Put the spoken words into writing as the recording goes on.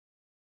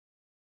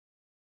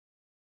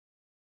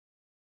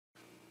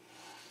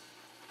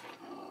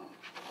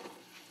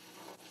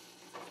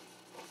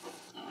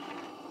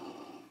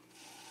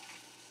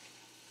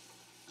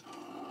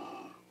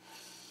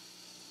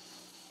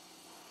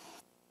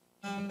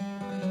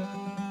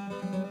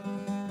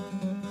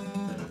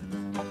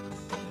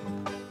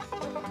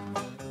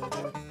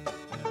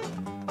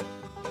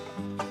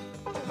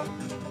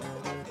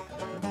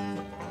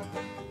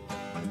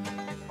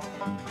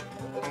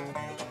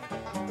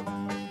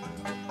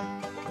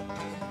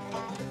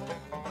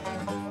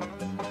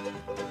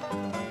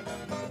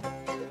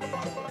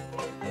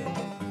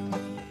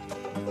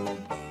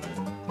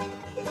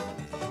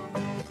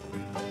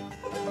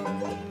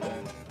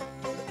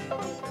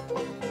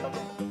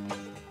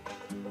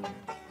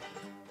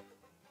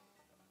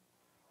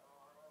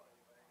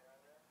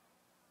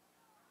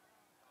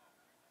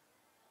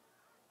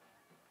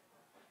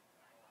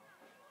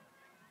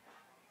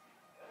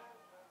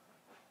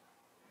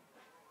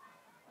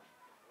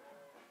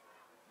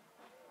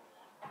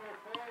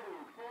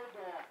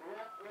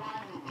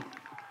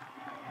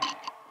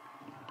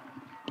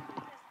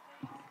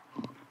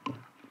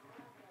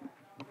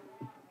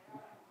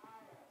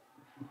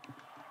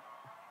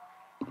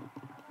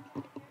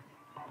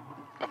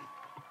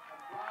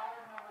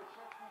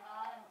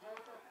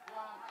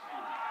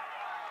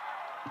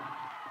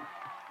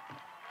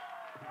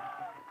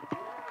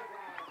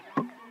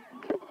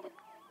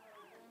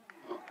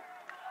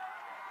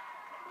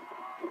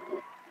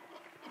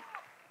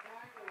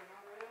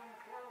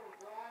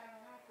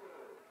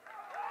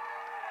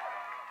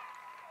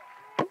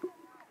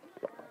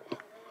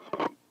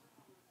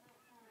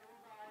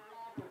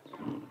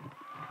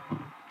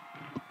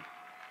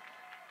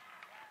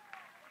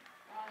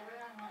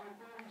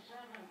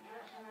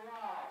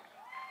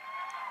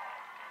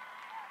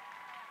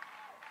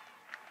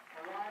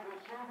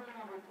Mover,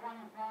 number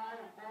 25,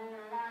 Bull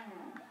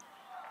Lyman.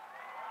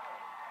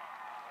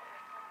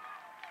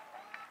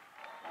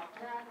 A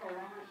tackle,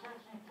 number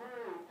 62,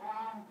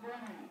 Tom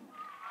Finney.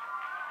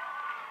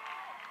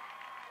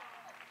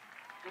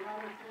 The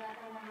other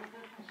tackle, number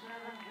 57,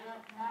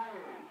 Jeff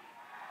Myers.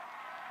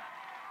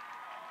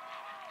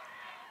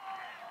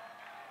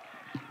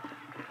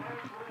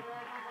 First with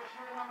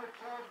number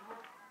 12,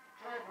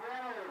 Ted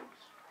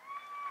Reynolds.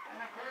 And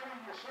including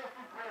the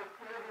assistant coach,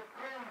 David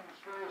Coons,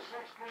 for his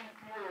 16th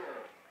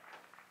year.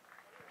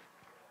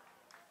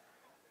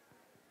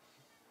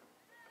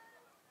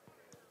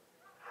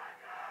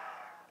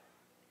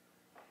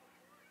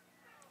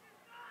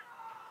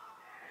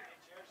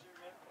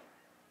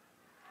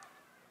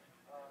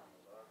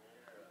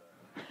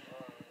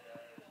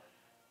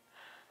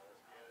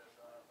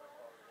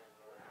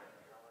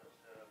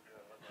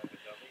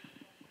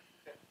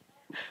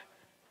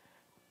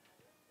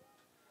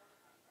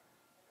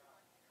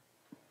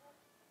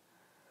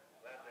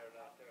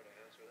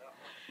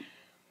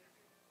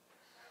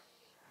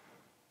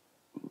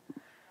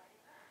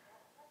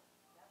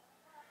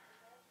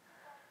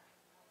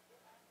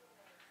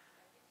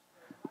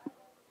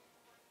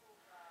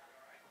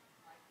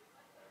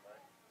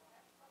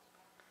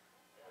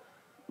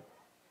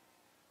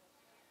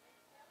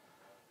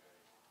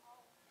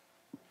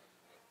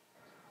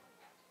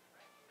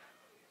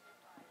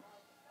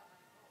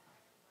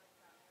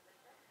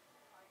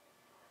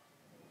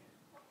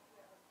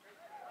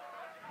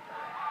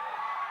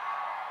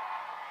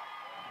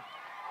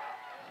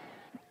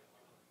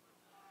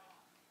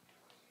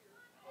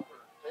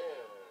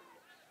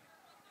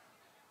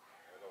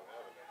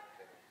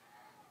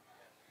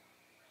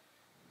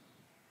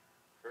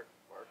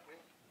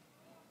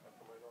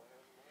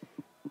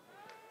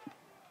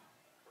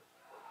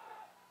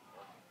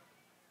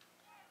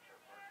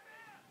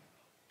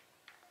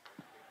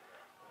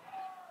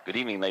 Good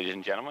evening, ladies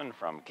and gentlemen,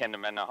 from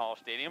Kendall Hall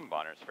Stadium,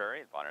 Bonners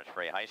Ferry, at Bonners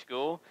Ferry High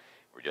School.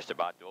 We're just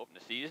about to open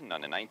the season on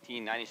the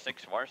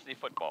 1996 varsity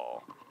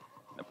football.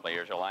 The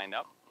players are lined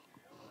up.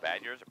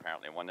 Badgers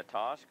apparently won the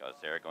toss because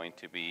they're going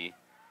to be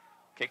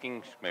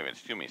kicking,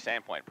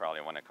 Sandpoint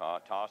probably won the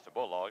toss to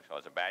Bulldogs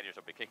because the Badgers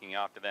will be kicking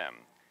off to them.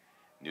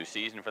 New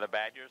season for the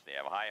Badgers. They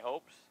have high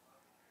hopes.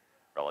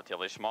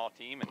 Relatively small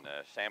team, and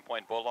the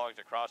Sandpoint Bulldogs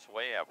across the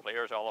way have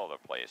players all over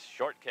the place.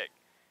 Short kick,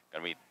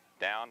 going to be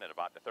down at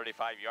about the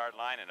 35-yard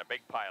line and a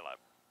big pileup.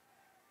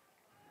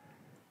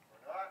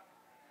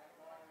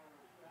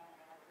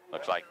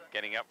 Looks like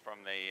getting up from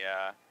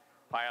the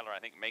piler, I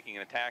think making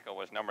the tackle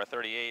was number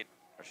 38,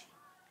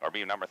 or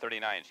be number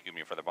 39, excuse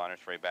me, for the Bonners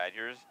Ferry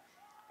Badgers.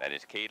 That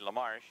is Cade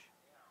LaMarche.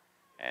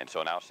 And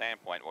so now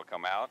Sandpoint will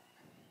come out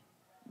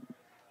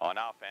on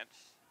offense.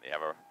 They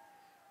have a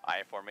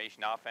I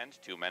formation offense,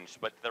 two men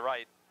split to the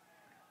right.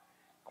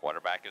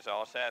 Quarterback is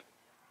all set.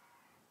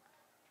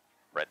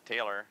 Brett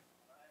Taylor.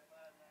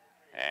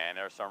 And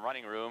there's some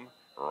running room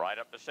right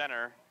up the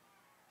center.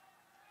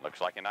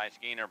 Looks like a nice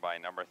gainer by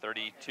number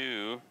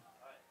 32,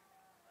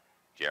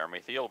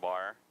 Jeremy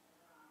Thielbar,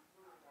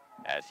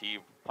 as he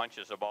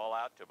punches the ball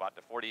out to about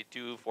the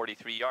 42,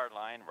 43-yard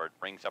line, where it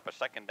brings up a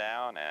second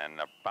down and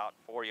about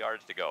 4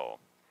 yards to go.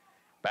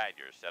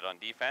 Badgers set on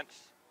defense.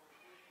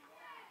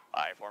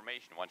 I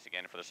formation once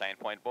again for the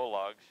Sandpoint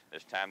Bulldogs.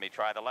 This time they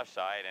try the left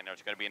side, and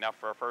there's going to be enough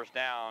for a first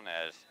down,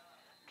 as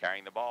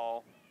carrying the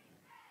ball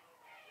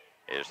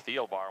is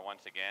Thielbar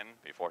once again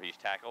before he's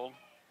tackled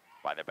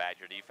by the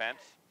Badger defense.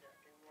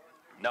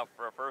 Enough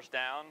for a first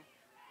down.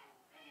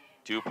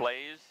 2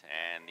 plays,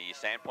 and the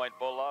Sandpoint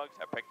Bulldogs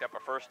have picked up a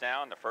first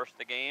down, the first of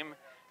the game.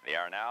 They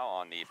are now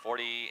on the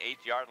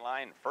 48-yard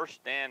line, first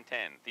and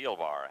 10.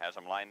 Thielbar has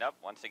them lined up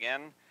once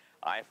again.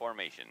 I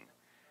formation.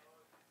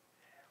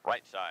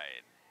 Right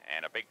side,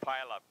 and a big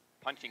pileup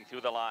punching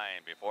through the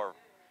line before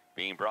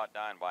being brought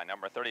down by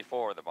number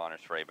 34 of the Bonners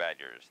Ferry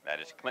Badgers. That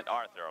is Clint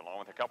Arthur, along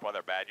with a couple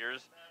other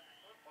Badgers.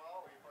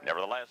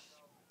 Nevertheless,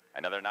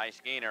 another nice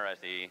gainer as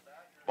the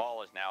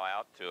ball is now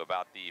out to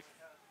about the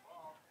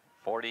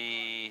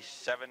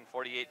 47,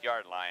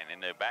 48-yard line in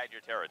the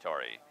Badger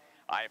territory.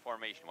 I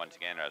formation once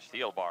again as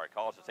Thielbar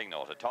calls the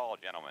signal. It's a tall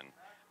gentleman.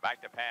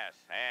 Back to pass,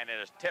 and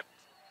it is tipped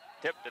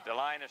at the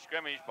line of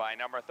scrimmage by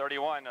number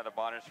 31 of the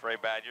Bonners Ferry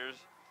Badgers.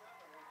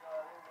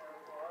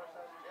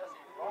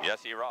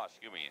 Jesse Ross,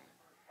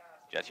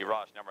 Jesse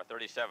Ross, number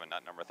 37,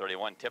 not number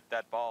 31, tipped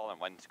that ball,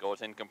 and once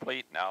goes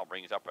incomplete, now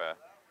brings up a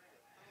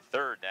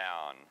third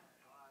down.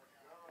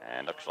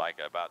 And looks like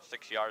about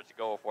 6 yards to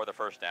go for the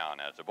first down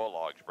as the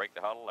Bulldogs break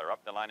the huddle. They're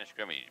up the line of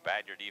scrimmage.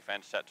 Badger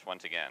defense sets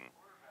once again.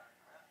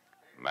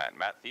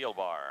 Matt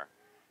Thielbar.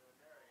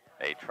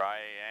 They try,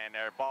 and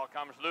their ball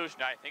comes loose,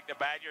 and I think the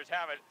Badgers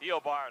have it.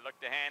 Thielbar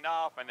looked to hand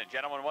off, and the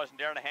gentleman wasn't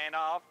there to hand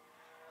off.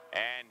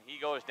 And he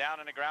goes down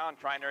on the ground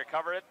trying to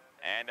recover it,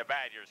 and the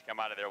Badgers come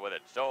out of there with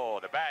it. So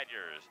the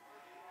Badgers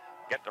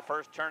get the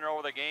first turnover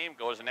of the game,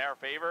 goes in their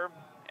favor,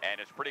 and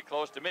it's pretty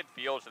close to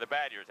midfield, so the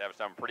Badgers have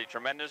some pretty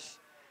tremendous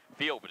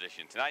field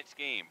position. Tonight's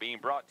game being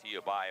brought to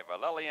you by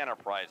Valelli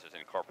Enterprises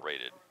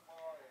Incorporated,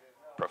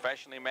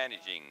 professionally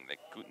managing the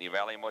Kootenai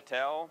Valley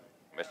Motel,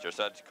 Mr.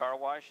 Suds Car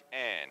Wash,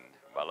 and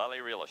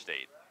Valelli Real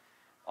Estate.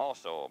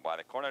 Also, by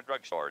the Corner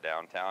Drugstore,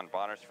 downtown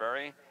Bonners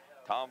Ferry,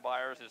 Tom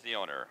Byers is the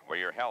owner, where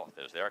your health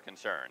is their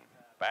concern.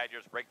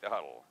 Badgers break the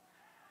huddle.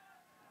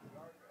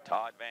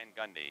 Todd Van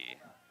Gundy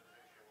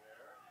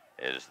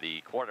is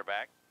the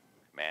quarterback.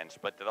 Man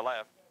split to the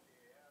left.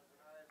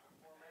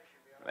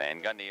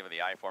 Van Gundy with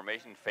the I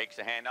formation, fakes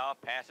the handoff,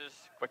 passes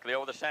quickly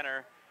over the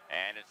center,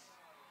 and its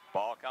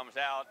ball comes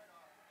out.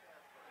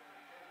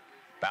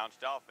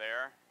 Bounced off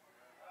there.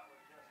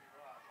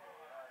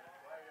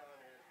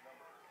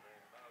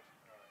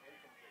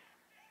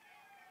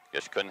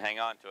 Just couldn't hang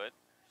on to it.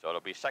 So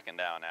it'll be second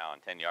down now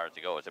and 10 yards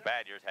to go as the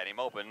Badgers had him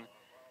open.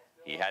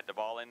 He had the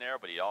ball in there,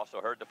 but he also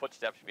heard the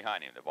footsteps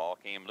behind him. The ball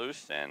came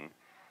loose, and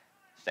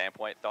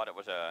Sandpoint thought it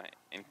was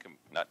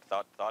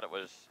thought it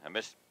was a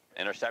missed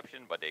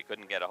interception, but they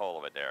couldn't get a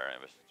hold of it there.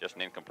 It was just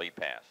an incomplete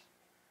pass.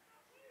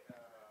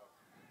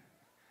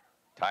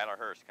 Tyler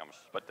Hurst comes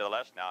split to the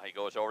left. Now he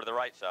goes over to the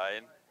right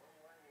side.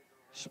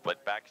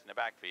 Split backs in the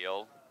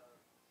backfield.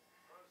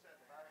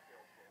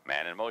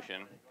 Man in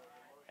motion.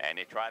 And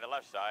they try the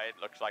left side.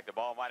 Looks like the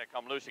ball might have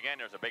come loose again.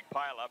 There's a big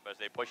pileup as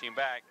they push him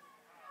back.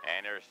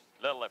 And there's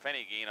little, if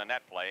any, gain on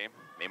that play.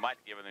 They might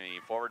give him the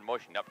forward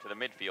motion up to the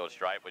midfield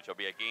stripe, which will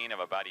be a gain of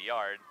about a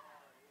yard.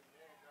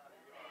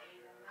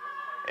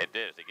 It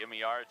is. They give him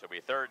yards. It'll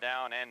be third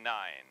down and 9.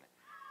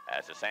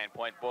 As the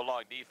Sandpoint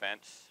Bulldog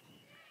defense,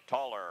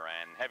 taller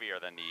and heavier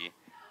than the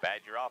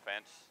Badger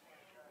offense,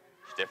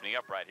 stiffening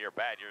up right here.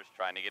 Badgers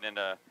trying to get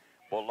into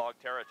Bulldog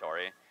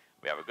territory.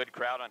 We have a good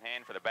crowd on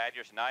hand for the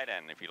Badgers tonight,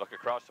 and if you look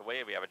across the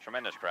way, we have a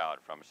tremendous crowd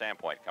from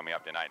Sandpoint coming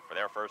up tonight for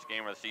their first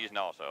game of the season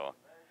also.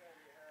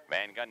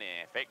 Van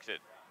Gundy fakes it,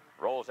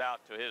 rolls out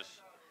to his,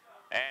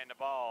 and the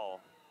ball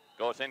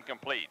goes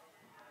incomplete.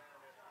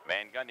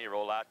 Van Gundy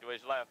roll out to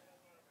his left.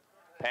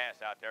 Pass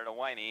out there to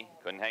Winey,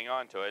 couldn't hang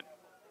on to it.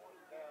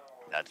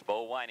 That's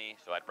Bo Winey,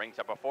 so that brings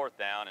up a fourth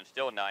down and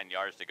still 9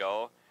 yards to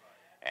go,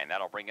 and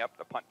that'll bring up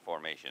the punt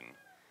formation.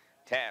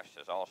 Taft's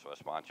is also a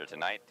sponsor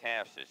tonight.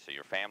 Taft's is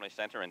your family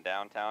center in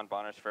downtown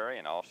Bonners Ferry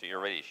and also your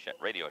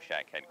Radio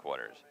Shack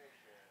headquarters.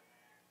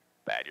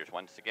 Badgers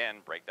once again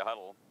break the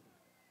huddle.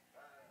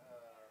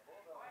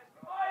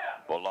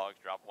 Bulldogs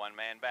drop one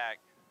man back.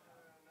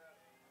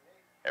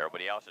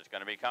 Everybody else is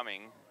going to be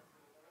coming.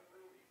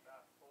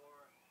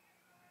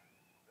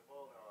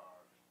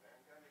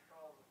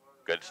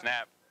 Good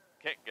snap.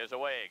 Kick is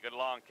away. Good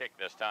long kick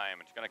this time.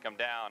 It's going to come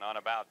down on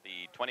about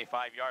the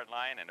 25-yard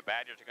line, and the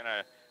Badgers are going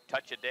to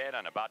touch it dead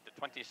on about the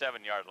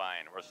 27-yard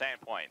line, where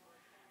Sandpoint,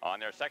 on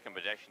their second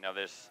possession of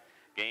this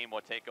game,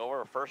 will take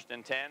over. First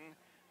and 10.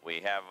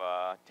 We have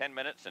 10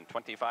 minutes and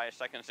 25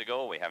 seconds to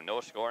go. We have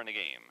no score in the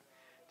game.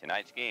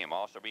 Tonight's game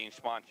also being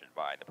sponsored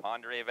by the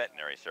Pondere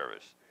Veterinary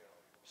Service,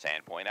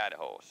 Sandpoint,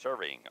 Idaho,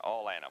 serving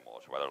all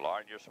animals, whether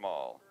large or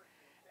small.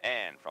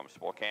 And from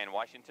Spokane,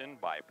 Washington,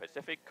 by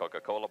Pacific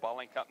Coca-Cola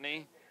Bottling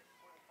Company,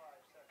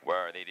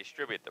 where they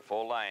distribute the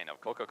full line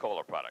of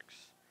Coca-Cola products.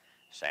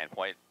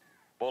 Sandpoint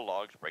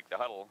Bulldogs break the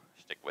huddle,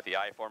 stick with the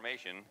I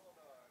formation.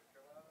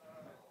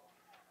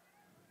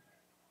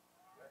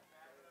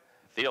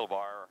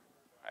 Thielbar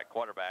at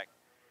quarterback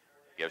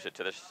gives it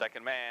to the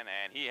second man,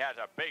 and he has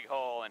a big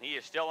hole, and he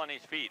is still on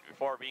his feet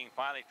before being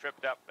finally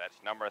tripped up. That's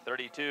number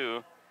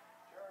 32.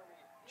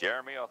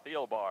 Jeremy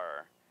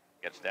Thielbar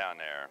gets down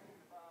there.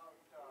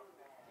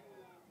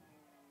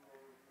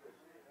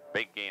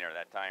 Big gainer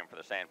that time for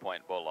the Sandpoint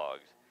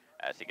Bulldogs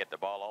as they get the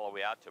ball all the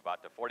way out to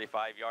about the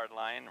 45-yard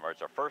line, where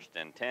it's a first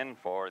and 10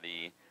 for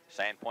the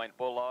Sandpoint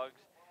Bulldogs,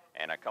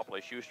 and a couple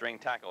of shoestring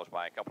tackles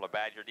by a couple of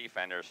Badger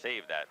defenders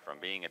saved that from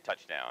being a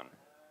touchdown.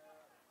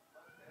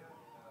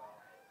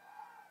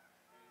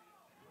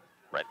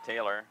 Brett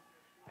Taylor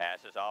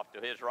passes off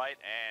to his right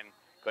and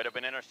could have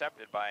been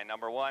intercepted by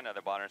number 1 of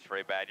the Bonners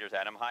Ferry Badgers,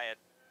 Adam Hyatt.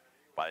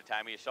 By the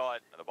time he saw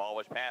it, the ball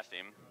was past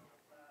him.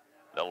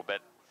 A little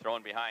bit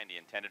thrown behind the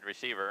intended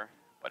receiver,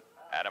 but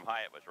Adam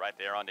Hyatt was right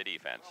there on the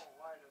defense.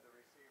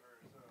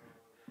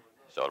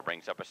 So it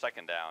brings up a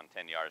second down,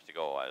 10 yards to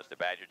go as the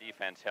Badger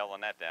defense held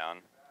on that down.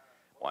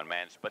 One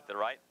man split to the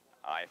right,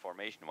 I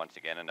formation once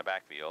again in the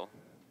backfield.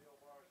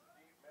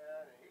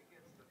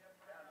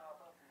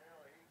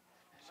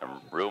 Some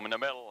room in the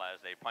middle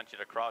as they punch it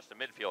across the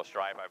midfield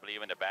stripe, I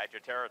believe, into Badger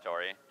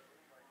territory.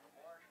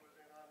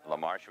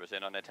 LaMarche was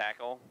in on the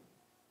tackle.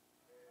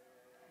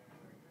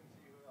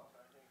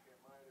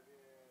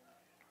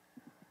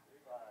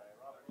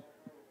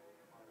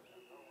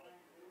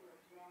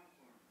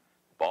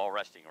 Ball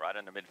resting right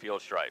on the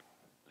midfield stripe.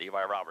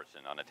 Levi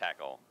Robertson on the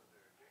tackle.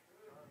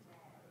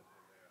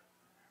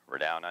 We're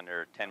down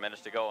under 10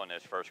 minutes to go in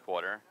this first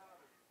quarter.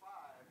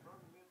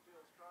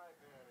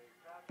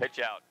 Pitch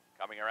out.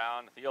 Coming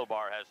around,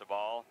 Thielbar has the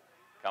ball.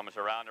 Comes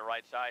around the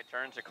right side,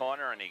 turns the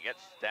corner, and he gets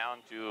down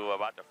to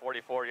about the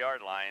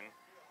 44-yard line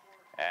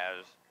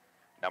as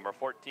number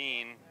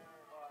 14,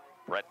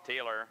 Brett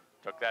Taylor,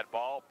 took that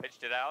ball,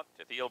 pitched it out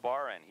to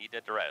Thielbar, and he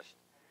did the rest.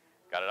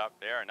 Got it up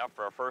there, enough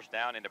for a first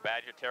down into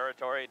Badger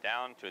territory,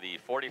 down to the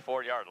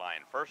 44-yard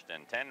line. First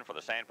and 10 for the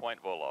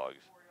Sandpoint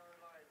Bulldogs.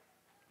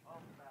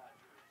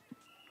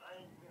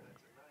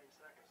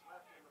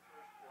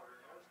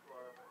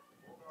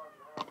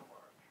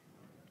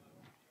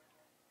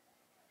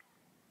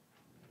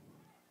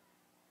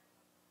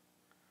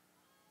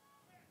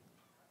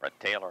 Brett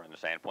Taylor and the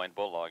Sandpoint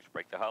Bulldogs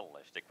break the huddle.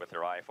 They stick with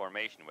their I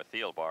formation with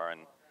Thielbar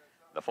and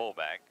the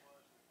fullback.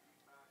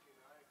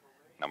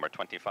 Number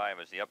 25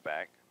 is the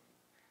upback.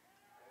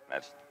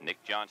 That's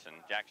Nick Jackson,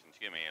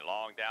 excuse me.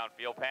 Long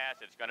downfield pass.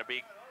 It's going to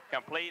be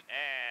complete,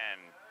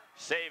 and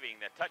saving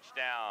the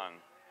touchdown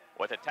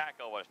with a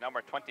tackle was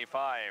number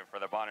 25 for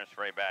the Bonners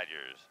Ferry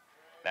Badgers.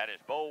 That is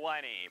Bo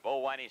Winey.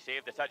 Bo Winey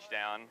saved the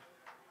touchdown.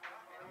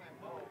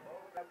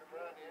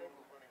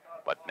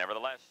 But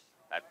nevertheless,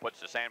 that puts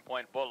the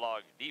Sandpoint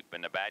Bulldogs deep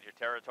in the Badger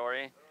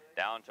territory,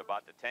 down to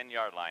about the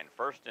 10-yard line,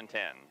 1st and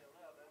 10.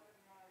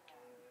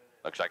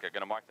 Looks like they're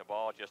going to mark the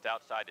ball just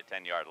outside the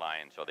 10-yard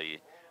line, so the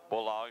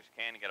Bulldogs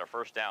can get a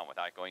first down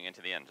without going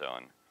into the end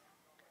zone.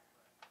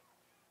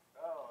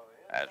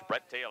 As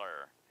Brett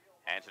Taylor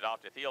hands it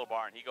off to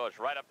Thielbar, and he goes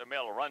right up the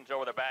middle, runs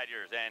over the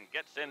Badgers, and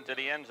gets into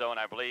the end zone,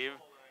 I believe.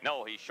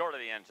 No, he's short of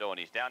the end zone.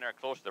 He's down there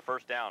close to the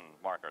first down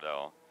marker,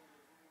 though,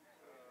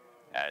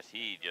 as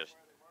he just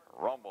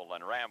rumbled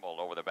and rambled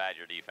over the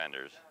Badger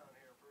defenders.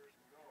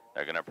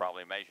 They're going to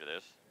probably measure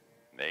this.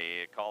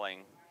 There's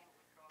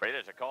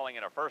a calling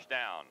it a first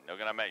down. They're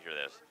going to measure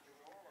this.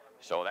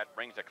 So that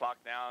brings the clock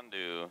down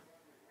to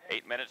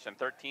 8 minutes and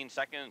 13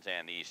 seconds,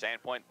 and the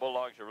Sandpoint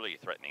Bulldogs are really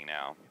threatening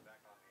now.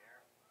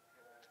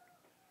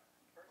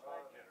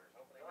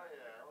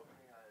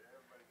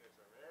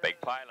 Big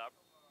pile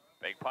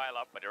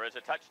up, but there is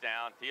a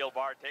touchdown.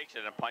 Thielbar takes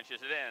it and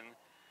punches it in.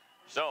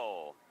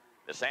 So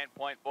the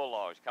Sandpoint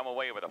Bulldogs come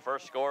away with the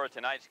first score of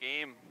tonight's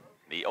game,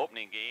 the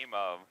opening game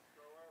of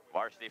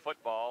varsity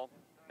football.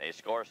 They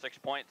score 6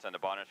 points on the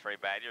Bonners Ferry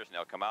Badgers, and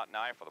they'll come out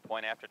now for the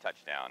point after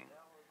touchdown.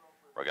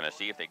 We're going to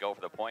see if they go for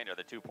the point or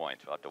the 2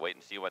 points. We'll have to wait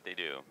and see what they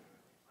do.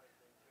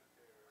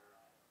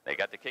 They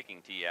got the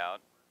kicking tee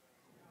out.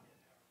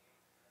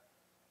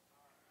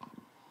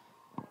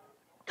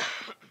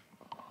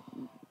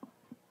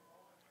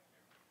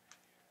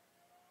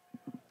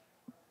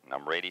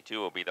 Number 82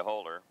 will be the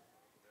holder.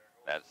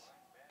 That's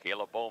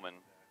Caleb Bowman.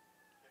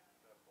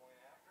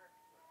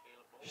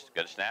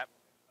 Good snap.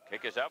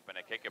 Kick is up, and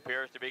the kick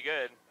appears to be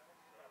good.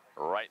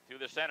 Right through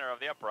the center of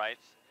the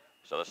uprights.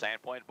 So the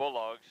Sandpoint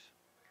Bulldogs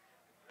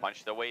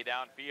punch their way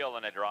downfield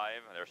in a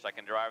drive, their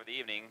second drive of the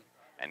evening,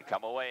 and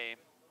come away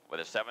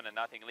with a 7-0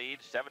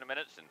 lead. 7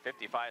 minutes and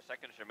 55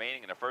 seconds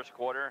remaining in the first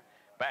quarter.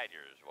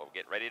 Badgers will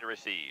get ready to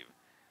receive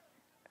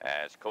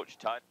as Coach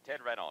Ted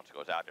Reynolds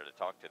goes out there to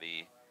talk to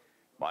the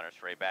Bonners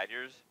Ferry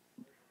Badgers.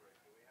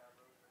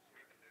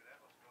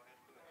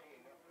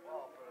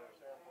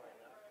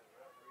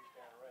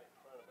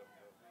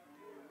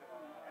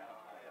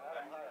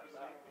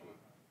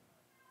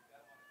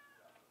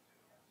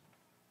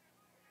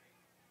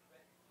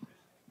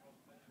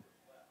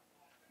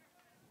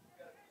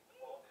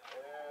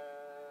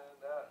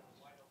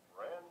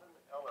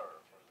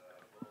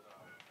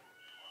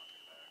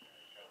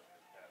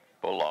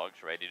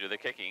 Bulldogs ready to do the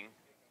kicking.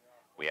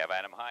 We have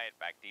Adam Hyatt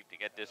back deep to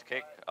get this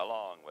kick,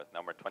 along with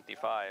number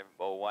 25,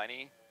 Bo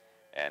Winey,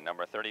 and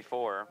number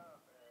 34.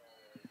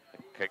 The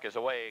kick is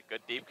away.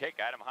 Good deep kick,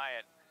 Adam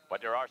Hyatt.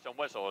 But there are some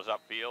whistles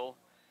upfield.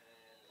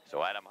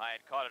 So Adam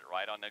Hyatt caught it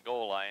right on the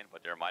goal line,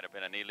 but there might have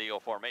been an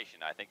illegal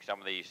formation. I think some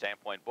of the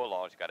Sandpoint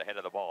Bulldogs got ahead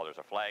of the ball. There's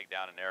a flag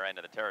down in their end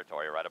of the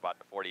territory, right about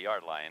the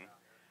 40-yard line.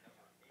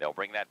 They'll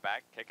bring that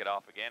back, kick it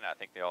off again. I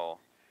think they'll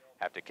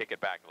have to kick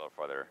it back a little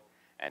further.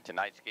 And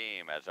tonight's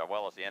game, as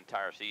well as the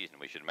entire season,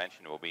 we should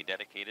mention, will be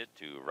dedicated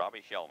to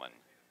Robbie Shellman.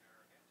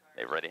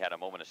 They've already had a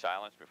moment of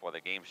silence before the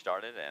game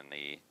started, and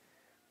the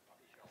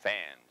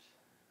fans,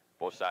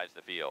 both sides of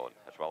the field,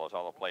 as well as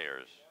all the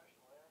players,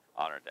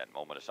 honored that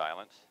moment of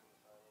silence.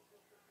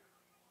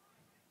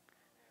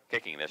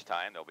 Kicking this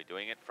time, they'll be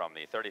doing it from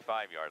the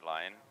 35-yard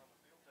line.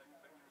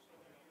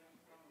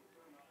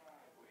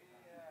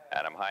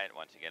 Adam Hyatt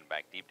once again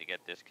back deep to get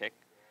this kick,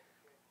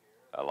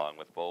 along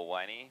with Bo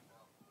Winey.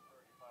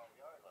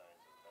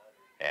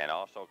 And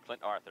also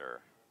Clint Arthur.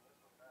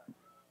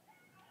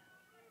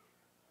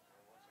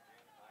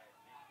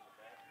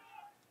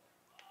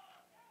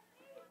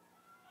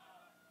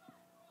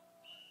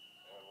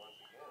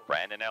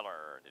 Brandon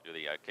Eller to do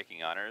the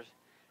kicking honors.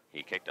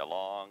 He kicked a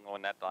long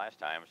one that last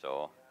time,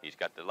 so he's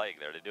got the leg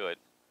there to do it.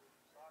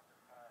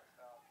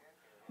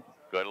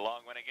 Good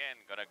long one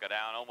again. Going to go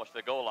down almost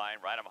the goal line.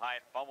 Adam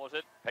Hyatt fumbles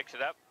it, picks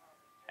it up,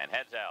 and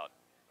heads out.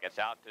 Gets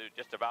out to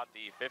just about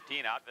the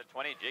 15, out to the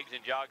 20, jigs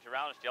and jogs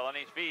around, still on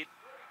his feet.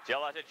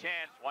 Still has a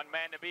chance, one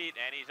man to beat,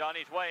 and he's on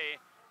his way.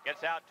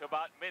 Gets out to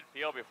about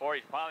midfield before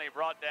he's finally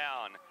brought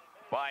down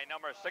by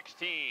number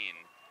 16,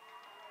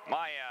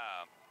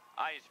 Maya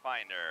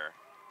Eisfinder.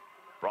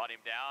 Brought him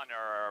down,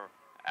 or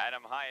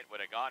Adam Hyatt would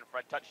have gone for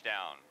a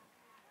touchdown.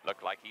 Looked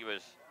like he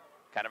was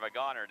kind of a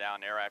goner down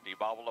there after he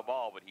bobbled the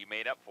ball, but he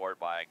made up for it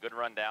by a good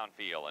run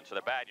downfield. And so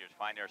the Badgers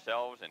find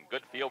themselves in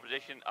good field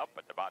position up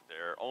at about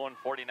their own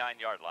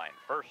 49-yard line.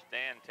 1st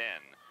and 10,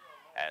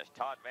 as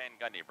Todd Van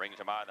Gundy brings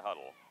them out of the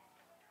huddle.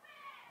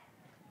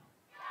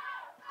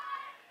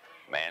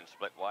 Man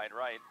split wide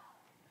right.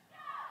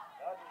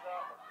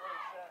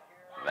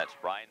 That's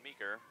Brian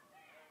Meeker.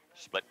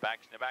 Split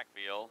backs in the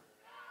backfield.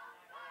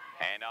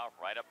 Handoff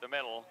right up the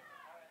middle.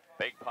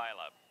 Big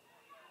pileup.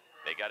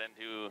 They got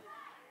into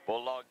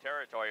Bulldog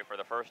territory for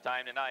the first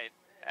time tonight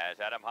as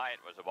Adam Hyatt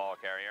was the ball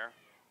carrier.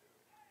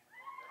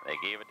 They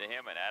gave it to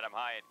him, and Adam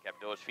Hyatt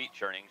kept those feet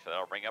churning, so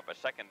that'll bring up a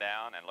second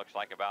down, and looks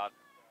like about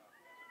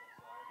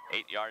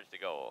 8 yards to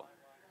go.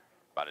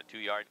 About a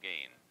 2-yard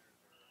gain.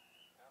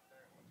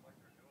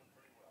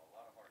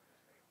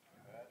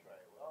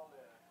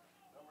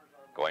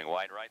 Going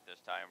wide right this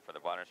time for the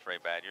Bonners Ferry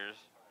Badgers.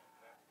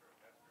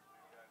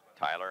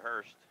 Tyler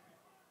Hurst.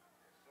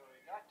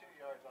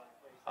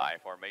 I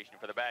formation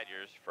for the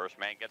Badgers. First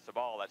man gets the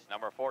ball. That's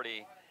number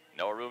 40.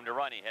 No room to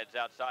run. He heads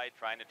outside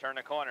trying to turn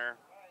the corner.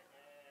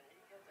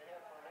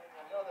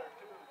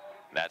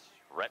 That's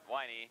Rhett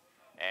Winey.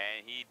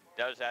 And he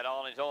does that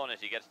all on his own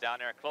as he gets down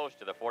there close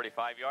to the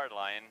 45-yard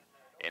line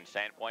in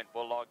Sandpoint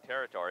Bulldog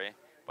territory.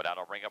 But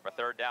that'll bring up a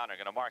third down. They're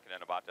going to mark it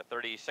in about the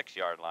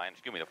 36-yard line.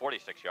 Excuse me, the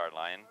 46-yard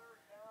line.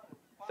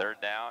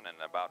 Third down and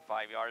about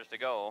 5 yards to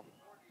go.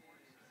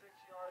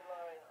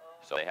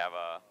 So they have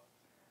a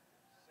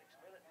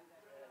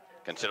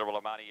considerable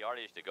amount of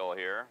yardage to go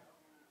here,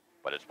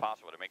 but it's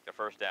possible to make the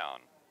first down.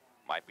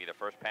 Might be the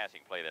first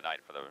passing play of the night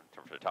for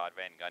Todd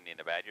Van Gundy and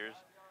the Badgers,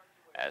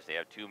 as they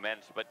have two men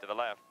split to the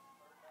left.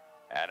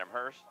 Adam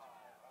Hurst,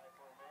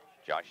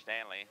 Josh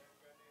Stanley,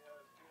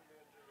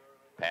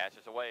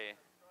 passes away,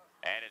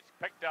 and it's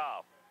picked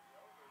off,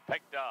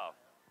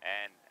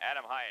 and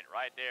Adam Hyatt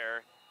right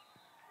there,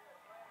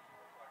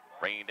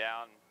 bringing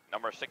down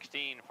number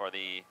 16 for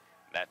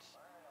that's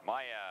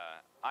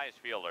Maya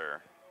Eisfielder.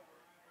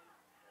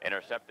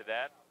 Intercepted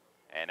that,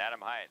 and Adam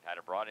Hyatt had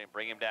to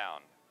bring him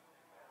down.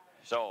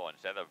 So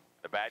instead of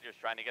the Badgers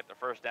trying to get the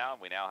first down,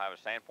 we now have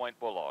a Sandpoint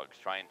Bulldogs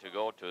trying to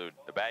go to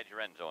the Badger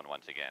end zone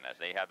once again as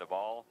they have the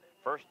ball.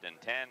 1st and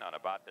 10 on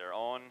about their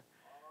own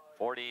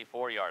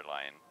 44-yard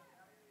line.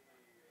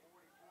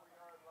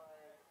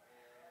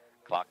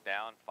 Clock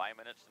down, 5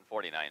 minutes and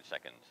 49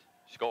 seconds.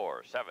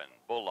 Score, 7.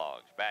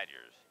 Bulldogs,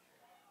 Badgers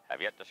have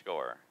yet to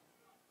score.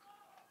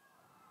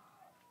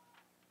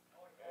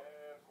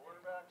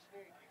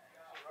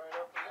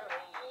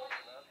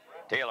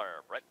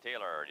 Brett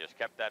Taylor just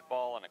kept that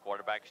ball in a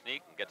quarterback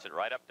sneak and gets it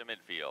right up to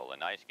midfield. A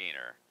nice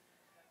gainer.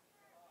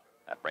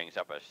 That brings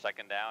up a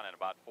second down and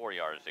about 4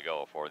 yards to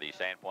go for the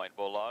Sandpoint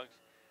Bulldogs.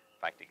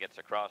 In fact, it gets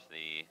across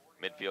the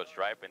midfield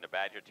stripe into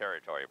Badger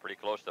territory, pretty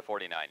close to the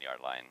 49-yard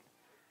line.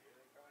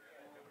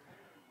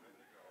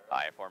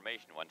 I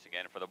formation once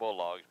again for the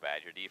Bulldogs.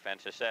 Badger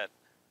defense is set.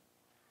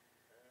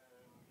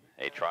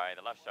 They try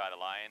the left side of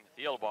the line.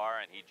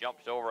 Thielbar, and he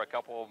jumps over a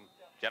couple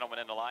gentlemen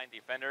in the line,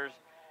 defenders,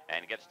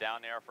 and gets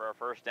down there for a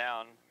first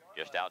down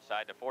just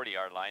outside the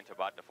 40-yard line to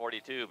about the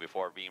 42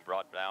 before being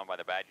brought down by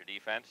the Badger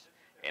defense.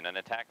 And on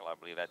the tackle, I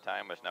believe that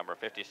time was number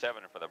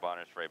 57 for the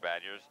Bonners Ferry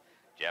Badgers,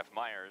 Jeff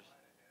Myers.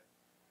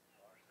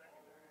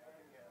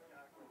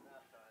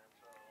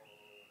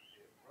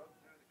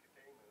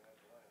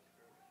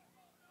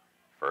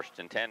 First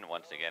and 10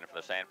 once again for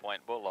the Sandpoint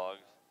Bulldogs,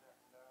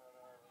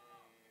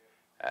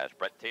 as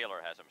Brett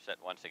Taylor has him set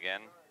once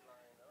again.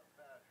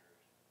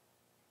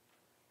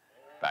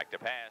 Back to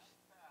pass.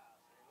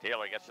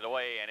 Taylor gets it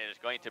away, and it is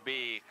going to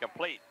be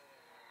complete.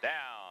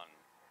 Down.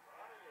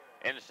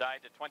 Inside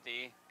the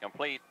 20,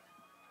 complete.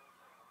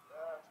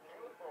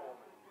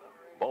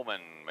 Bowman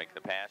make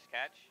the pass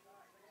catch.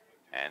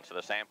 And so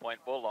the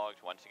Sandpoint Bulldogs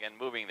once again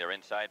moving their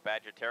inside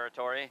Badger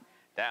territory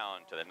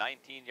down to the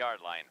 19-yard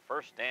line.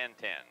 1st and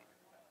 10.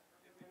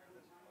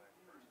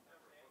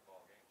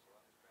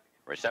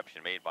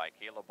 Reception made by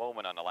Caleb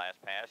Bowman on the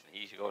last pass, and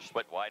he goes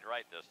split wide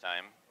right this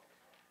time.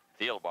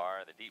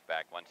 Thielbar, the deep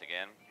back once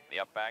again. The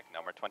up back,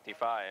 number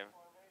 25,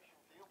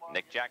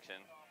 Nick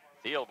Jackson.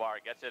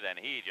 Thielbar gets it, and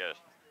he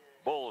just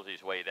bulls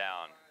his way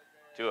down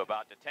to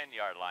about the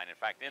 10-yard line. In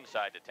fact,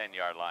 inside the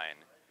 10-yard line,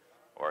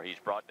 where he's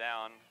brought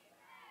down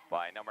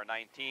by number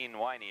 19,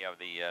 Winey of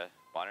the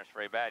Bonners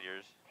Ferry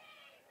Badgers.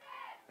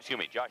 Excuse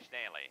me, Josh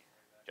Stanley.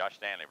 Josh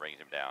Stanley brings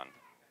him down.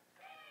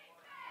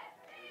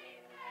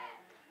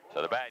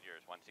 So the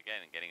Badgers, once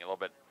again, getting a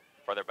little bit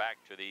further back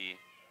to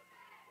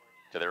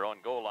their own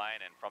goal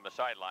line, and from the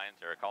sidelines,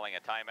 they're calling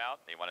a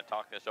timeout. They want to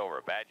talk this over.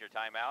 Badger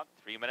timeout,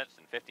 3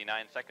 minutes and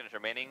 59 seconds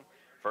remaining.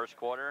 First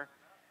quarter,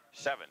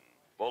 7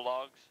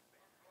 Bulldogs,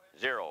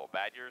 0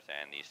 Badgers,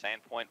 and the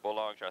Sandpoint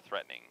Bulldogs are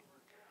threatening.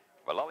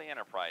 Valelli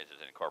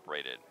Enterprises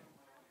Incorporated.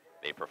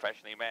 They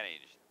professionally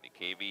manage the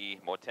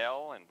KB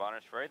Motel in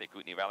Bonners Ferry, the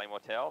Kootenai Valley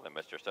Motel, the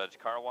Mr. Studs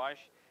Car Wash,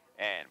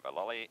 and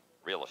Valelli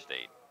Real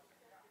Estate.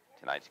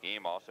 Tonight's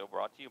game also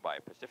brought to you by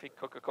Pacific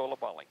Coca-Cola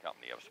Bottling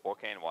Company of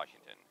Spokane,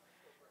 Washington,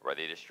 where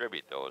they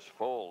distribute those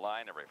full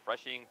line of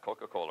refreshing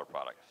Coca-Cola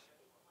products.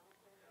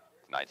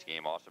 Tonight's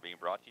game also being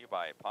brought to you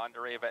by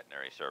Ponderay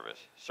Veterinary Service,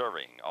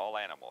 serving all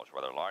animals,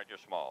 whether large or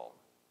small.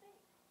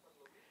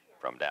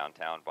 From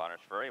downtown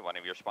Bonners Ferry, one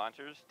of your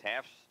sponsors,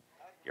 Taft's,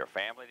 your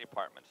family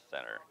department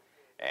center,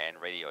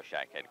 and Radio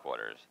Shack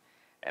headquarters.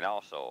 And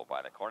also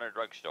by the Corner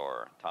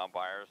Drugstore, Tom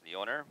Byers, the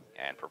owner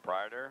and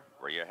proprietor,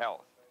 where your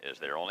health is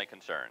their only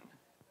concern.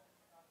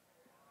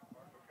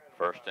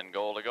 First and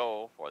goal to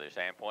go for the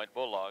Sandpoint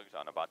Bulldogs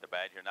on about the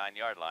Badger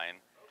 9-yard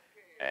line.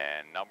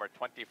 And number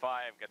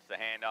 25 gets the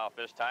handoff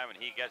this time,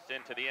 and he gets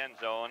into the end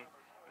zone.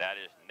 That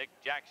is Nick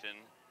Jackson,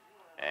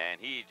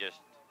 and he just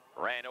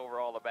ran over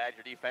all the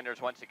Badger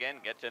defenders once again,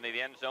 gets into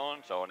the end zone.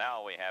 So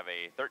now we have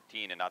a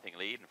 13-0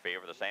 lead in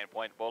favor of the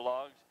Sandpoint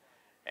Bulldogs.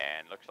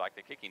 And looks like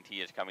the kicking tee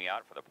is coming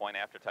out for the point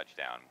after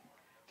touchdown.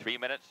 3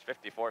 minutes,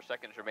 54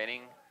 seconds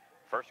remaining,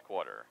 first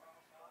quarter.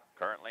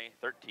 Currently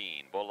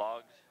 13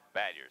 Bulldogs,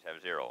 Badgers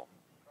have 0.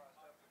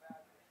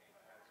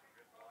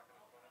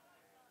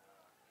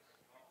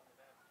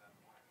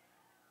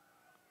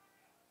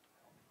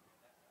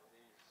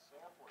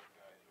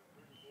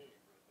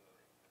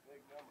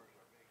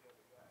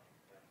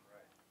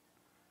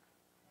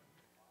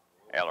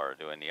 Eller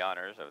doing the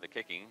honors of the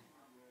kicking.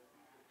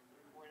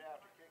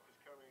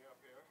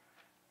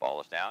 Ball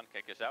is down,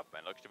 kick is up,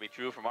 and looks to be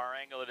true from our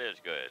angle. It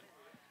is good.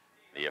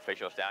 The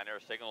officials down there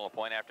signal a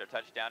point after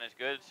touchdown is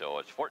good, so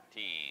it's 14.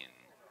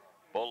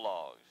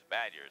 Bulldogs,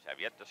 Badgers have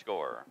yet to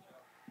score.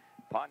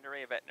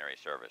 Ponderay Veterinary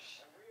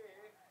Service,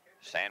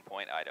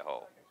 Sandpoint,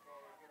 Idaho,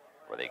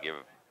 where they give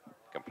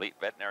complete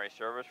veterinary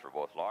service for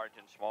both large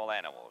and small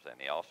animals, and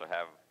they also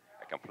have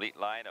a complete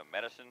line of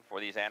medicine for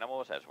these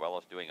animals, as well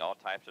as doing all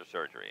types of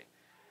surgery.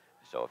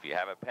 So if you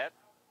have a pet,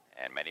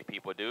 and many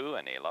people do,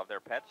 and they love their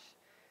pets,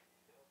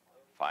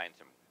 find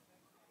some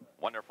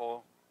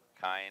wonderful,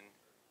 kind,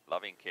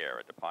 loving care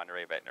at the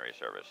Ponderay Veterinary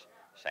Service,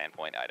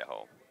 Sandpoint,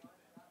 Idaho.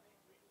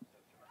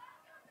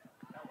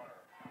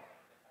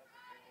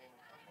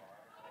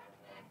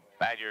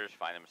 Badgers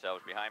find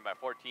themselves behind by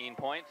 14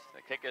 points.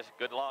 The kick is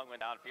good long one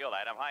downfield.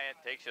 Adam Hyatt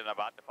takes it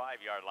about the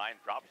 5-yard line,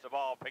 drops the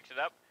ball, picks it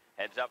up,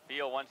 heads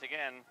upfield once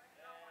again.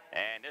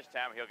 And this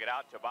time he'll get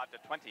out to about the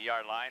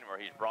 20-yard line, where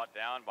he's brought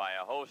down by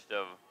a host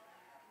of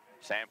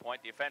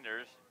Sandpoint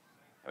defenders.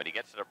 But he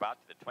gets it about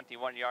to the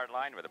 21-yard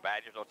line, where the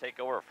Badgers will take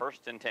over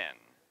 1st and 10.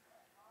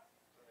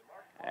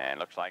 And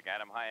looks like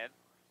Adam Hyatt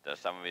does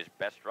some of his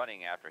best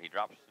running after he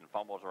drops and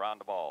fumbles around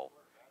the ball.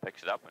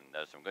 Picks it up and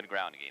does some good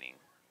ground gaining.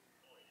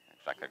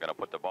 Looks like they're going to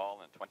put the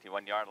ball in the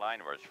 21-yard line,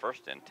 where it's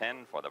 1st and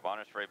 10 for the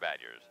Bonners Ferry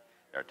Badgers.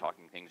 They're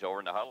talking things over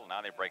in the huddle.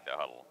 Now they break the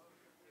huddle.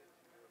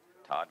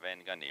 Todd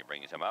Van Gundy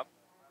brings him up.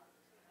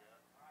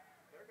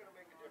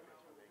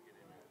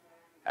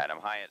 Adam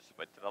Hyatt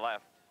split to the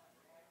left.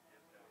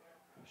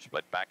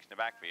 Split backs to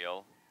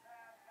backfield.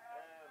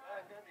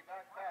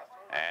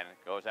 And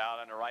goes out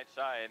on the right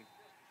side.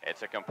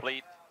 It's a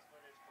complete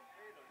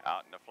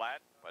out in the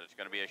flat, but it's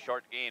going to be a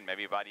short gain,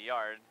 maybe about a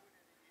yard.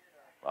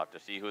 We'll have to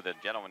see who the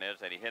gentleman is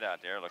that he hit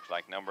out there. Looks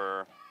like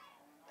number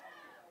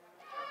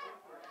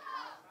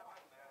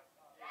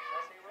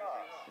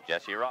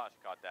Jesse Ross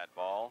caught that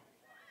ball.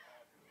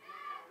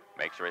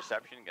 Makes a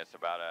reception, gets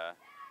about a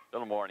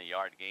little more than a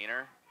yard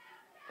gainer.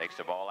 Takes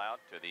the ball out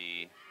to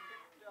the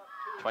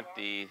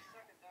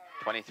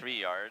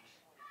 23-yard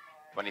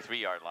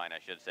line, I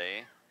should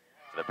say.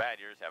 So the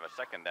Badgers have a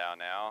 2nd down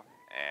now,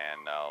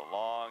 and a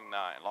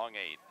long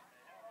 8.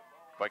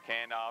 Quick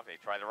handoff. They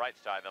try the right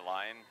side of the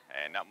line,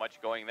 and not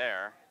much going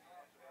there.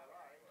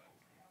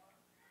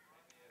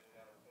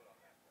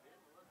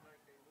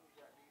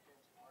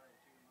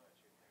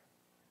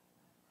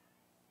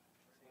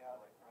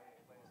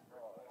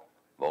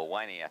 Bo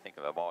Winey, I think,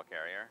 of the ball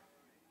carrier.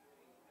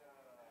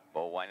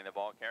 Bo Winey, the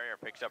ball carrier,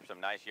 picks up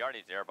some nice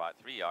yardage there, about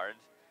 3 yards.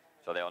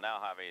 So they'll now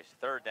have a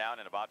 3rd down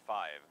and about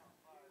 5.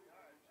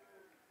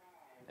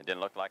 It didn't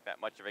look like that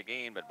much of a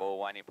gain, but Bo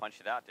Winey punched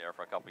it out there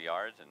for a couple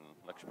yards and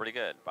looks pretty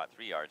good. About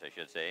 3 yards, I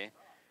should say.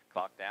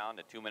 Clock down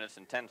to 2 minutes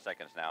and 10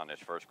 seconds now in this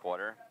first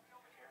quarter.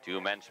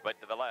 2 men split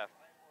to the left.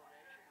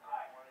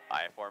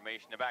 I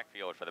formation in the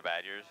backfield for the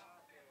Badgers.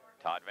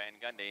 Todd Van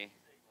Gundy.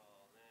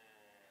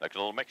 Looks a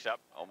little mix-up,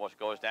 almost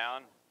goes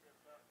down.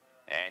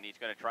 And he's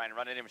going to try and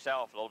run it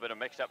himself. A little bit of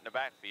mix-up in the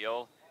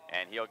backfield.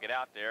 And he'll get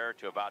out there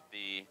to about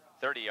the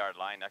 30-yard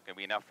line. That could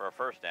be enough for a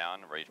 1st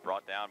down, where he's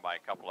brought down by a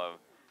couple of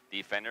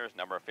defenders.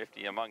 Number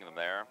 50 among them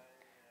there.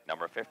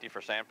 Number 50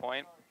 for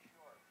Sandpoint,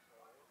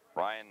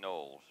 Ryan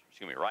Knowles.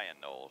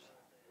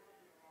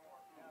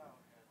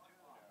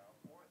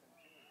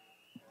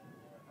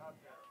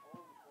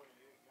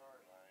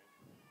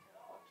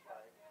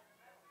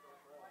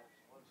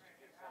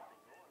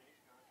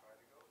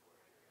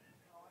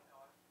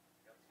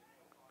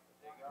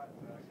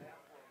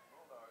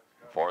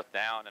 Fourth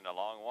down and a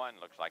long one.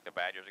 Looks like the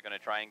Badgers are going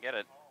to try and get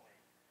it.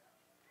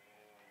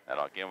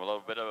 That'll give them a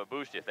little bit of a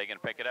boost if they can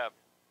pick it up.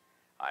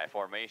 I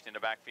formation in the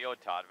backfield.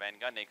 Todd Van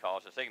Gundy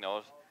calls the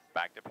signals.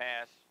 Back to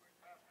pass.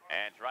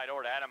 And it's right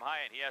over to Adam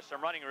Hyatt. He has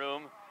some running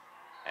room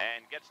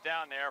and gets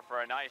down there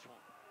for a nice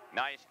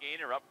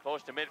gainer up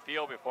close to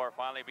midfield before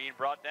finally being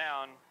brought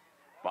down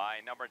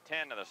by number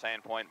 10 of the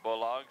Sandpoint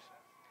Bulldogs.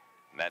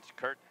 And that's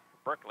Kurt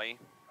Berkeley.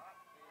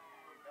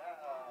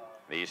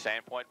 The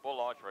Sandpoint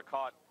Bulldogs were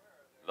caught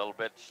a little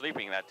bit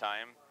sleeping that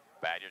time.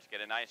 Badgers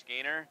get a nice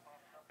gainer.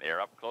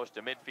 They're up close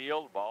to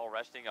midfield. Ball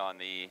resting on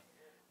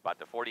about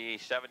the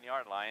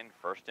 47-yard line.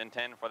 1st and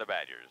 10 for the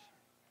Badgers.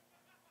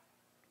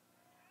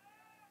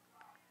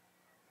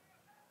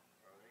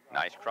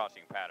 Nice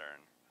crossing pattern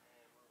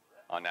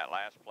on that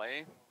last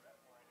play.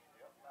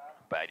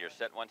 Badgers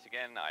set once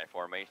again. I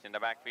formation in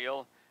the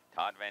backfield.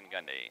 Todd Van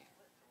Gundy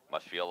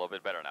must feel a little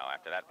bit better now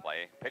after that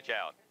play. Pitch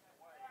out.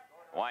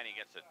 Winey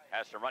gets it,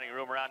 has some running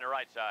room around the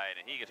right side,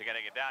 and he is going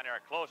to get down there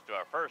close to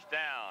a first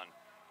down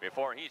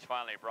before he's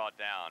finally brought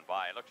down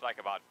by, it looks like,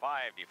 about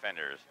 5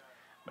 defenders.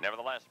 But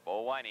nevertheless,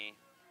 Bo Winey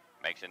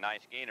makes a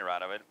nice gainer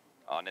out of it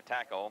on the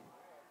tackle.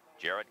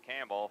 Jared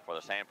Campbell for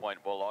the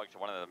Sandpoint Bulldogs,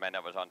 one of the men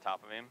that was on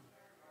top of him.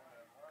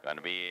 Going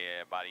to be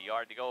about a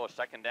yard to go,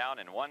 second down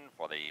and 1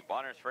 for the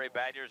Bonners Ferry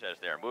Badgers as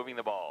they're moving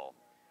the ball.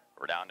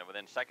 We're down to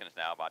within seconds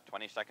now, about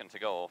 20 seconds to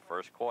go,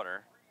 first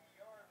quarter.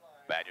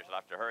 Badgers will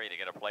have to hurry to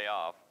get a play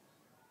off.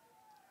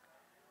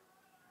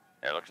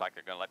 It looks like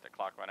they're going to let the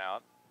clock run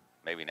out.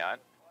 Maybe not.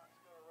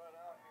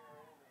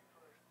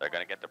 They're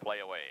going to get the play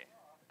away.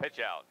 Pitch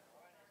out.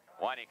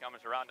 Winey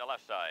comes around the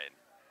left side,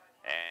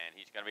 and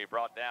he's going to be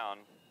brought down,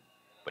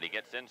 but he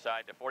gets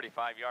inside the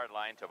 45-yard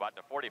line to about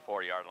the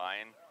 44-yard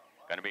line.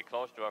 Going to be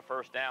close to a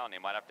first down. They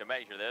might have to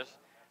measure this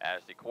as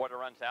the quarter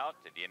runs out.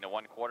 At the end of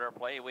 1 quarter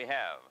play, we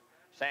have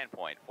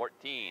Sandpoint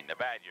 14. The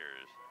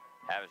Badgers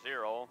have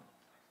 0.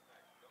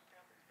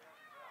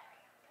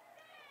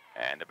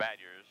 And the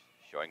Badgers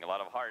showing a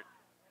lot of heart,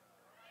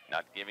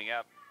 not giving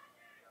up.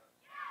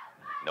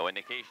 No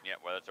indication yet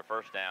whether it's a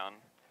first down.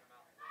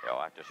 They'll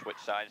have to switch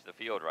sides of the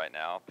field right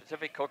now.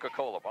 Pacific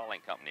Coca-Cola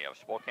Bottling Company of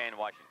Spokane,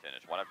 Washington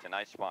is one of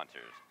tonight's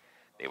sponsors.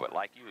 They would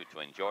like you to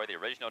enjoy the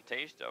original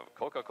taste of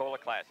Coca-Cola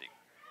Classic,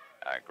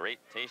 a great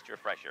taste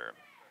refresher.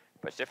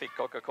 Pacific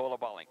Coca-Cola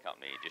Bottling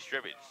Company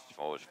distributes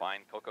those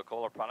fine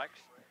Coca-Cola products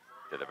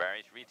to the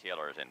various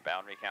retailers in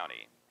Boundary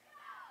County.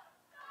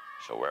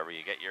 So wherever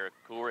you get your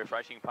cool,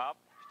 refreshing pop,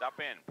 stop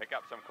in, pick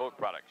up some Coke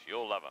products.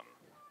 You'll love them.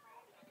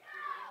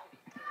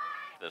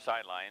 The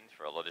sidelines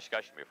for a little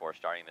discussion before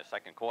starting the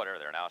second quarter.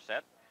 They're now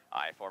set.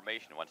 I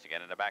formation once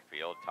again in the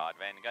backfield. Todd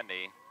Van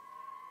Gundy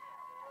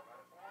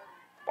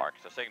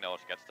barks the signals,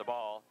 gets the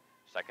ball.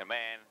 Second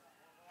man,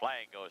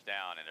 flag goes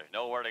down, and there's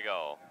nowhere to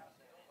go.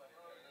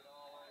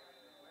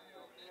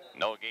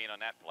 No gain on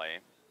that play.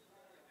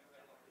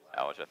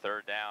 That was a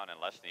third down and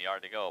less than a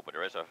yard to go, but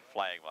there is a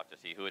flag. We'll have to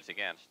see who it's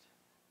against.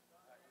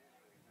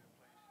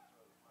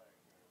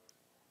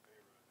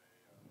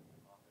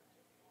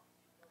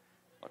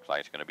 Looks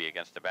like it's going to be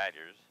against the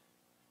Badgers.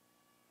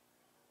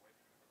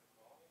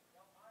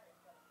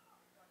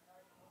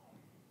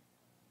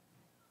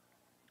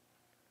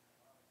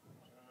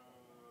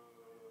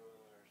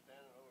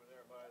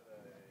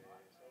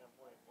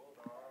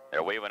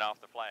 They're waving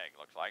off the flag,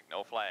 looks like.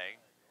 No flag.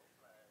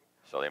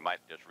 So they might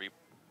just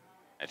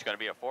it's going to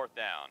be a fourth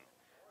down.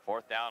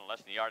 Fourth down,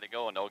 less than a yard to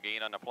go, no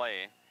gain on the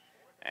play.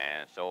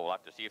 And so we'll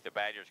have to see if the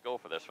Badgers go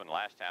for this one.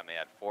 Last time they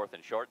had fourth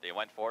and short, they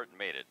went for it and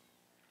made it.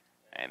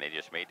 And they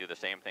just may do the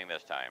same thing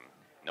this time.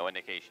 No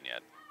indication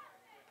yet.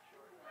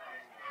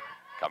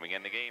 Coming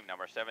in the game,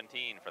 number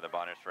 17 for the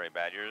Bonners Ferry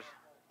Badgers.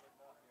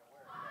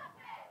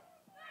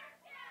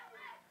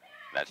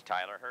 That's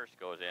Tyler Hurst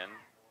goes in.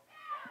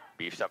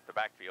 Beefs up the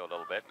backfield a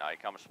little bit. Now he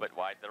comes split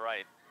wide to the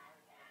right.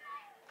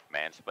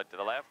 Man split to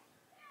the left.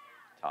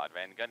 Todd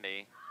Van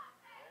Gundy.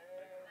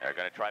 They're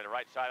going to try the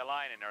right side of the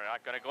line, and they're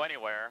not going to go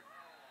anywhere.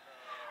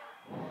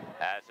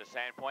 As the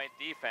Sandpoint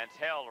defense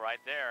held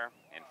right there.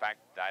 In fact,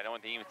 I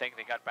don't even think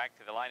they got back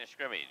to the line of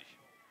scrimmage.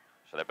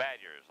 So the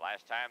Badgers,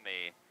 last time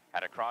they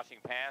had a crossing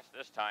pass.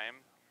 This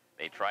time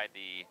they tried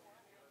the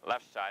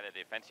left side of the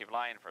defensive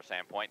line for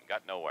Sandpoint and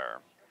got nowhere.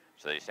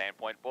 So the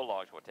Sandpoint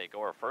Bulldogs will take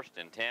over first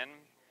and 10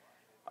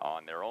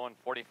 on their own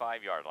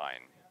 45-yard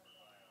line.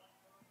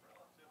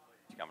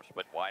 Comes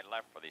split wide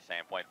left for the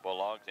Sandpoint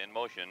Bulldogs in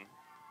motion.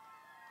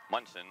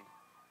 Munson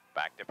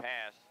back to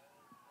pass.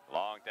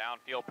 Long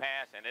downfield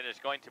pass, and it is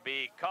going to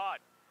be caught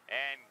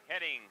and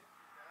heading.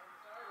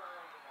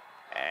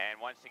 And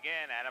once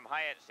again, Adam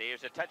Hyatt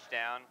saves a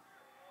touchdown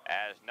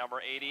as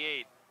number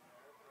 88.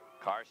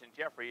 Carson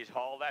Jeffries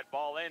hauled that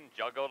ball in,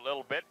 juggled a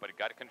little bit, but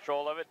got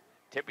control of it,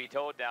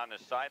 tippy-toed down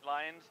the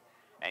sidelines,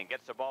 and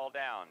gets the ball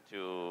down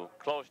to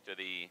close to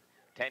the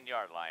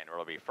 10-yard line, where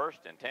it'll be first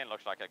and 10.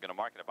 Looks like they're going to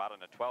mark it about on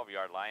the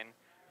 12-yard line.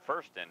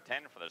 First and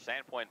 10 for the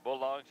Sandpoint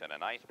Bulldogs, and a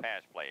nice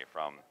pass play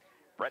from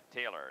Brett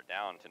Taylor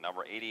down to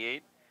number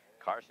 88,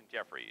 Carson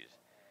Jeffries.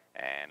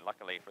 And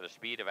luckily for the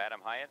speed of Adam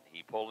Hyatt,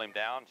 he pulled him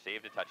down,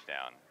 saved a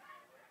touchdown.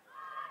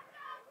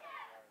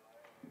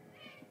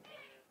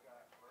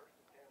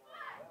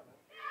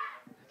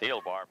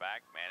 Thielbar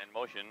back, man in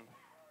motion.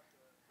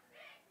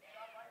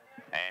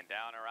 And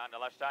down around the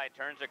left side,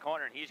 turns the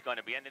corner, and he's going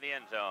to be into the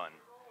end zone.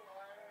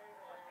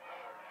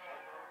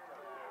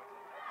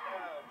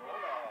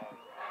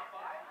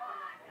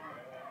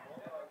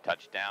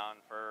 Touchdown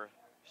for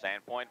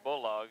Sandpoint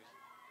Bulldogs.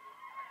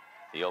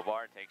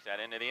 Thielbar takes that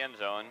into the end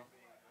zone.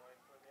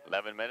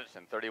 11 minutes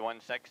and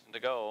 31 seconds to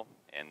go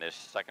in this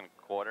second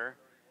quarter.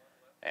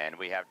 And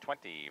we have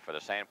 20 for the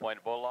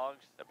Sandpoint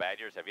Bulldogs. The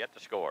Badgers have yet to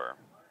score.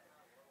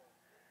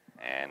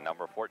 And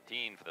number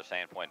 14 for the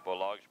Sandpoint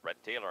Bulldogs,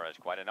 Brett Taylor, has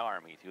quite an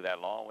arm. He threw that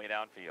long way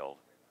downfield.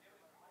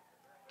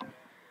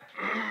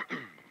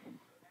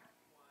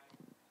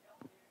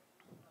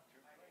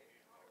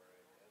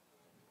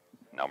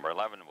 Number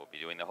 11 will be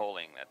doing the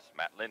holding. That's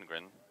Matt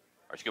Lindgren.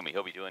 Or excuse me,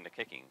 he'll be doing the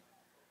kicking.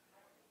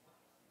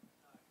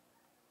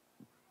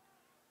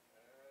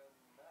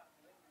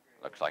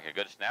 Looks like a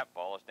good snap.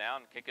 Ball is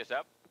down. Kick is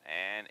up.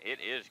 And it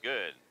is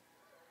good.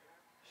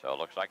 So it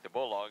looks like the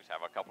Bulldogs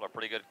have a couple of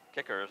pretty good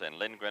kickers, and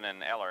Lindgren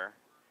and Eller.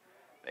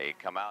 They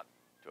come out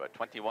to a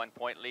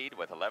 21-point lead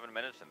with 11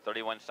 minutes and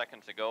 31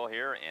 seconds to go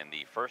here in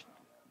the first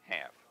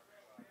half.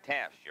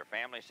 Taft's, your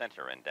family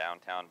center in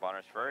downtown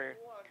Bonners Ferry,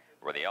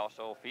 where they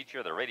also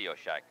feature the Radio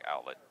Shack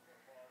outlet.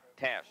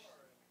 Taft's,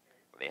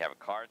 they have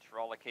cards for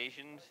all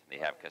occasions. They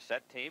have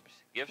cassette tapes,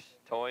 gifts,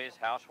 toys,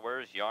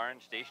 housewares, yarn,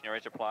 stationery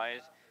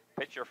supplies,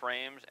 picture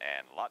frames,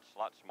 and lots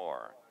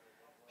more.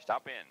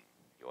 Stop in.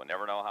 You will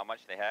never know how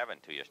much they have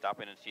until you stop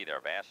in and see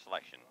their vast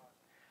selection.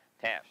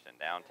 Taft's in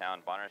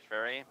downtown Bonners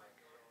Ferry,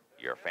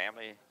 your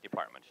family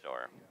department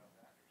store.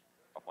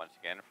 Once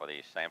again for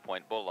the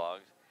Sandpoint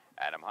Bulldogs,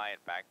 Adam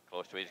Hyatt back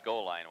close to his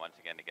goal line once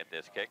again to get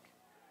this kick.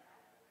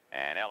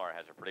 And Eller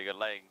has a pretty good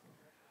leg.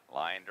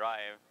 Line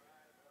drive.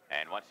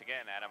 And once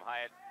again, Adam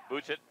Hyatt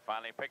boots it,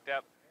 finally picked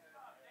up.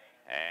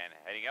 And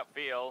heading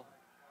upfield,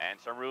 and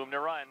some room to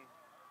run,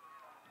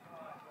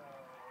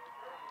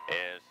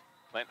 is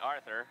Clint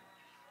Arthur.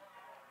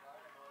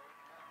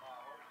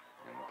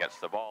 And gets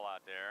the ball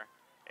out there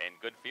in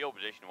good field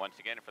position once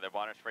again for the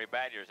Bonners Ferry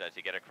Badgers as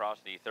they get across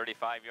the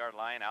 35-yard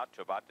line out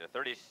to about the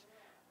 36,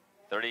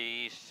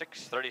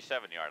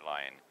 37-yard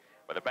line,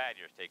 where the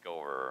Badgers take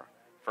over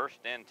first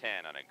and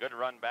 10 on a good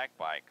run back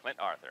by Clint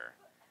Arthur.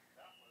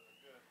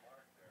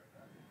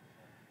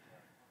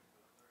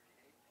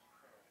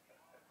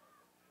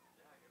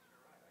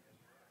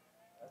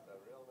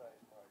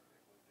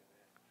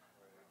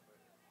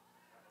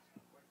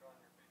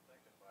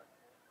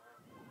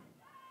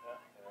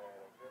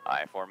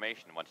 I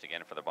formation once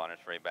again for the Bonners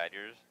Ferry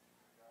Badgers.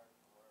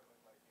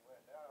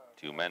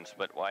 Two men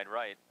split wide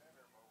right.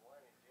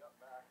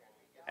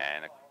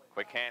 And a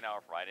quick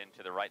handoff right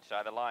into the right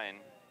side of the line.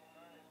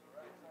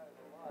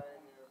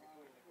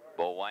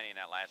 Bo Winey in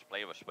that last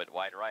play was split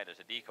wide right as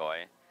a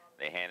decoy.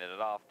 They handed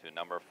it off to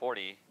number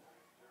 40.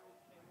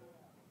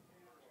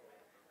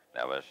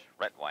 That was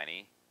Rhett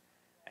Winey.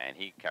 And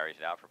he carries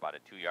it out for about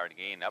a 2-yard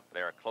gain up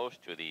there close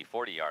to the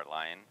 40-yard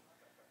line.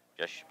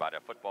 Just about a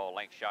football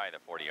length shy of the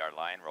 40-yard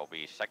line. Will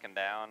be second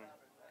down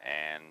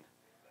and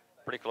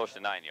pretty close to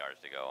 9 yards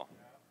to go.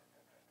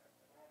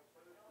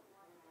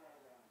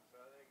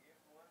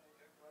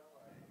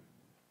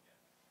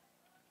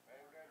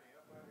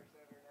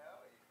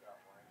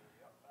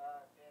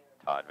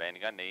 Todd Van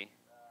Gundy,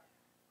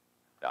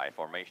 the I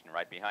formation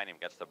right behind him,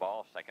 gets the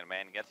ball. Second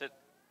man gets it.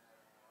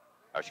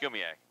 Oh, excuse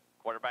me, a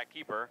quarterback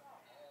keeper.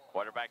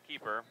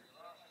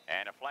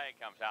 And a flag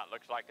comes out.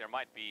 Looks like there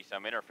might be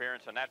some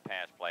interference on that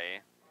pass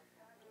play.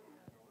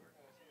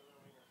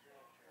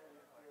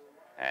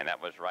 And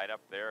that was right up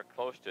there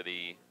close to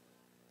the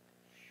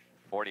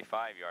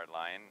 45-yard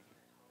line.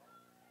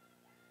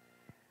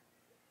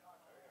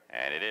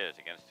 And it is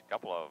against a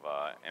couple of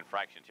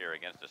infractions here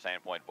against the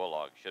Sandpoint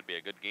Bulldogs. Should be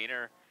a good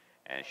gainer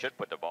and should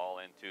put the ball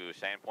into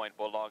Sandpoint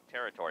Bulldog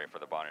territory for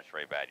the Bonners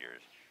Ferry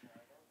Badgers.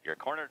 Your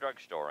corner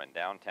drugstore in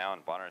downtown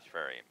Bonners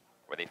Ferry,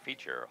 where they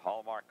feature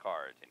Hallmark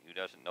cards. And who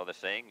doesn't know the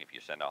saying, if you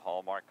send a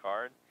Hallmark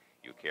card,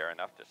 you care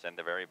enough to send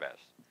the very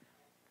best.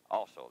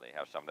 Also, they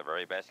have some of the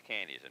very best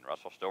candies in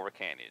Russell Stover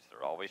Candies.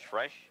 They're always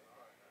fresh,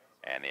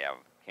 and they have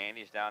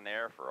candies down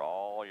there for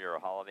all your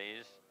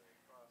holidays.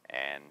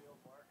 And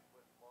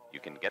you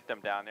can get them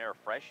down there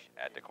fresh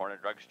at the Corner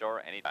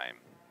Drugstore anytime.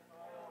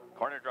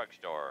 Corner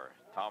Drugstore,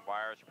 Tom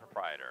Byers,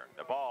 proprietor.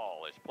 The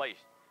ball is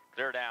placed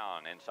clear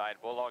down inside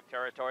Bulldog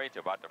territory to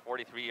about the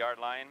 43-yard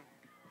line.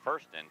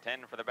 First and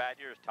 10 for the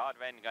Badgers. Todd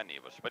Van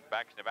Gundy will split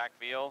back to the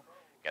backfield.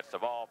 Gets the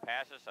ball,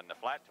 passes on the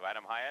flat to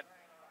Adam Hyatt.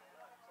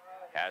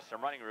 Has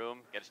some running room.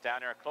 Gets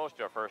down there close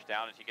to a first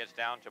down as he gets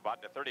down to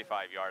about the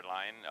 35-yard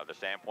line of the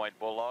Sandpoint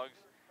Bulldogs.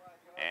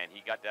 And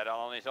he got that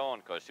all on his own,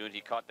 because as soon as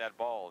he caught that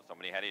ball,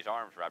 somebody had his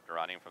arms wrapped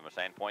around him from the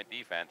Sandpoint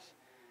defense.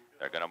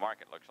 They're going to mark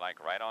it, looks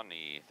like, right on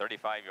the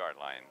 35-yard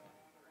line.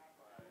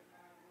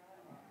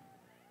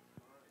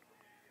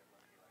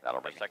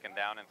 That'll be second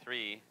down and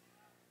 3.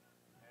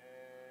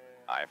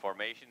 I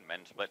formation,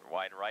 men split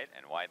wide right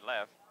and wide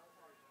left.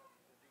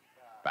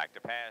 Back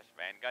to pass,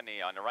 Van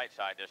Gundy on the right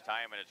side this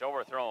time, and it's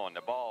overthrown.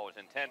 The ball was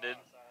intended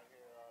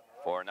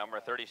for number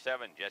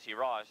 37, Jesse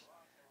Ross,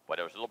 but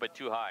it was a little bit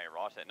too high.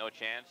 Ross had no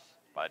chance.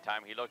 By the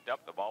time he looked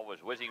up, the ball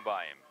was whizzing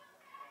by him.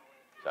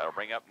 So that'll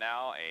bring up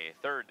now a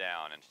third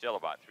down and still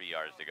about 3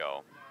 yards to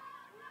go.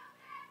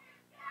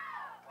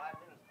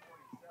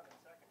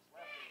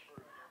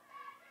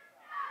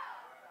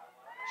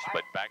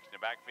 Split back to the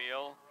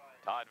backfield.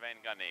 Todd Van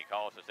Gundy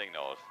calls the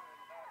signals.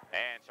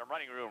 And some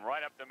running room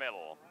right up the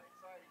middle.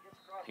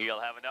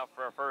 He'll have enough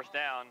for a first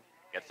down.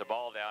 Gets the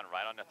ball down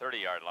right on the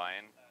 30-yard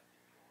line.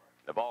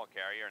 The ball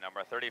carrier,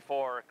 number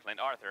 34, Clint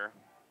Arthur.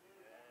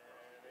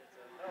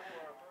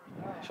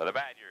 So the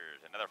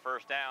Badgers, another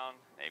first down.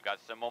 They've got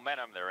some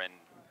momentum. They're in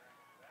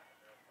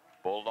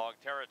Bulldog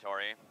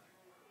territory.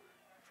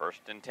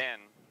 First and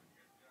 10.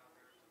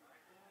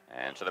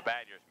 And so the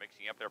Badgers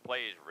mixing up their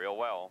plays real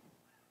well,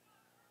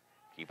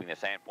 keeping the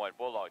Sandpoint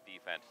Bulldog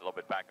defense a little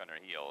bit back on their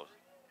heels.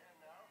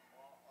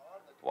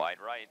 Wide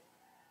right,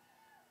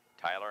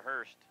 Tyler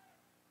Hurst.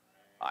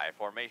 I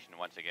formation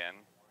once again.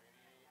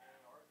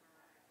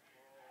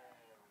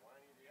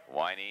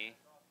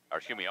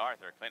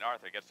 Clint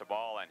Arthur gets the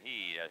ball, and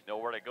he has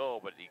nowhere to go,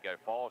 but he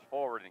falls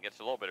forward and gets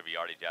a little bit of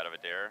yardage out of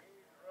it there.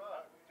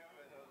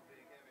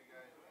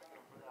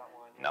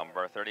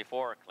 Number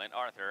 34, Clint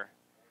Arthur,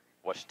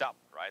 was stopped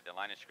right at the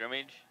line of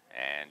scrimmage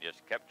and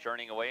just kept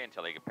churning away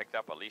until he picked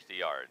up at least a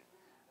yard.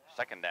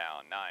 Second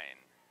down, 9.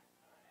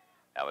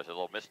 That was a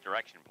little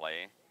misdirection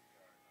play,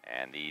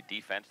 and the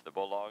defense, the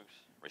Bulldogs,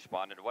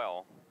 responded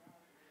well.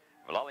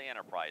 Valley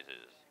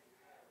Enterprises,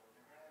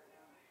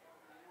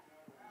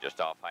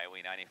 just off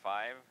Highway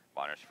 95,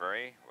 Bonners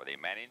Ferry, where they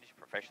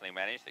professionally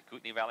manage the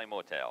Kootenai Valley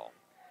Motel.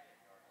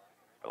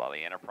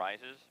 Valley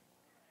Enterprises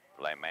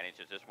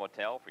manages this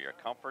motel for your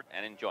comfort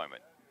and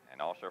enjoyment,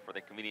 and also for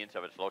the convenience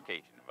of its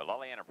location.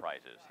 Valley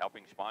Enterprises,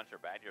 helping sponsor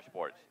Badger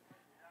sports.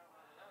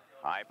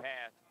 High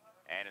pass,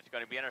 and it's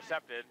going to be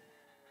intercepted.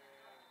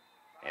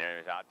 And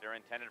it was out there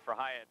intended for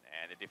Hyatt,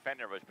 and the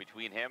defender was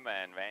between him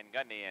and Van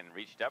Gundy and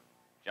reached up,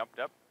 jumped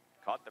up,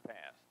 caught the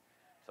pass.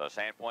 So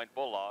Sandpoint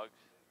Bulldogs.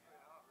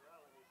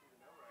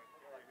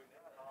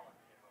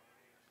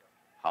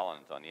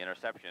 Hollins on the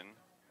interception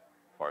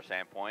for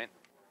Sandpoint.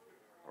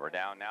 We're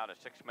down now to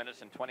 6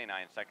 minutes and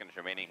 29 seconds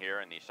remaining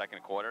here in the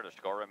second quarter. The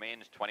score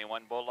remains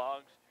 21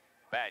 Bulldogs.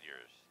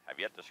 Badgers have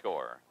yet to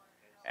score.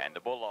 And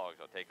the Bulldogs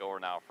will take over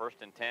now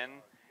 1st and 10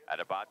 at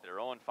about their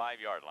own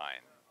 5-yard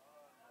line.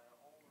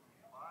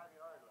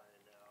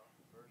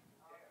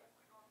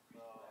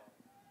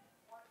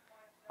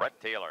 Brett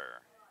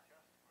Taylor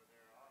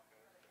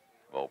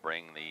will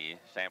bring the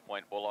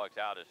Sandpoint Bulldogs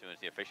out as soon as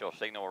the official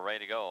signal we're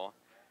ready to go.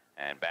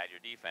 And Badger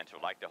defense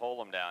would like to hold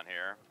them down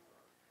here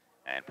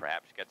and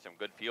perhaps get some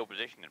good field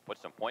position and put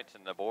some points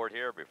on the board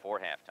here before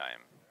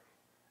halftime.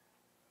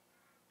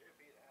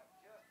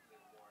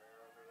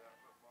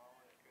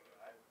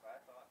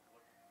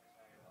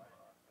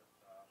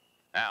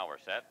 Now we're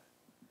set.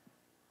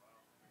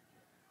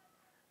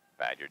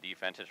 Badger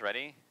defense is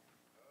ready.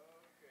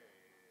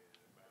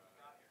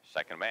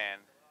 Second man,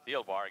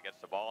 Thielbar gets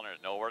the ball and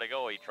there's nowhere to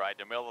go. He tried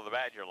to middle of the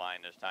Badger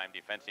line this time,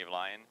 defensive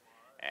line.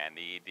 And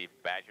the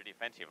Badger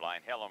defensive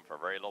line held him for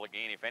very little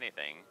gain, if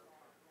anything.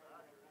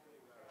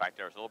 In fact,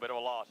 there was a little bit of a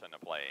loss on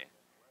the play.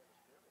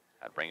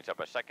 That brings up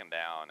a second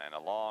down and a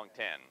long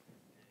 10.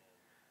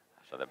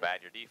 So the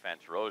Badger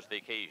defense rose to the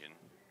occasion.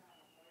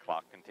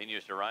 Clock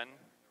continues to run.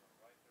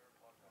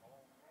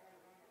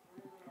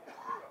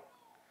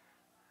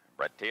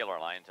 Brett Taylor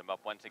lines him up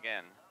once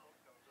again.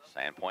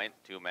 Sandpoint,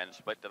 2 men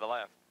split to the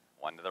left,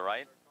 1 to the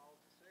right.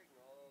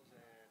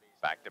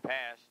 Back to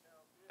pass,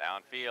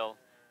 downfield,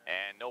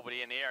 and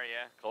nobody in the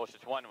area.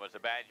 Closest one was the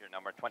Badger,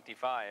 number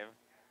 25.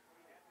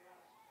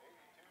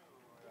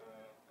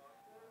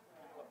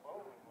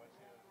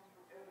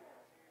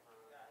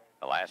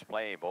 The last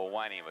play, Bo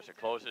Winey was the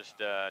closest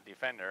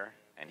defender,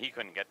 and he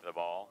couldn't get to the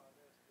ball.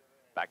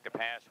 Back to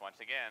pass once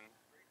again,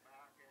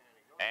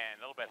 and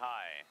a little bit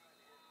high.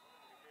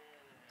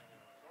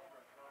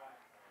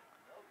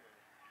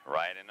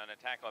 Right, and on the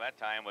tackle that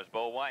time was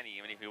Bo Winey.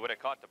 Even if he would have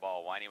caught the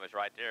ball, Winey was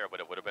right there, but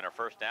it would have been a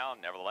first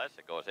down. Nevertheless,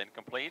 it goes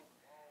incomplete,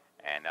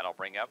 and that'll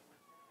bring up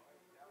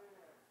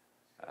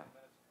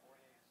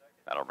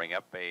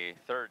a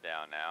third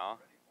down now.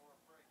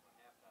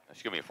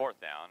 Excuse me, fourth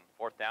down.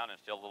 Fourth down and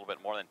still a little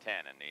bit more than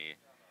 10. And the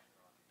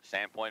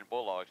Sandpoint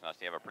Bulldogs, unless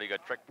they have a pretty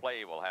good trick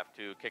play, will have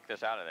to kick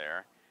this out of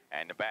there.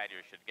 And the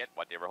Badgers should get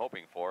what they were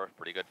hoping for,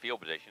 pretty good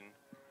field position,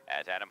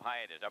 as Adam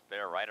Hyatt is up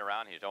there right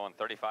around his own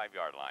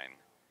 35-yard line.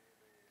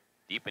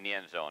 Deep in the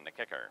end zone, the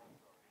kicker,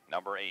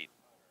 number 8,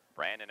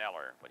 Brandon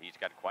Eller, but he's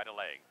got quite a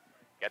leg.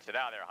 Gets it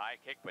out there,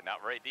 high kick, but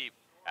not very deep.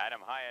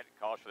 Adam Hyatt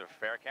calls for the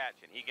fair catch,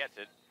 and he gets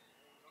it.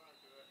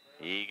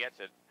 He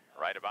gets it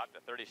right about the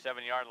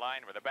 37-yard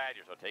line where the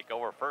Badgers will take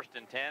over 1st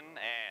and 10,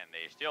 and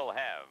they still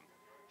have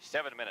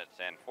 7 minutes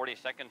and 40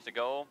 seconds to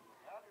go,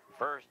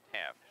 first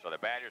half. So the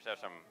Badgers have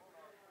some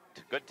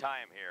good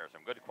time here,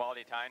 some good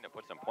quality time to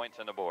put some points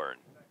on the board.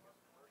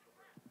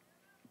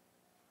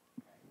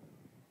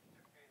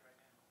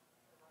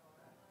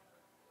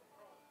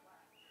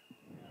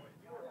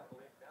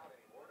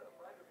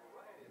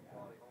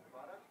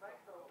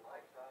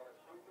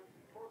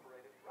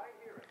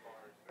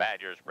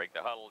 Badgers break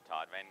the huddle.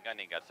 Todd Van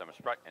Gundy got some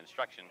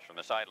instructions from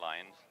the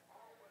sidelines.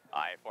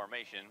 I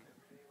formation.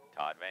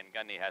 Todd Van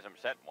Gundy has him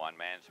set. 1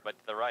 man split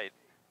to the right.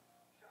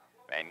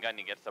 Van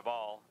Gundy gets the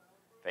ball,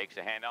 fakes a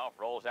handoff,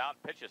 rolls out,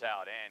 pitches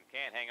out, and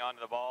can't hang on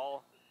to the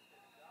ball.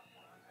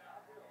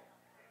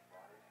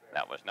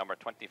 That was number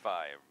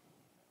 25.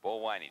 Bo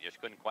Winey just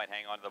couldn't quite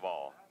hang on to the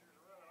ball.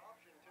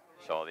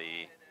 So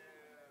the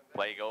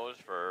play goes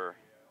for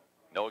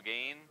no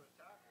gain.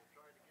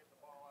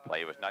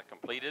 Play was not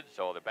completed,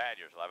 so the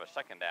Badgers will have a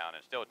second down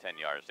and still 10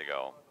 yards to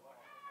go.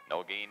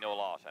 No gain, no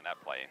loss on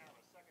that play.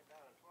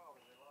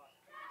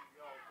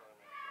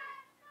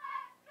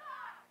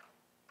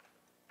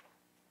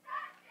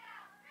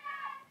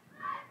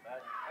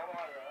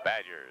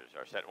 Badgers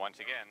are set once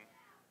again.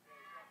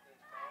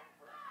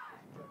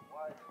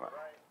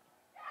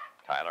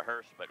 Tyler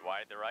Hurst split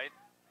wide to right.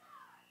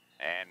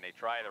 And they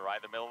try to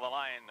ride the middle of the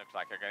line. Looks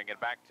like they're going to get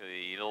back to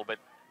the little bit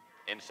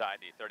inside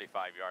the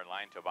 35-yard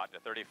line to about the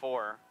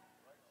 34.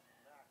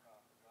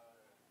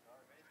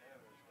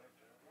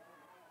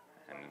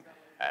 And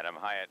Adam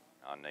Hyatt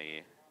on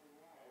the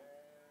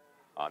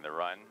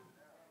run.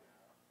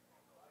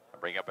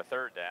 Bring up a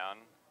third down.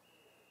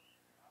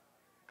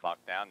 Clock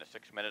down to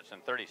 6 minutes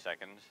and 30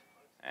 seconds.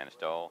 And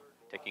still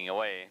ticking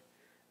away.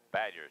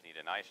 Badgers need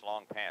a nice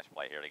long pass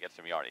play here to get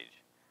some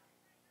yardage.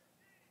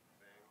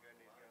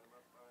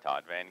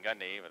 Todd Van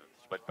Gundy with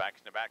split backs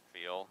in the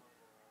backfield.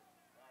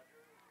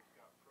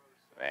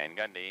 Van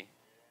Gundy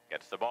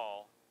gets the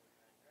ball.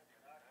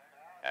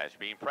 As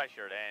being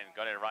pressured and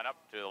going to run up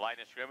to the line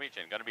of scrimmage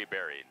and going to be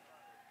buried.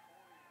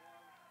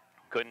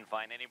 Couldn't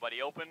find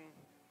anybody open.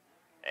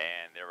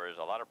 And there was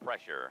a lot of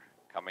pressure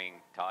coming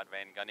Todd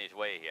Van Gundy's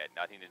way. He had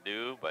nothing to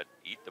do but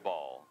eat the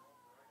ball.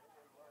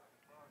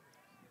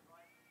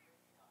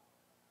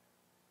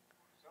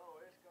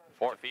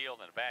 Fourth field,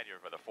 and the Badgers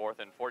with a 4th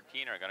and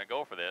 14 are going to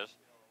go for this.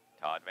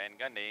 Todd Van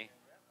Gundy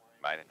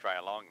might try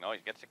a long, no, he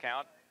gets the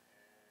count.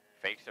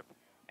 Fakes it,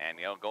 and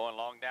he'll go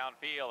long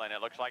downfield, and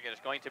it looks like it's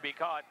going to be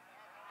caught.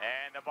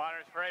 And the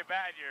Bonners Ferry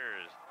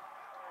Badgers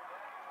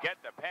get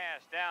the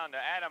pass down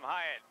to Adam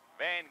Hyatt.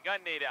 Van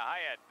Gundy to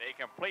Hyatt. They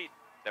complete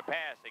the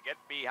pass. They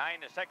get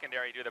behind the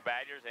secondary to the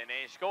Badgers, and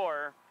they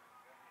score.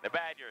 The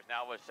Badgers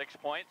now with 6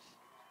 points.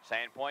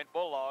 Sandpoint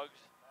Bulldogs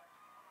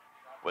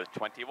with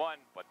 21,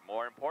 but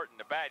more important,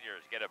 the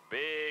Badgers get a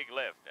big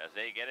lift as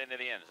they get into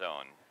the end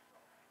zone.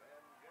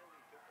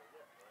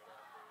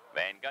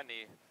 Van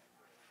Gundy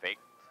faked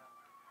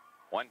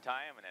one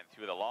time and then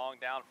threw the long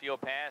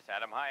downfield pass.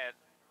 Adam Hyatt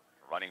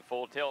running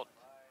full tilt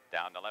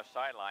down the left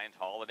sidelines,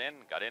 hauled it in,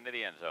 got into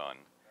the end zone.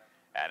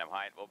 Adam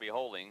Hyatt will be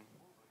holding.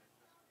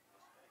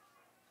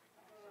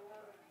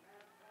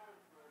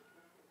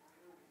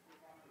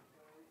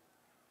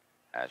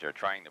 As they're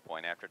trying to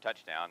point after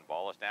touchdown,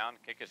 ball is down,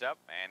 kick is up,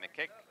 and the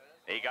kick,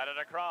 he got it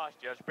across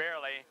just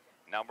barely.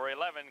 Number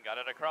 11 got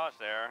it across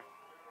there.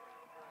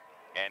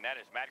 And that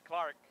is Matt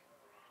Clark.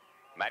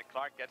 Matt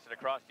Clark gets it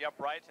across the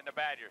uprights, and the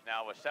Badgers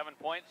now with 7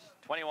 points,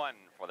 21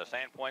 for the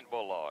Sandpoint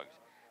Bulldogs.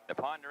 The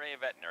Ponderay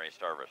Veterinary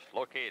Service,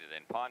 located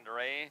in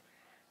Ponderay,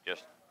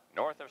 just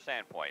north of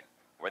Sandpoint,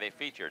 where they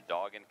feature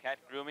dog and cat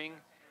grooming,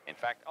 in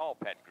fact, all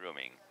pet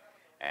grooming.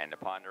 And the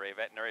Ponderay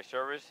Veterinary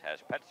Service has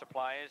pet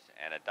supplies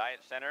and a diet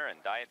center and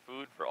diet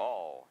food for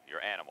all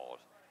your animals.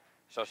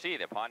 So see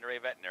the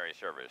Ponderay Veterinary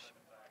Service.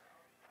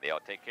 They'll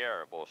take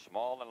care of both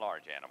small and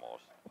large animals.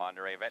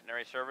 Ponderay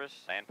Veterinary Service,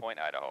 Sandpoint,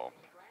 Idaho.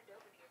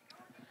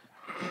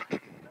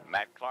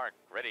 Matt Clark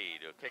ready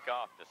to kick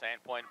off the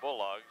Sandpoint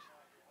Bulldogs.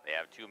 They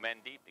have 2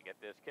 men deep to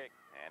get this kick,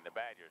 and the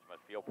Badgers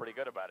must feel pretty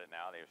good about it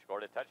now. They've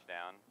scored a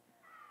touchdown.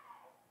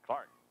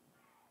 Clark,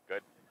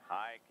 good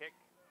high kick,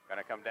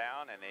 gonna come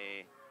down, and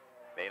they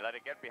let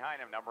it get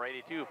behind him. Number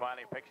 82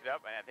 finally picks it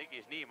up, and I think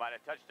his knee might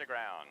have touched the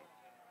ground.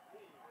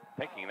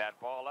 Picking that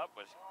ball up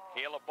was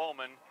Caleb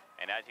Bowman,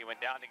 and as he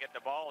went down to get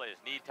the ball, his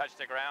knee touched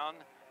the ground.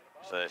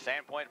 So the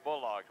Sandpoint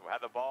Bulldogs will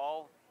have the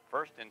ball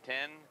 1st and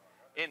 10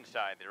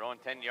 inside their own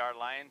 10-yard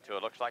line to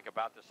it looks like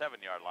about the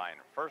 7-yard line.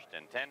 1st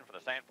and 10 for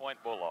the Sandpoint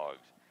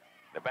Bulldogs.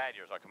 The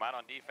Badgers will come out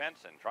on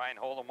defense and try and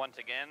hold them once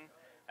again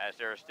as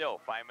there are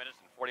still 5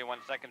 minutes and 41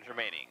 seconds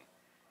remaining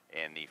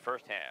in the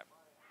first half.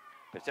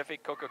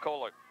 Pacific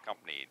Coca-Cola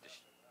Company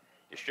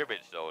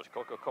distributes those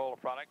Coca-Cola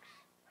products,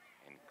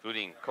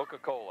 including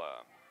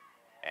Coca-Cola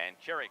and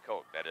Cherry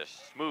Coke that is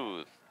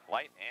smooth,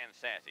 light, and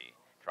sassy.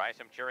 Try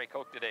some Cherry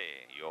Coke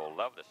today. You'll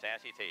love the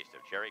sassy taste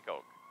of Cherry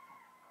Coke.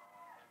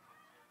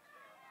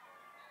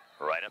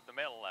 Right up the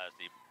middle as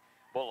the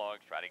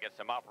Bulldogs try to get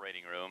some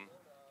operating room.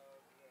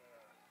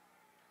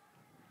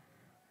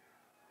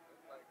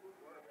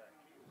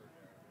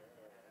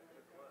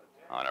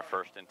 On a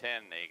 1st and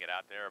 10, they get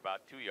out there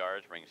about 2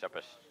 yards, brings up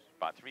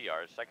about 3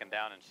 yards. 2nd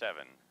down and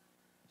 7.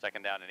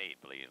 2nd down and 8,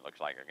 please. Looks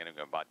like they're going to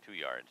go about 2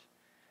 yards.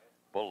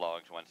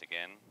 Bulldogs once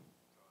again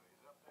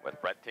with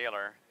Brett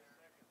Taylor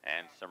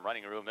and some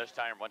running room this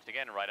time once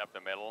again right up the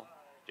middle,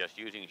 just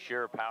using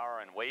sheer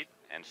power and weight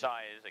and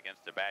size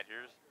against the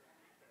Badgers.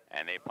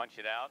 And they punch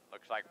it out.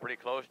 Looks like pretty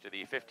close to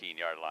the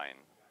 15-yard line.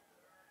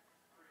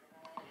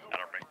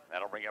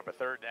 That'll bring up a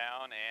 3rd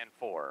down and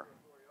 4.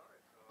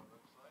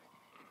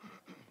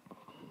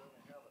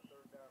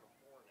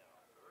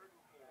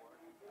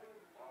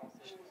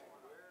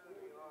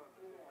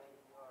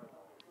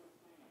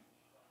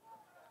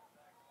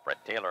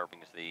 Brett Taylor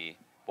brings the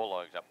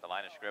Bulldogs up the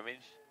line of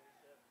scrimmage.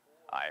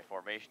 I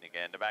formation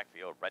again in the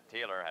backfield. Brett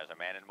Taylor has a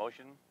man in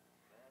motion.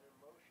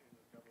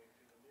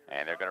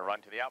 And they're going to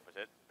run to the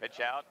opposite.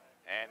 Pitch out,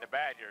 and the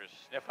Badgers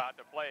sniff out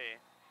the play.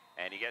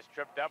 And he gets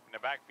tripped up in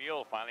the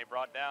backfield, finally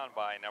brought down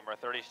by number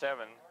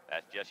 37.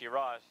 That's Jesse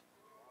Ross.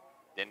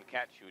 Didn't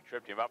catch who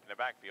tripped him up in the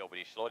backfield, but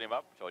he slowed him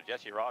up so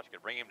Jesse Ross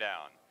could bring him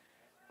down.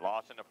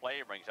 Loss in the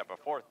play brings up a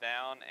 4th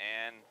down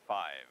and 5.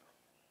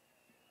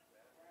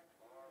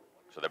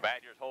 So the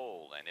Badgers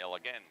hold, and they'll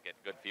again get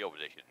good field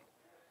position.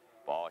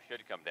 Ball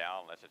should come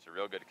down unless it's a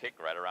real good kick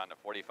right around the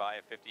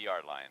 45,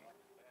 50-yard line.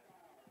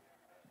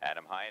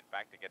 Adam Hyatt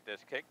back to get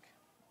this kick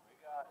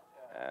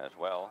as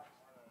well.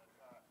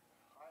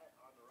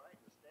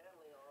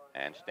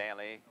 And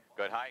Stanley,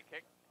 good high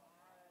kick.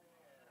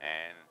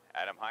 And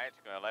Adam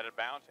Hyatt's going to let it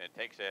bounce, and it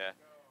takes a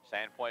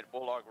Sandpoint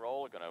Bulldog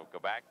roll. Going to go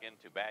back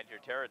into Badger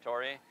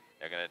territory.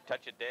 They're going to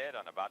touch it dead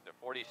on about the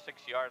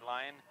 46-yard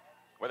line,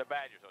 where the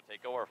Badgers will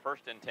take over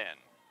 1st and 10.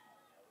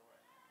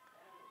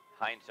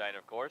 Hindsight,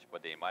 of course,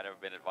 but they might have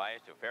been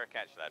advised to fair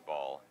catch that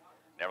ball.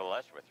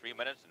 Nevertheless, with 3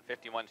 minutes and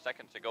 51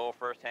 seconds to go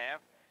first half,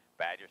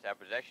 Badgers have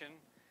possession,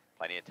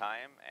 plenty of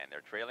time, and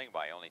they're trailing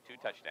by only 2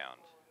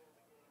 touchdowns.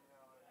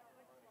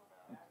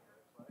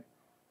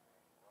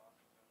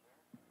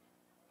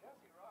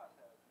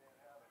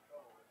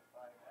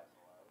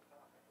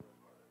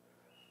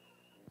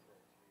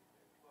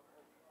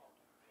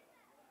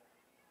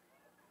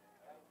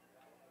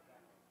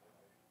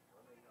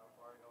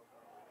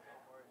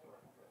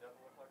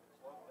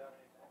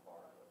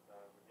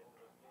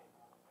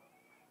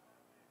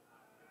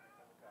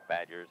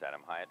 Badgers,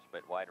 Adam Hyatt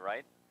split wide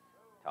right.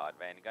 Todd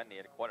Van Gundy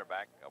at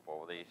quarterback up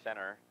over the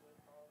center.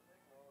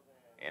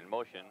 In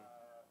motion.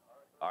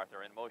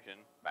 Arthur in motion.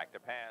 Back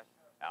to pass.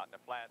 Out in the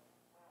flat.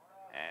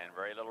 And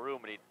very little room,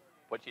 but he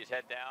puts his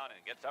head down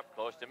and gets up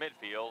close to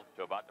midfield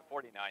to about the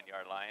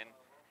 49-yard line.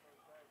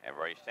 And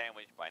very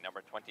sandwiched by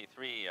number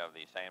 23 of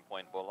the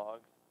Sandpoint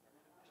Bulldogs,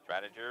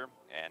 Stratager,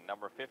 and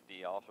number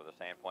 50 also the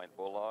Sandpoint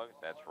Bulldogs.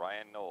 That's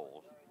Ryan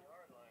Knowles.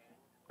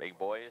 Big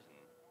boys,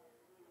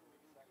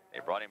 and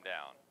they brought him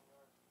down.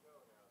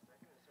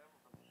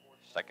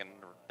 2nd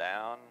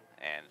down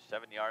and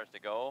 7 yards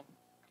to go.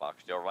 Clock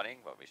still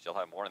running, but we still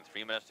have more than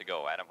 3 minutes to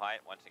go. Adam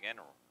Hyatt once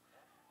again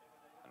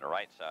on the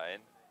right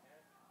side.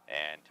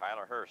 And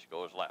Tyler Hurst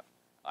goes left.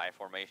 I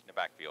formation to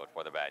backfield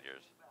for the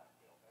Badgers.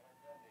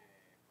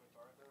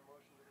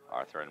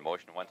 Arthur in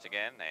motion once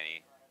again, and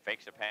he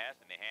fakes a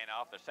pass, and they hand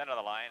off the center of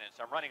the line, and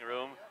some running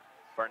room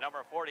for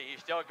number 40.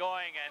 He's still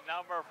going, and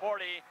number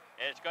 40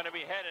 is going to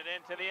be headed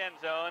into the end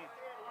zone.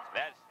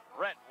 That's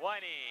Rhett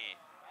Winey.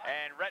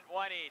 And Rhett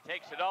Winey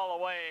takes it all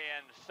away,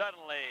 and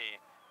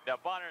suddenly the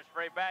Bonners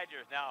Ferry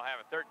Badgers now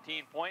have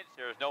 13 points.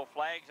 There's no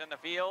flags in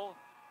the field.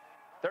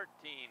 13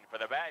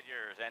 for the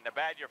Badgers, and the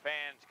Badger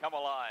fans come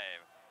alive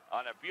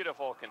on a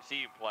beautiful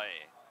conceived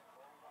play.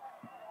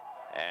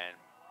 And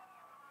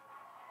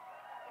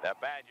the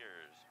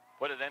Badgers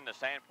put it in the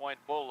Sandpoint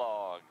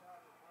Bulldog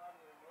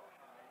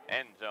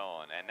end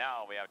zone, and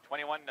now we have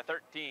 21-13,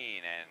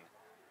 and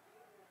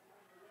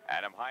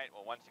Adam Hyatt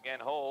will once again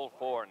hold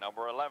for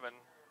number 11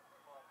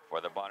 for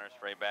the Bonners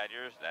Ferry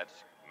Badgers. That's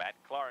Matt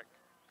Clark,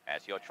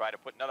 as he'll try to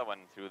put another one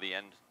through the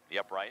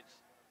uprights.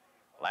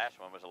 Last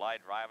one was a line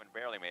drive and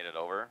barely made it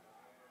over.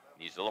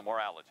 Needs a little more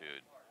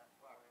altitude.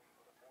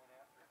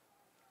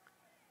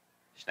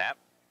 Snap,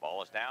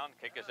 ball is down,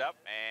 kick is up,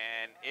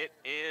 and it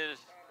is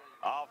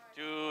off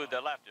to the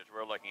left as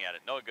we're looking at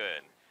it. No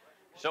good.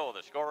 So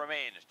the score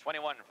remains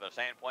 21 for the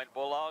Sandpoint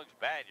Bulldogs,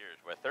 Badgers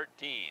with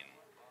 13.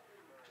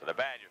 So the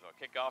Badgers will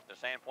kick off the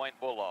Sandpoint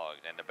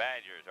Bulldogs, and the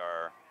Badgers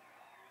are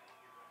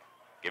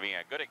giving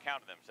a good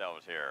account of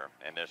themselves here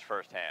in this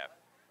first half.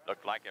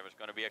 Looked like it was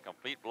going to be a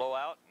complete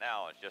blowout.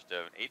 Now it's just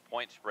an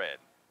 8-point spread.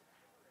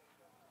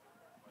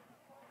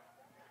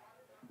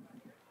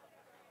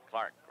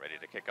 Clark ready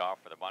to kick off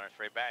for the Bonners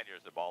Ferry Badgers.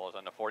 The ball is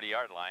on the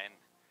 40-yard line.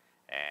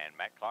 And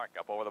Matt Clark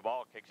up over the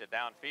ball, kicks it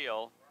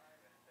downfield.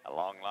 A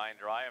long line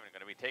drive, and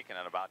going to be taken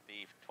at about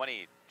the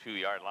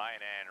 22-yard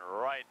line. And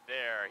right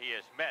there, he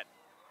is met.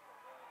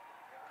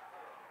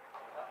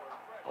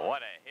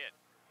 What a hit.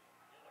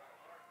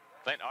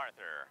 Clint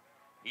Arthur,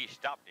 he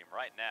stopped him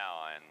right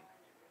now,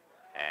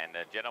 and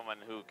the gentleman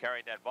who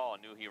carried that ball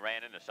knew he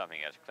ran into something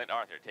as Clint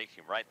Arthur takes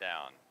him right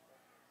down,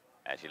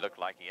 as he looked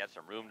like he had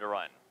some room to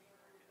run.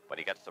 But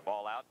he gets the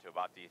ball out to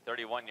about the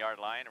 31-yard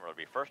line, where it'll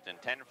be 1st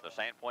and 10 for the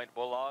Sandpoint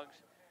Bulldogs.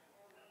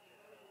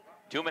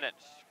 2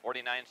 minutes,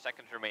 49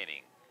 seconds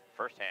remaining,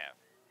 first half.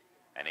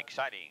 An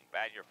exciting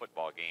Badger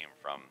football game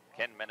from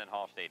Ken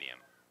Mendenhall Stadium.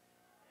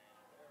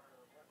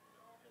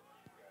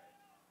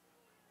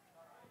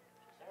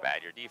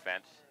 Badger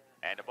defense,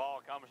 and the ball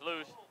comes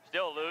loose,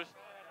 still loose,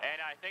 and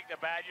I think the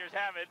Badgers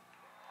have it.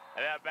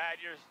 And the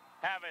Badgers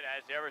have it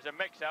as there was a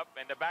mix-up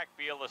in the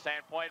backfield of the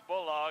Sandpoint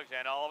Bulldogs,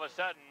 and all of a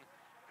sudden,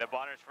 the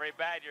Bonners Ferry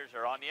Badgers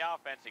are on the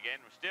offense again,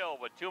 still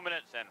with 2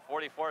 minutes and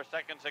 44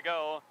 seconds to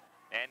go,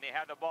 and they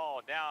have the ball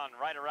down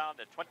right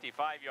around the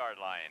 25-yard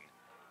line.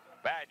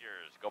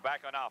 Badgers go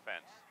back on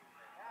offense.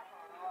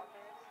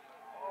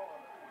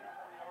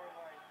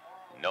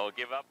 No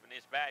give up in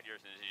these Badgers,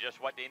 and this is just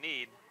what they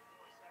need.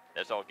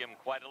 This will give them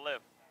quite a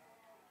lift.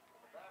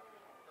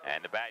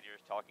 And the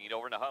Badgers talking it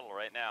over in the huddle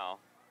right now.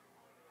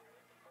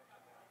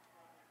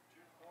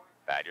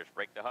 Badgers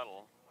break the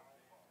huddle.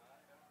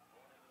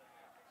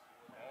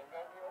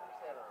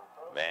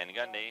 Van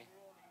Gundy.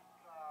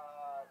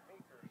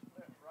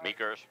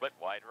 Meeker split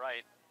wide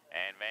right.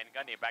 And Van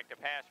Gundy back to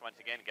pass once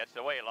again. Gets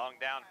away long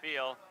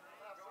downfield.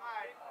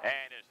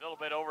 And it's a little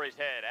bit over his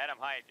head. Adam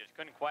Hyatt just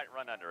couldn't quite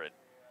run under it.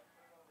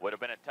 Would have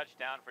been a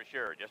touchdown for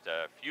sure, just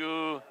a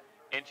few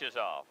inches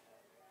off.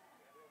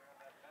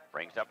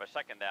 Brings up a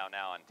second down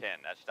now on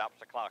 10. That stops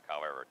the clock,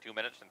 however. 2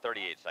 minutes and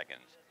 38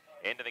 seconds.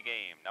 Into the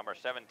game, number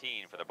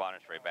 17 for the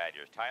Bonners Ferry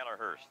Badgers. Tyler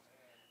Hurst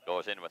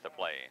goes in with the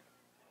play.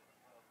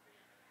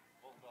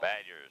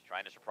 Badgers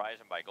trying to surprise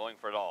him by going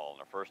for it all on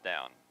the first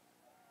down.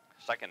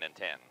 2nd and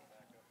 10.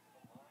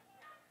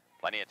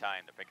 Plenty of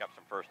time to pick up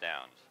some first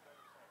downs.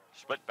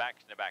 Split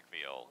backs in the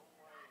backfield.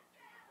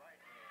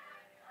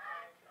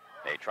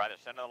 They try to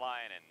center the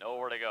line and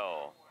nowhere to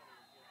go.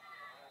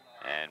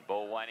 And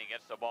Bo Winey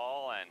gets the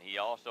ball, and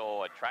he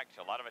also attracts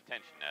a lot of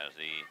attention as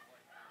the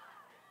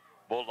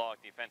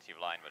Bulldog defensive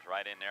line was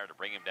right in there to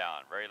bring him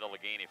down. Very little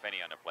gain, if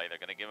any, on the play. They're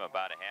going to give him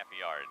about a half a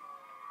yard.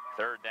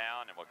 3rd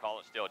down, and we'll call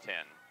it still 10.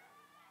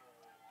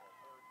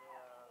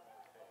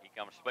 He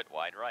comes split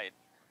wide right.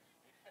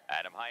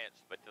 Adam Hyatt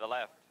split to the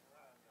left.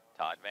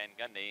 Todd Van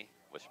Gundy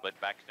with split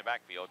backs to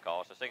backfield,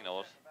 calls the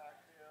signals.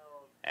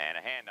 And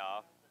a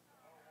handoff.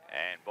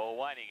 And Bo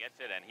Winey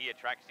gets it, and he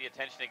attracts the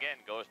attention again.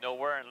 Goes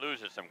nowhere and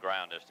loses some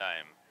ground this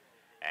time.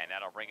 And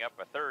that'll bring up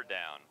a 3rd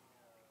down.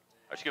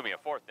 Excuse me, a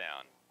 4th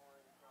down.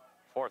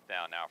 4th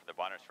down now for the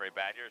Bonners Ferry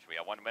Badgers. We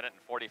have 1 minute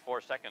and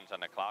 44 seconds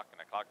on the clock,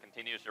 and the clock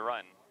continues to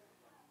run.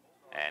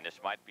 And this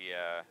might be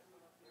a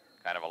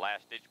kind of a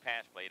last-ditch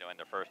pass play to end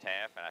the first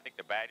half, and I think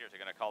the Badgers are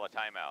going to call a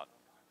timeout.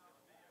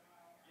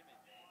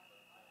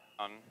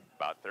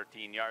 About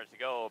 13 yards to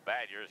go.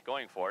 Badgers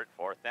going for it.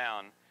 4th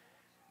down.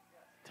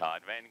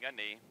 Todd Van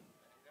Gundy.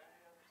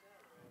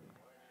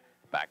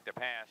 Back to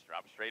pass.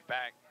 Drops straight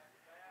back.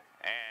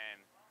 And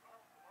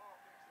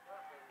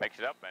picks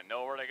it up and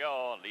nowhere to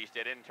go. At least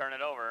they didn't turn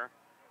it over.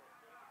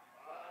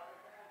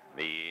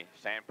 The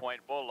Sandpoint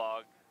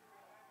Bulldog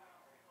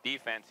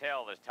defense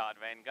held as Todd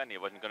Van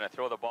Gundy wasn't going to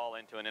throw the ball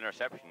into an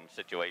interception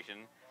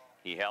situation.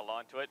 He held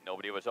on to it.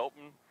 Nobody was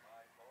open.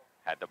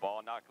 Had the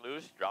ball knocked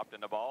loose, dropped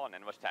in the ball, and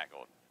then was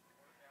tackled.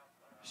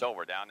 So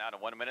we're down now to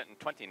 1 minute and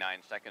 29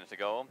 seconds to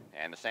go,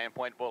 and the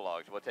Sandpoint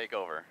Bulldogs will take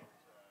over.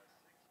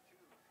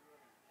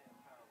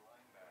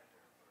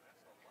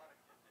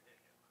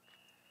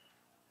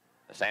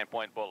 The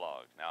Sandpoint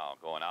Bulldogs now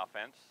going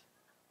offense.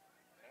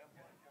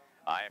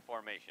 I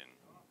formation.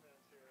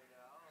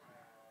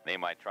 They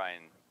might try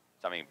and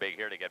something big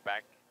here to get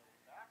back.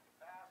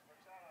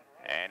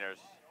 And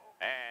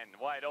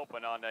wide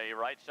open on the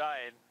right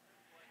side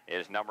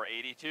is number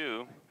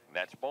 82.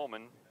 That's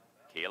Bowman,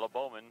 Caleb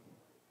Bowman.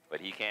 But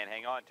he can't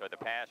hang on to it. The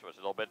pass was a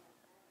little bit,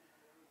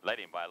 led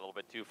him by a little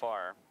bit too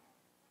far.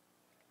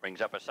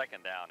 Brings up a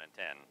 2nd down and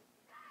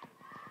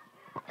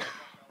 10.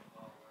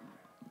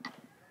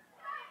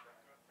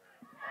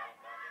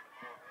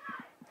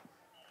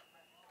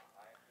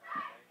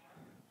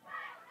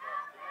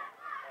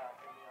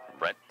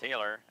 Brett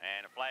Taylor,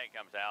 and a flag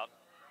comes out.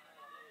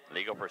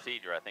 Legal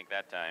procedure, I think,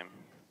 that time.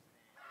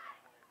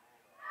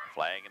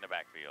 Flag in the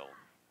backfield.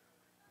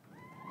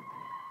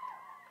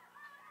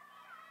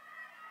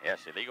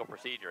 Yes, illegal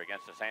procedure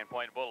against the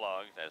Sandpoint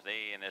Bulldogs as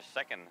they, in this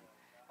second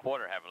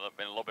quarter, have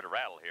been a little bit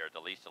rattled here,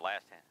 at least the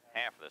last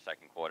half of the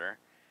second quarter.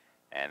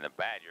 And the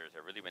Badgers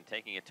have really been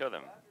taking it to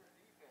them.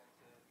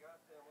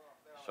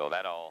 So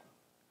that all.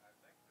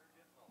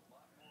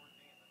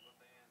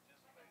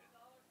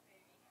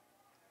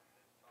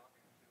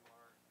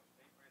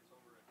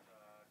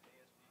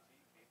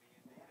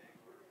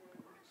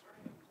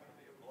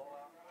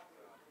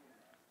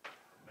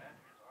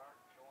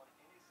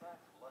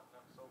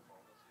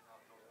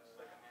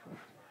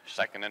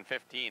 Second and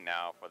 15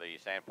 now for the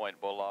Sandpoint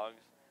Bulldogs.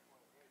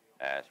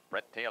 As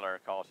Brett Taylor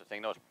calls the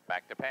signals,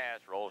 back to pass,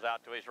 rolls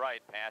out to his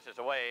right, passes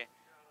away,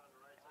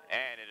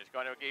 and it is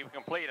going to be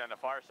complete on the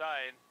far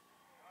side.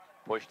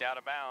 Pushed out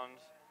of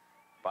bounds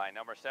by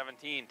number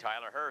 17,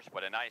 Tyler Hurst,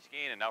 but a nice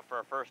gain, enough for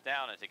a first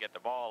down as they get the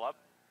ball up.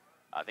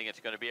 I think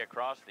it's going to be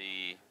across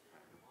the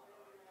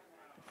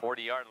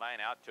 40-yard line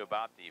out to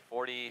about the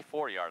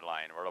 44-yard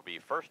line, where it'll be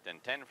 1st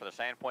and 10 for the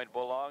Sandpoint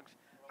Bulldogs.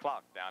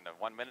 Clock down to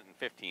 1 minute and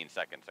 15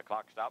 seconds. The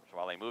clock stops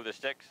while they move the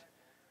sticks.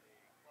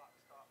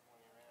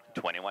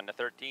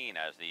 21-13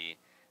 as the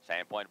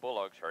Sandpoint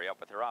Bulldogs hurry up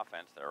with their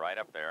offense. They're right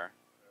up there.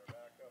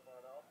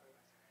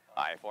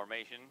 I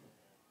formation.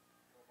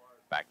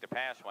 Back to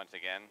pass once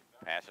again.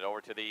 Pass it over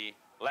to the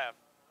left.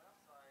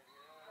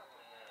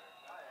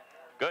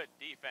 Good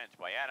defense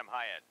by Adam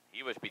Hyatt.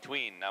 He was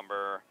between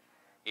number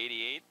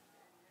 88,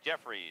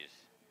 Jeffries,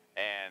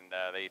 and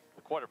the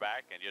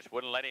quarterback, and just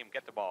wouldn't let him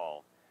get the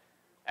ball.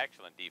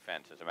 Excellent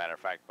defense, as a matter of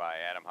fact, by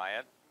Adam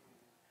Hyatt.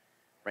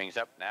 Brings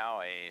up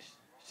now a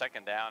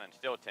 2nd down and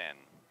still 10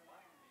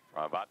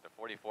 from about the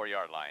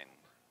 44-yard line.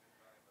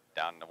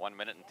 Down to 1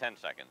 minute and 10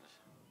 seconds.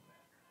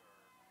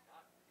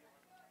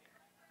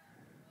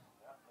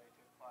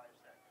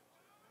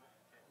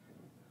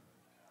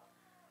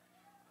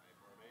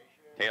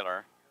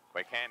 Taylor,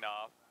 quick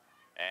handoff,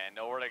 and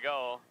nowhere to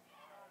go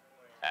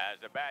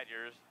as the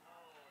Badgers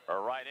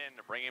are right in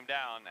to bring him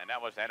down, and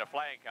a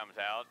flag comes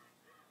out.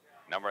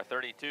 Number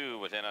 32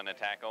 was in on the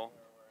tackle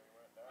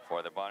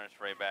for the Bonners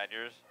Ferry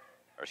Badgers.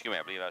 or excuse me,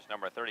 I believe that's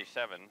number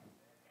 37,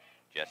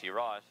 Jesse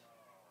Ross.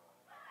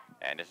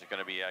 And this is going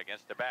to be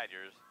against the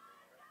Badgers.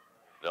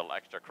 Little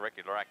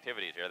extracurricular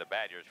activities here. The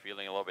Badgers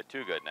feeling a little bit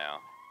too good now.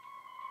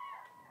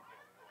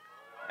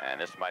 And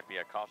this might be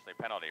a costly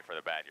penalty for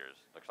the Badgers.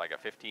 Looks like a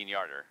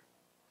 15-yarder.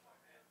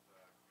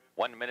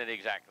 1 minute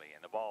exactly,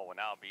 and the ball will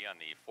now be on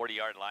the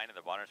 40-yard line of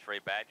the Bonners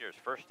Ferry Badgers,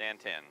 1st and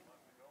 10.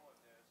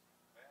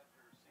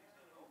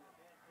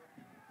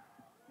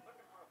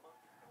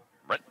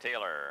 Brett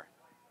Taylor,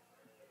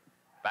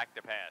 back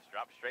to pass,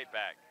 drops straight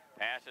back,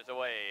 passes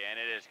away, and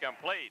it is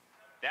complete.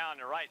 Down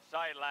the right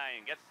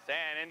sideline, gets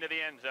Sand into the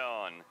end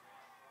zone.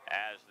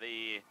 As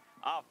the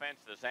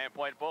offense, the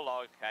Sandpoint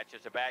Bulldogs,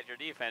 catches the Badger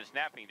defense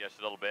napping just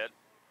a little bit.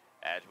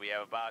 As we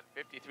have about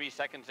 53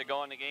 seconds to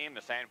go in the game, the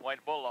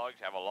Sandpoint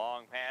Bulldogs have a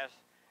long pass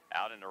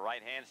out in the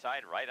right-hand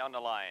side, right on the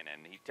line,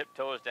 and he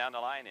tiptoes down the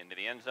line into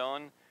the end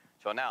zone.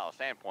 So now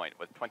Sandpoint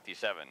with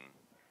 27.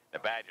 The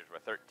Badgers were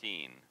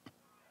 13.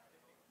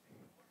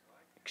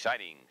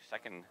 Exciting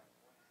second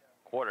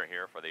quarter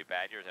here for the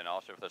Badgers and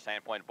also for the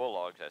Sandpoint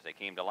Bulldogs as they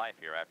came to life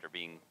here after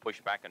being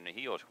pushed back on the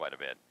heels quite a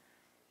bit.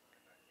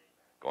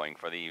 Going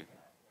for the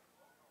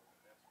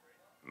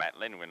Matt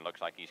Lindgren,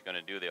 looks like he's going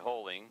to do the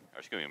holding, or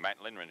excuse me,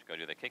 Matt Lindgren's going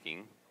to do the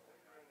kicking.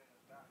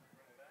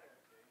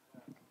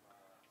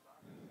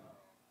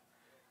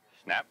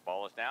 Snap,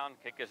 ball is down,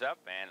 kick is up,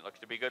 and it looks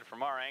to be good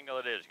from our angle.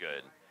 It is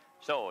good.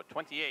 So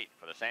 28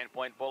 for the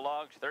Sandpoint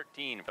Bulldogs,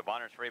 13 for the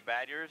Bonners Ferry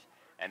Badgers,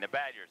 and the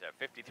Badgers have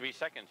 53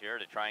 seconds here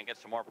to try and get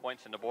some more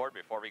points on the board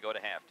before we go to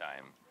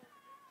halftime.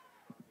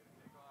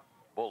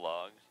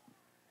 Bulldogs,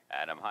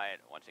 Adam Hyatt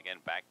once again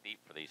back deep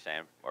for the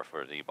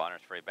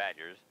Bonners Ferry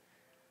Badgers.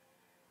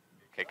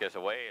 Kick is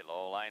away,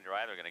 low line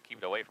drive. They're going to keep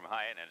it away from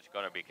Hyatt, and it's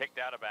going to be kicked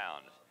out of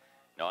bounds.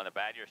 No, and the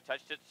Badgers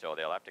touched it, so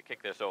they'll have to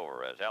kick this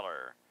over as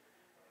Eller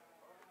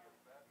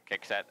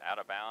kicks that out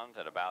of bounds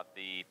at about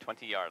the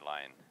 20-yard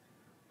line.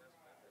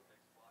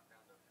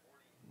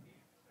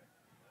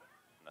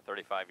 On the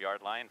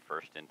 35-yard line,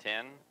 1st and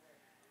 10.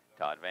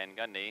 Todd Van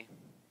Gundy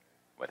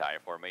with higher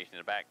formation in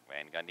the back.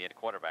 Van Gundy at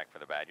quarterback for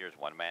the Badgers.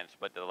 One man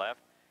split to the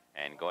left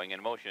and going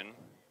in motion.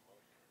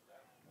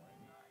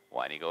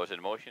 Winey goes in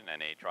motion,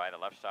 and they try the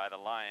left side of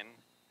the line,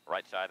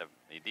 right side of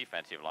the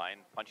defensive line.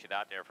 Punch it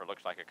out there for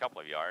looks like a couple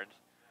of yards.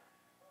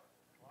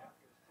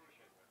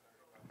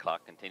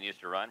 Clock continues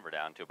to run. We're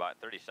down to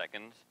about 30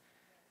 seconds.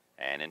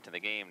 And into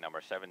the game,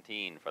 number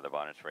 17 for the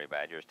Bonners Ferry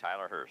Badgers,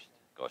 Tyler Hurst,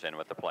 goes in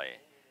with the play.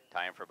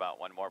 Time for about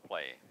one more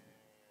play.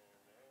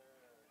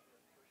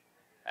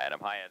 Adam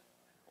Hyatt,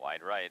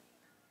 wide right.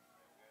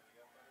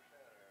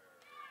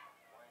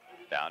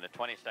 Down to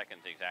 20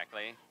 seconds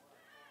exactly.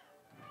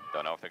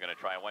 Don't know if they're going to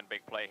try one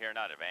big play here or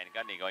not. Van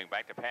Gundy going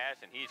back to pass,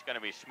 and he's going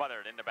to be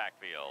smothered in the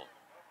backfield.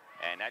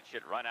 And that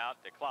should run out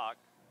the clock.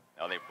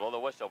 Now they blow the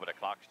whistle, but the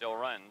clock still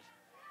runs.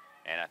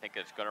 And I think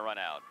it's going to run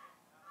out.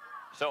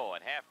 So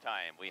at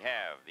halftime, we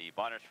have the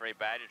Bonners Ferry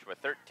Badgers with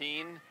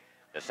 13,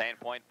 the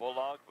Sandpoint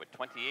Bulldogs with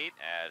 28,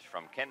 as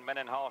from Ken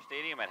Mendenhall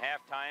Stadium at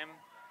halftime,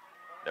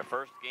 the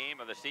first game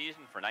of the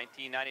season for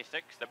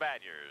 1996, the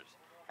Badgers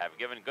have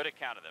given good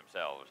account of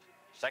themselves.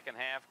 Second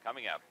half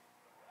coming up.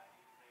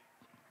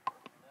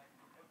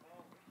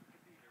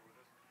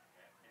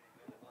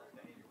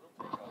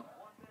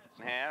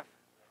 Half,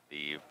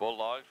 the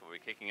Bulldogs will be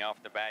kicking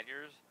off the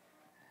Badgers.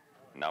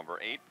 Number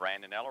 8,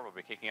 Brandon Eller will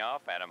be kicking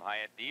off. Adam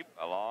Hyatt deep,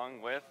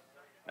 along with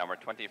number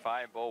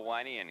 25, Bo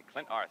Winey and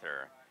Clint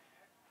Arthur.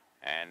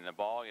 And the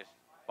ball is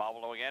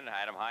bobbled again.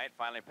 Adam Hyatt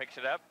finally picks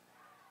it up,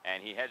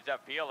 and he heads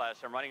upfield, has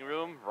some running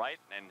room right,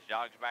 and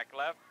jogs back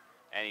left.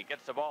 And he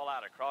gets the ball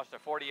out across the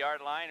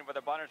 40-yard line with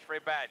the Bonners Ferry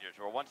Badgers,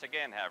 who will once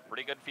again have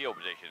pretty good field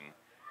position.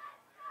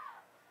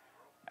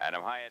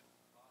 Adam Hyatt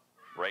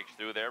breaks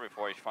through there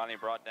before he's finally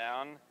brought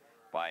down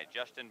by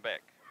Justin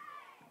Beck.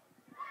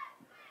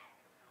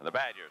 The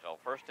Badgers are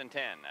 1st and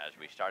 10 as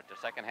we start the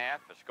second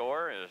half. The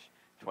score is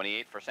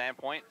 28 for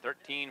Sandpoint,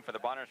 13 for the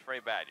Bonners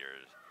Ferry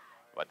Badgers.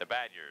 But the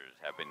Badgers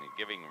have been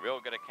giving real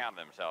good account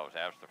of themselves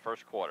after the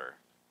first quarter.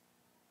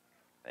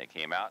 They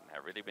came out and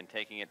have really been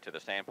taking it to the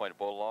Sandpoint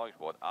Bulldogs,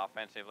 both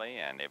offensively,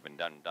 and they've been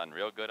done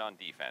real good on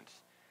defense.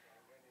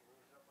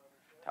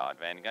 Todd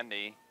Van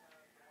Gundy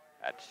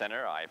at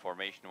center, I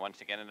formation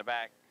once again in the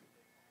back.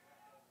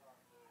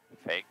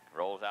 Fake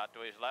rolls out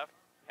to his left,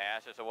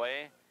 passes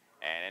away,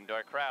 and into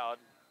a crowd.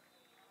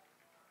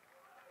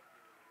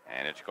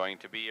 And it's going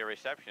to be a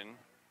reception.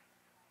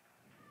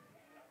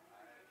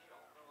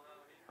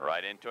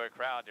 Right into a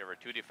crowd. There were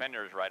two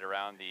defenders right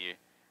around the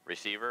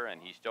receiver,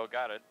 and he still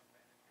got it.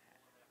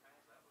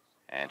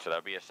 And so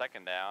that'll be a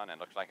second down, and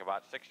looks like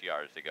about 6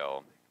 yards to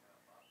go.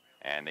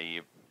 And the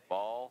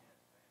ball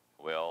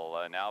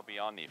will now be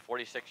on the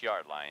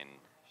 46-yard line.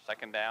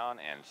 Second down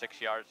and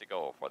 6 yards to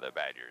go for the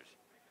Badgers.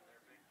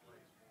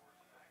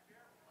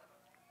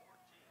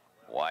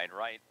 Wide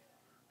right,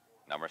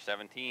 number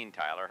 17,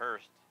 Tyler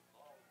Hurst.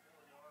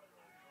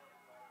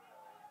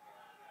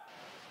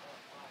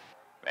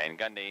 Van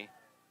Gundy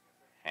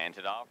hands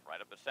it off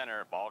right up the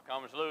center. Ball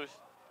comes loose,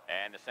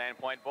 and the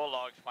Sandpoint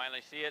Bulldogs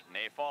finally see it, and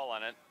they fall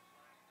on it.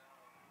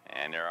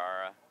 And there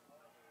are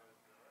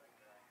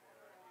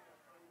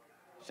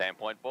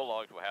Sandpoint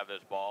Bulldogs will have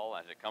this ball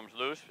as it comes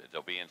loose.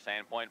 It'll be in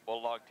Sandpoint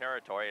Bulldog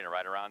territory and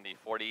right around the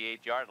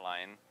 48-yard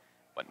line.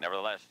 But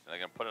nevertheless, they're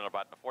going to put it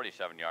about the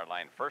 47-yard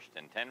line. 1st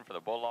and 10 for the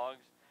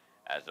Bulldogs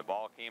as the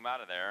ball came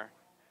out of there.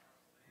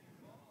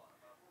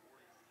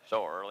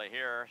 So early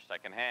here,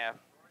 second half,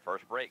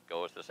 first break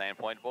goes to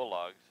Sandpoint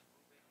Bulldogs.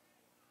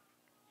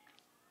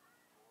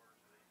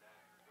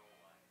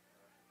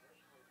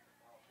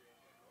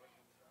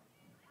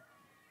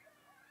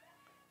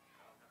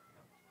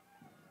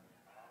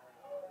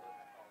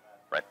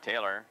 Brett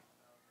Taylor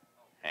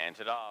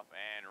hands it off,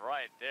 and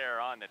right there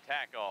on the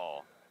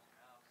tackle.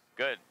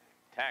 Good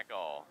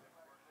tackle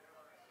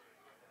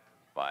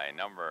by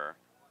number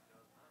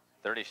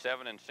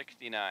 37 and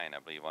 69, I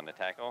believe, on the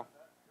tackle.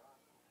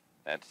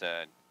 That's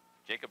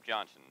Jacob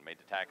Johnson made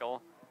the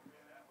tackle.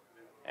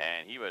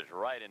 And he was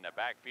right in the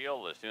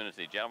backfield as soon as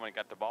the gentleman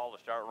got the ball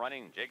to start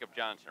running. Jacob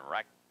Johnson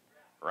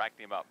racked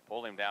him up,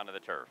 pulled him down to the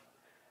turf.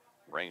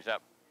 Brings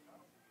up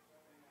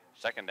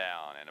second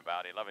down and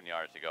about 11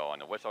 yards to go.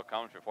 And the whistle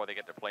comes before they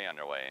get the play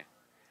underway.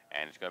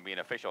 And it's going to be an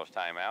official's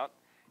timeout.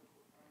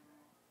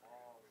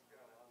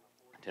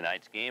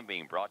 Tonight's game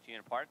being brought to you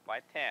in part by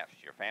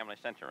Taft's, your family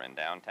center in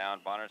downtown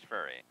Bonners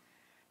Ferry.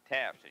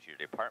 Taft's is your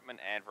department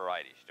and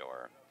variety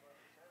store.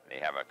 They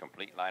have a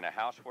complete line of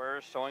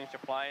housewares, sewing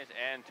supplies,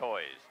 and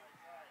toys.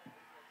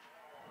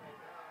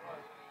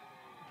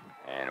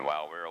 And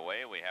while we're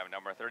away, we have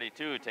number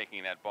 32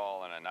 taking that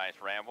ball in a nice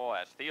ramble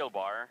as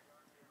Thielbar.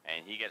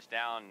 And he gets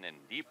down and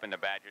deep in the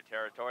Badger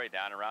territory,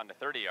 down around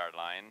the 30-yard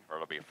line, where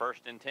it'll be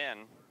 1st and 10.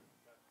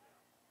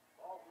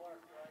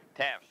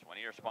 Taft's, one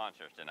of your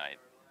sponsors tonight.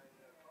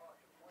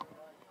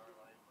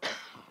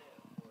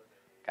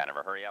 Kind of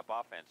a hurry-up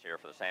offense here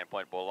for the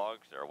Sandpoint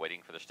Bulldogs. They're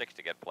waiting for the sticks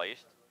to get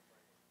placed.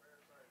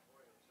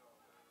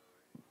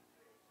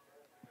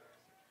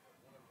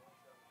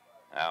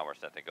 Now we're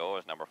set to go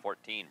as number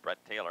 14, Brett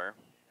Taylor,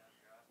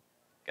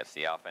 gets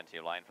the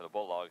offensive line for the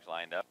Bulldogs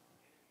lined up.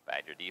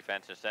 Badger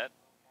defense is set.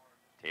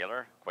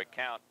 Taylor, quick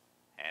count,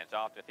 hands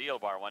off to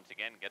Thielbar once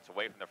again, gets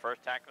away from the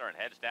first tackler and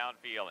heads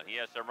downfield, and he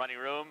has some running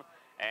room,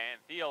 and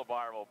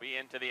Thielbar will be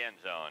into the end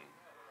zone.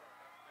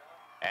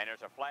 And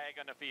there's a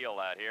flag on the field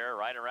out here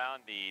right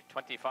around the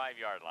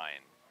 25-yard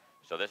line.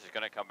 So this is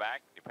going to come back,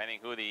 depending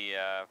who the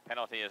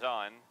penalty is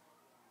on.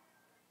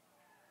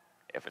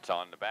 If it's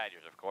on the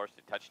Badgers, of course,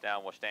 the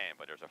touchdown will stand.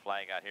 But there's a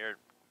flag out here,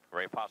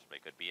 very possibly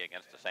could be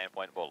against the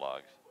Sandpoint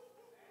Bulldogs.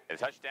 The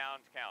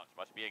touchdowns counts,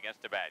 must be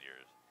against the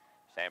Badgers.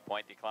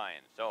 Sandpoint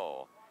declines.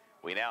 So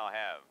we now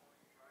have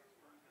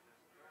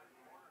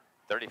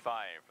 35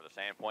 for the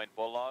Sandpoint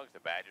Bulldogs. The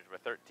Badgers were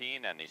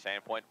 13, and the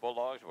Sandpoint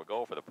Bulldogs will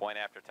go for the point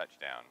after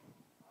touchdown.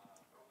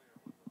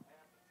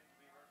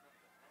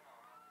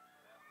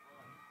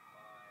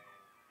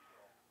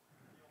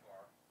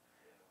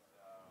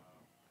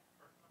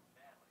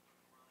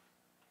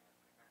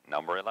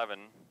 Number 11,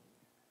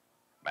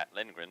 Matt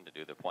Lindgren, to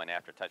do the point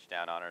after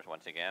touchdown honors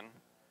once again.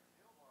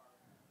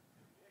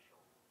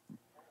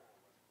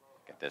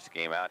 Get this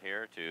game out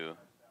here to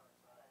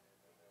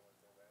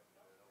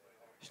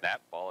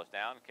snap, ball is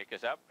down, kick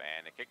is up,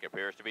 and the kick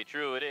appears to be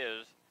true. It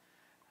is.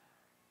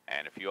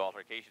 And a few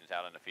altercations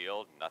out on the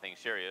field, nothing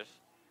serious,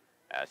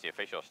 as the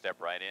officials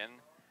step right in.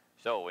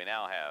 So we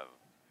now have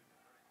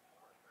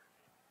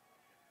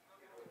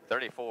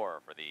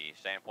 34 for the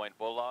Sandpoint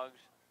Bulldogs.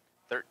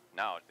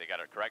 Now they got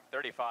it correct,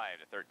 35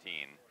 to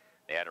 13.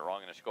 They had it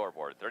wrong in the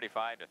scoreboard.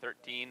 35 to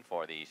 13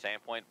 for the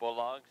Sandpoint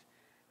Bulldogs.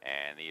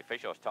 And the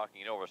officials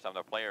talking it over some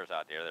of the players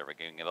out there. They were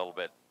getting a little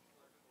bit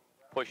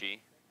pushy.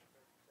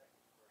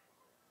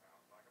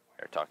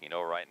 They're talking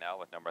over right now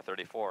with number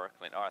 34,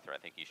 Clint Arthur. I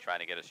think he's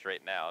trying to get it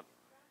straightened out.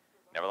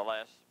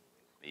 Nevertheless,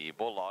 the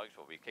Bulldogs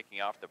will be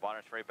kicking off the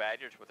Bonners Ferry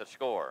Badgers with a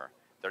score.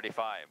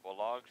 35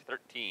 Bulldogs,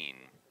 13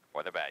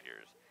 for the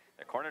Badgers.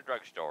 The Corner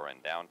Drugstore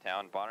in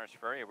downtown Bonners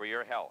Ferry, where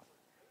your health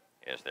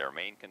is their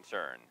main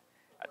concern.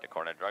 At the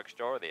Corner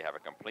Drugstore, they have a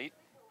complete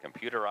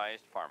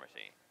computerized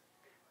pharmacy.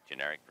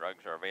 Generic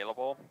drugs are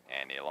available,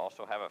 and they'll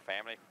also have a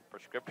family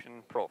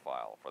prescription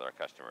profile for their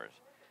customers.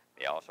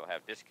 They also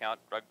have discount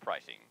drug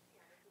pricing.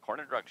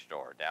 Corner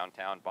Drugstore,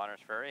 downtown Bonners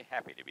Ferry,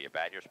 happy to be a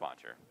Badger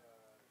sponsor.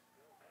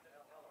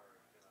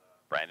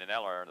 Brandon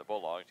Eller, the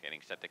Bulldogs,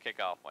 getting set to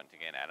kick off once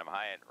again. Adam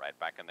Hyatt right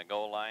back in the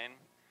goal line.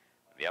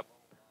 The up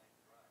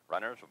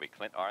runners will be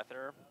Clint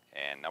Arthur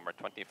and number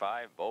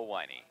 25, Bo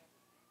Winey.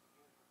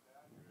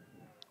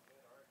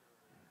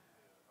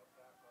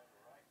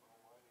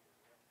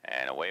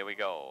 And away we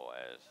go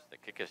as the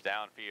kick is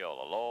downfield.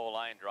 A low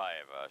line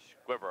drive, a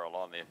squibber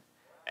along the,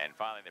 and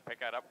finally they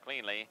pick it up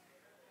cleanly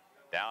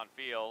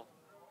downfield.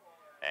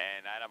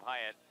 And Adam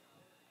Hyatt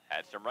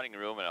had some running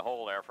room in a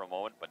hole there for a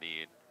moment, but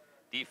the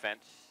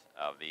defense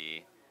of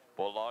the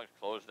Bulldogs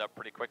closed up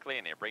pretty quickly,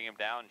 and they bring him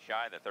down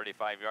shy of the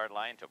 35-yard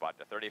line to about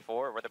the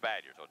 34, where the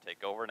Badgers will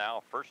take over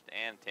now, 1st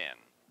and 10.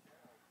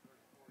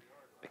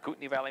 The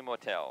Kootenai Valley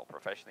Motel,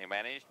 professionally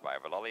managed by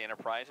Vallely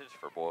Enterprises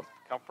for both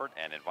comfort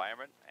and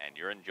environment and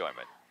your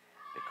enjoyment.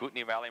 The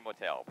Kootenai Valley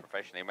Motel,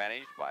 professionally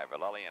managed by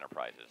Vallely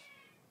Enterprises.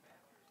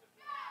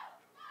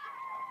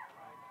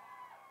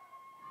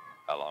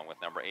 along with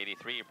number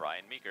 83,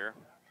 Brian Meeker.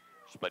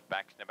 Split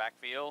backs in the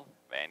backfield.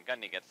 Van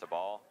Gundy gets the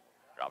ball,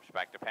 drops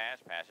back to pass,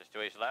 passes to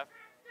his left.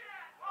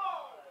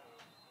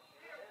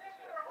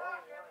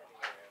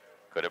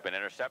 Could have been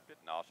intercepted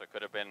and also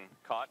could have been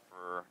caught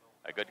for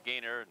a good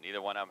gainer.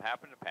 Neither one of them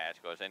happened. The pass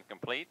goes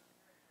incomplete.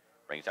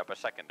 Brings up a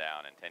second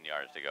down and 10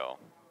 yards to go.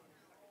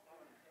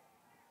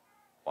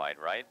 Wide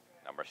right,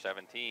 number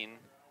 17,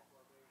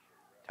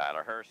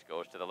 Tyler Hurst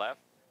goes to the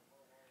left.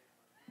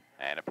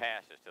 And a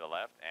pass is to the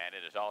left, and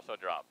it is also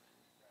dropped.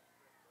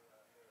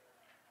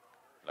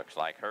 Looks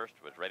like Hurst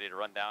was ready to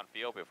run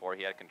downfield before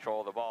he had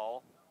control of the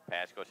ball.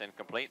 Pass goes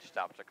incomplete,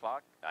 stops the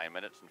clock. 9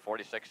 minutes and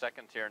 46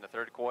 seconds here in the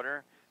third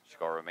quarter.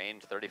 Score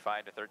remains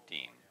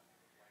 35-13.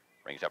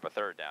 Brings up a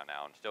third down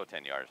now and still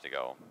 10 yards to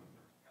go.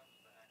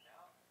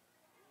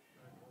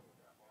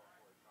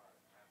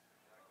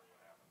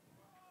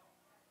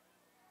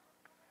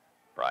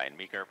 Brian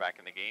Meeker back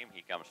in the game.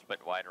 He comes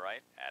split wide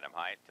right. Adam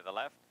Hyde to the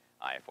left.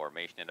 I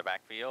formation in the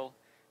backfield.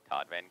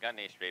 Todd Van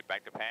Gundy straight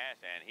back to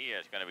pass, and he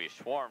is going to be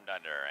swarmed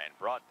under and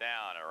brought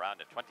down around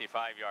the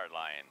 25-yard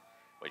line,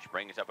 which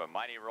brings up a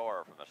mighty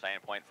roar from the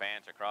Sandpoint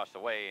fans across the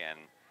way, and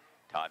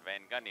Todd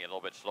Van Gundy a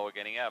little bit slow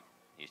getting up.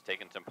 He's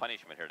taken some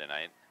punishment here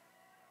tonight.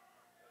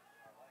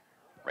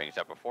 Brings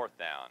up a fourth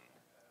down.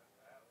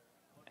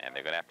 And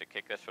they're going to have to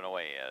kick this one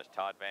away as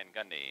Todd Van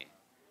Gundy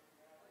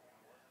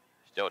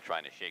still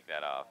trying to shake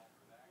that off.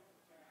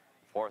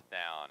 Fourth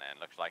down, and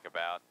looks like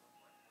about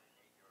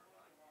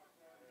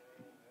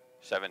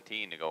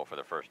 17 to go for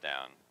the first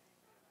down.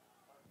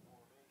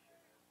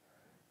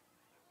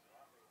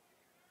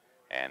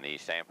 And the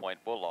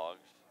Sandpoint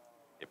Bulldogs,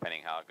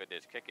 depending how good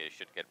this kick is,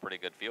 should get pretty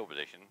good field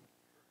position.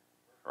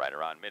 Right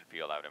around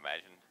midfield, I would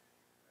imagine.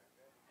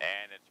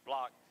 And it's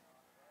blocked.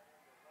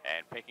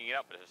 And picking it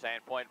up is a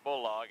Sandpoint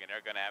Bulldog, and they're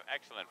going to have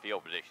excellent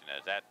field position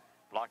as that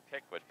blocked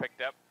kick was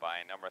picked up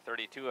by number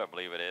 32, I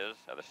believe it is,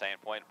 of the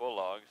Sandpoint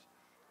Bulldogs.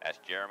 That's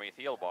Jeremy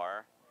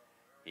Thielbar.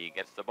 He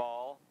gets the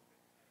ball.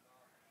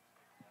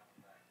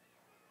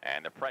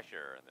 And the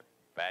pressure, the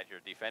Badger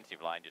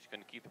defensive line just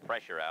couldn't keep the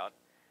pressure out.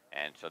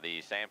 And so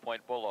the Sandpoint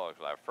Bulldogs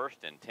will have first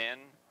and 10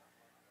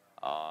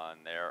 on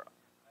their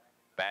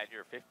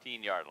Badger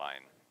 15-yard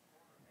line.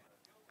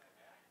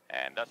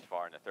 And thus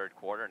far in the third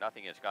quarter,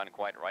 nothing has gone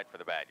quite right for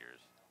the Badgers.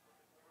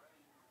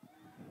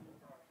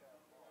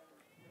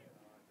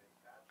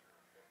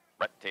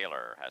 Brett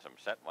Taylor has them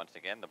set once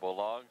again, the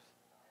Bulldogs.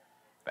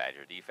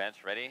 Badger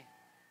defense ready.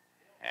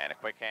 And a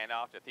quick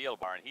handoff to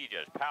Thielbar, and he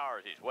just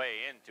powers his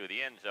way into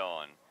the end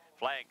zone.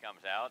 Flag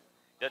comes out.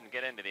 Doesn't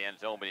get into the end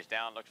zone, but he's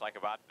down, looks like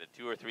about the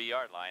 2 or 3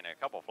 yard line. A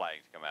couple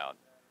flags come out.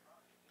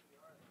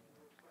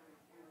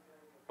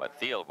 But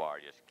Thielbar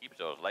just keeps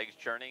those legs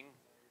churning.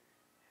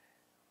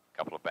 A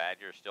couple of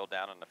Badgers still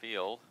down on the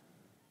field.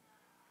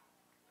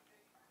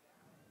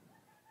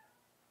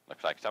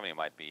 Looks like somebody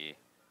might be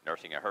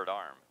nursing a hurt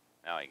arm.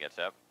 Now he gets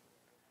up.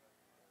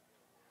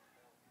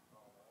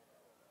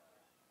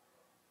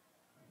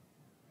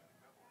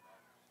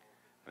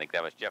 I think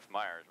that was Jeff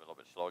Myers, a little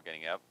bit slow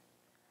getting up.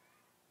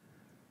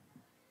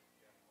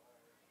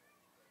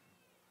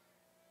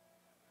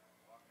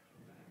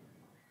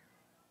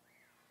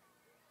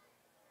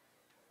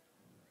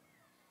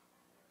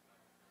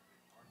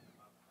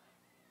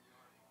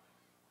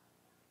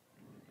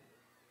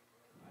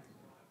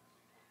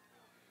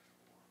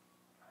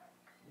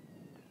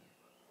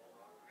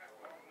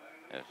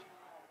 Yes.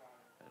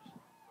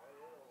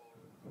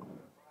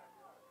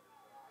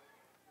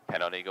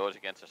 Penalty goes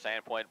against the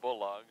Sandpoint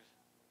Bulldogs.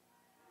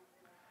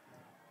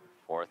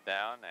 Fourth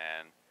down,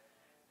 and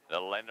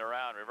little end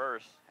around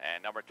reverse,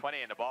 and number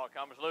 20, and the ball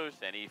comes loose,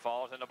 and he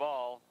falls in the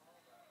ball.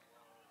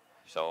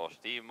 So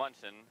Steve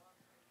Munson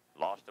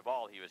lost the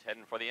ball. He was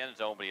heading for the end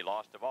zone, but he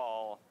lost the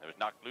ball. It was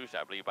knocked loose,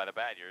 I believe, by the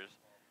Badgers.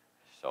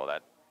 So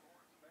that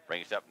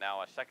brings up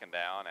now a second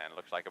down, and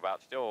looks like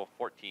about still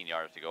 14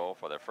 yards to go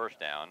for their first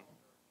down.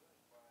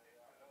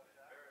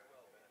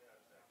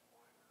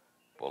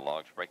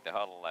 Bulldogs break the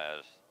huddle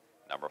as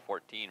number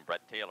 14,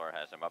 Brett Taylor,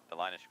 has him up the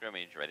line of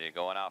scrimmage, ready to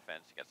go on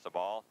offense. Gets the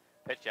ball,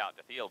 pitch out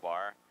to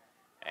Thielbar,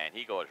 and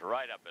he goes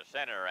right up the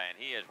center, and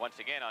he is once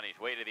again on his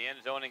way to the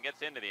end zone and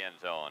gets into the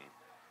end zone.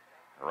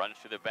 Runs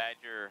through the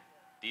Badger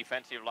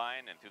defensive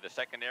line and through the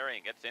secondary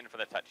and gets in for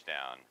the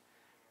touchdown.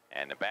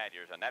 And the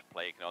Badgers on that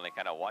play can only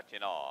kind of watch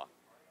in awe,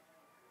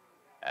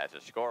 as the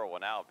score will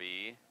now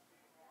be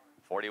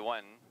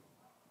 41-13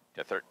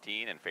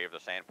 in favor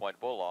of the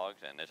Sandpoint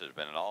Bulldogs, and this has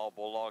been an all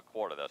Bulldog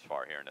quarter thus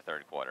far here in the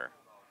third quarter.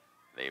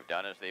 They've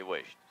done as they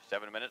wished.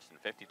 7 minutes and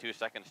 52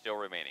 seconds still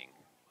remaining.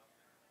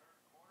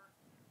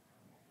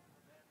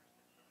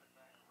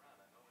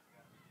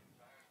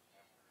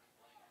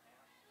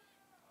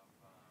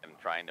 And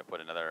trying to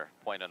put another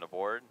point on the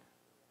board.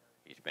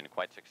 He's been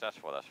quite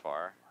successful thus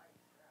far.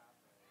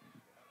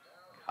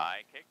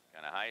 High kick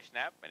and a high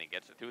snap, and he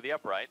gets it through the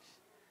uprights.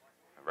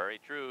 Very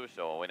true.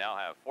 So we now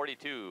have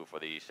 42 for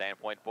the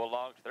Sandpoint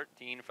Bulldogs,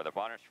 13 for the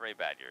Bonners Ferry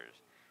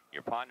Badgers.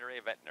 Your Ponderay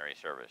Veterinary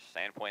Service,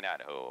 Sandpoint,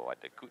 Idaho, at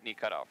the Kootenai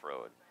Cutoff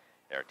Road.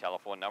 Their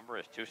telephone number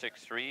is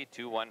 263-2145.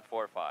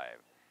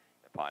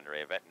 The The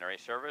Ponderay Veterinary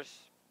Service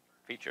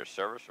features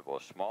service for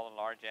both small and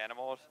large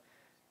animals.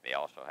 They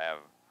also have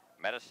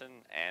medicine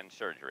and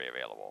surgery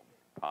available.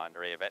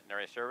 Ponderay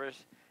Veterinary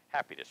Service,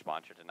 happy to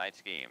sponsor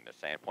tonight's game, the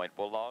Sandpoint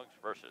Bulldogs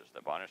versus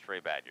the Bonners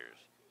Ferry Badgers.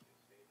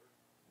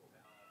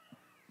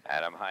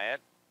 Adam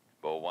Hyatt,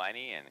 Bo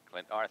Winey, and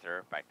Clint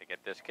Arthur back to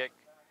get this kick.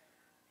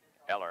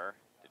 Eller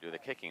to do the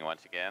kicking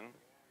once again.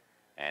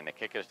 And the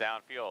kick is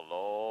downfield,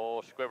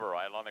 low squibber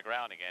right along the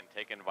ground again,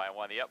 taken by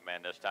one of the up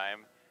men this time,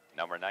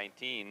 number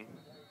 19.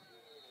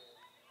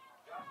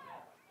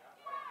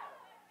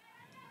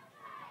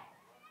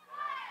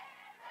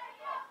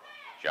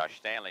 Josh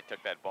Stanley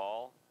took that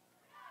ball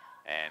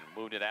and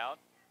moved it out.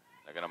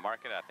 They're going to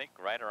mark it, I think,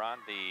 right around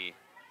the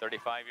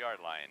 35-yard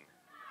line.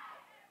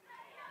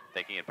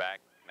 Taking it back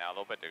now a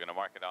little bit, they're going to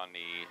mark it on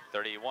the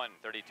 31,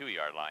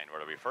 32-yard line,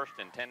 where it'll be 1st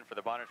and 10 for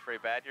the Bonners Ferry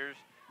Badgers.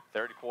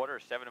 Third quarter,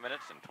 7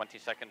 minutes and 20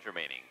 seconds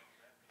remaining.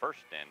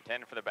 1st and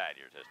 10 for the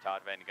Badgers as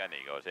Todd Van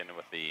Gundy goes in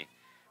with the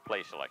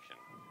play selection.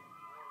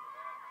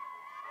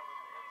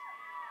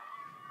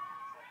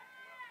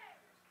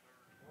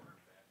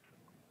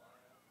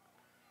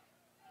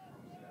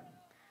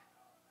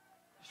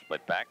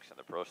 Split backs of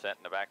the pro set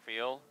in the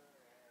backfield.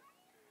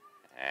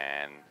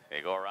 And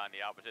they go around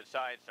the opposite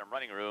side, some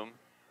running room.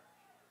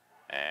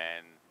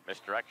 And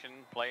misdirection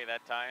play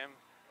that time,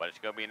 but it's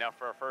going to be enough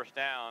for a first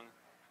down.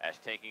 As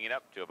taking it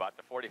up to about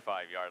the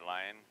 45-yard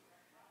line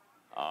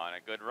on a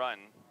good run.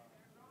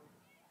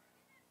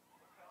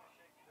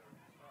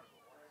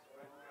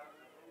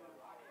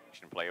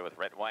 Action play with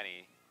Rhett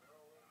Winey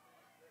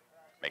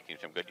making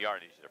some good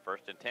yardage. The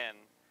 1st and 10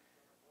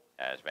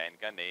 as Van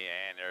Gundy,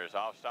 and there's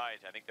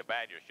offsides. I think the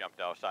Badgers jumped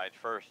offsides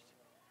first.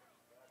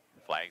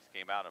 Flags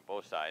came out on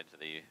both sides of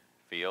the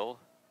field.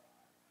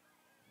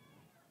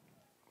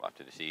 We'll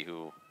have to see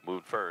who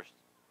moved first.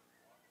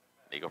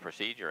 Legal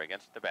procedure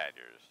against the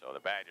Badgers. So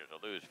the Badgers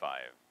will lose 5.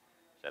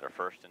 Instead of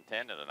 1st and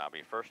 10, it'll now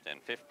be 1st and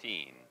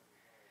 15.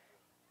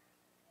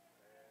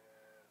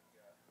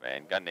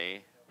 Van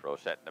Gundy, pro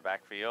set in the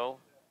backfield.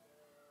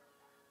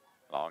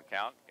 Long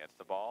count, gets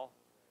the ball.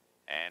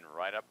 And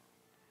right up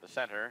the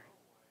center.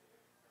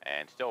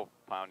 And still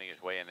pounding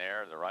his way in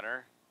there, the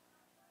runner.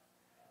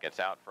 Gets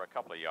out for a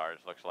couple of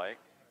yards, looks like.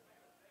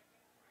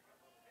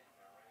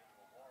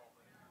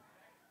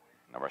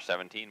 Number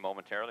 17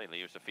 momentarily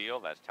leaves the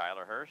field. That's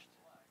Tyler Hurst.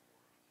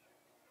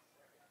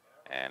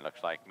 And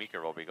looks like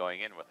Meeker will be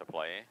going in with the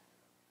play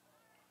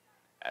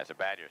as the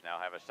Badgers now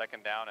have a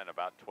 2nd down and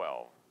about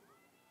 12.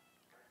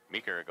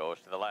 Meeker goes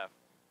to the left.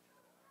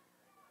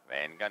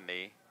 Van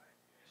Gundy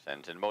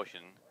sends in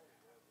motion.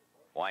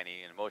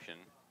 Winey in motion.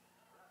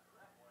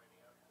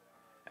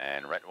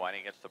 And Rhett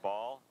Winey gets the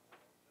ball.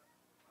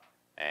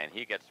 And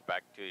he gets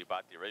back to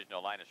about the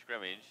original line of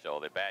scrimmage.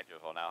 So the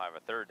Badgers will now have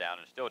a 3rd down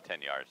and still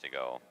 10 yards to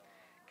go.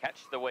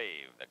 Catch the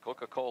wave, the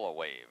Coca-Cola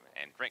wave,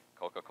 and drink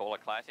Coca-Cola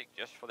Classic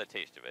just for the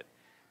taste of it.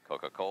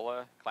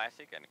 Coca-Cola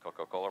Classic and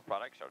Coca-Cola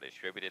products are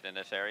distributed in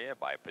this area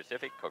by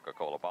Pacific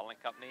Coca-Cola Bottling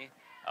Company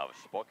of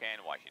Spokane,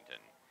 Washington.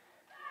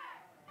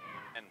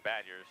 And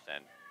Badgers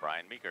and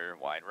Brian Meeker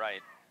wide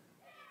right.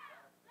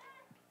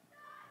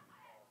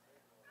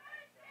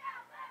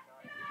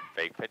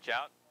 Fake pitch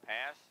out,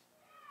 pass,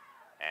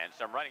 and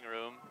some running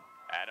room.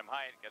 Adam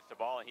Hyatt gets the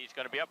ball, and he's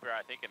going to be up here,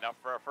 I think, enough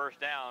for a 1st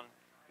down.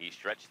 He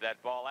stretched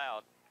that ball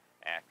out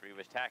after he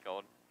was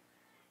tackled.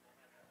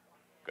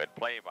 Good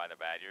play by the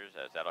Badgers,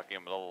 as that'll give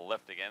him a little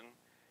lift again.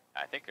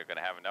 I think they're going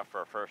to have enough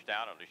for a 1st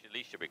down, at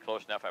least should be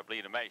close enough, I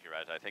believe, to measure,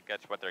 as I think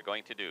that's what they're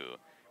going to do.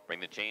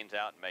 Bring the chains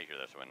out and measure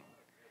this one.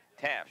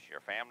 Taft's, your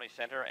family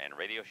center and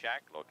Radio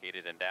Shack,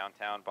 located in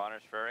downtown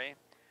Bonners Ferry.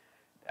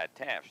 At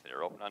Taft's,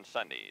 they're open on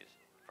Sundays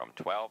from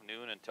 12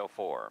 noon until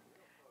 4.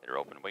 They're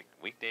open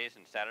weekdays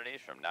and Saturdays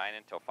from 9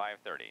 until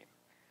 5:30.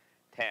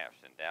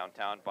 Taft's in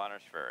downtown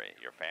Bonners Ferry,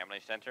 your family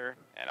center,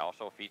 and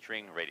also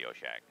featuring Radio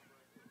Shack.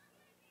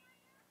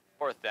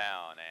 4th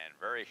down and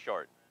very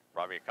short,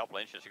 probably a couple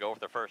inches to go for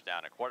the 1st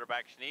down. A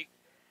quarterback sneak,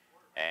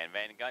 and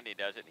Van Gundy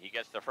does it. He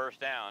gets the 1st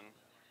down.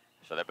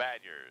 So the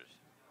Badgers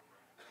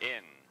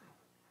in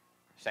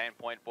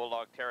Sandpoint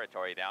Bulldog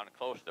territory down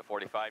close to the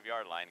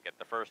 45-yard line get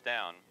the 1st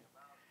down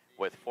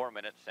with 4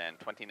 minutes and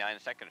 29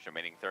 seconds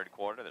remaining 3rd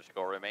quarter. The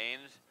score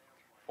remains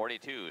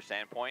 42,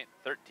 Sandpoint,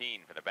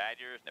 13 for the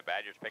Badgers, and the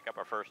Badgers pick up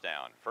a 1st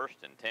down.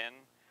 1st and 10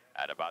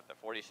 at about the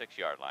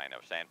 46-yard line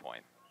of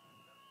Sandpoint.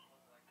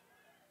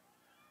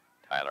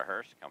 Tyler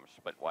Hurst comes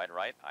split wide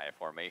right, I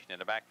formation in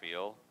the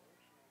backfield.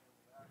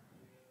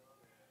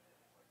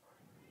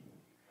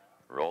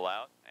 Roll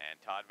out, and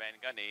Todd Van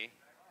Gundy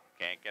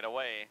can't get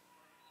away.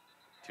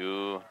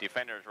 2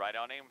 defenders right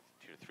on him.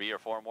 3 or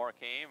 4 more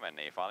came, and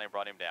they finally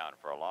brought him down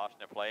for a loss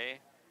in the play.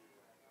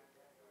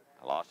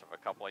 A loss of a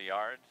couple of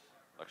yards.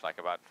 Looks like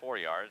about 4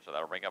 yards, so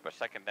that'll bring up a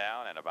 2nd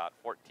down and about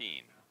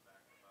 14.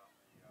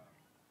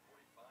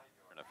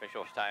 An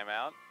official's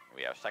timeout.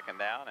 We have 2nd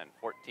down and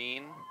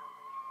 14.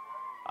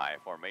 I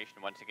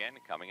formation once again,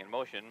 coming in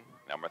motion.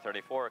 Number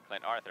 34,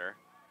 Clint Arthur.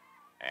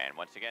 And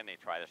once again, they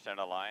try to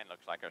center line.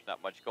 Looks like there's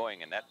not much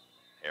going in that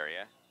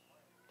area.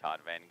 Todd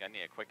Van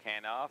Gundy, a quick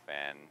handoff,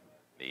 and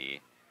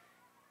The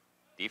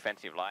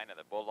defensive line of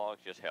the Bulldogs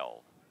just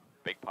held.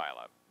 Big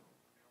pileup.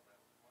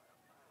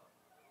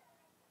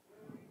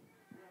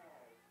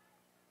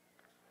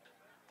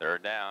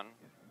 Third down,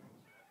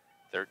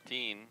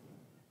 13.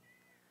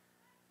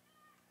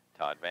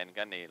 Todd Van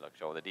Gundy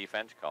looks over the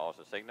defense, calls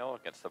the signal,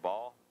 gets the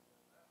ball.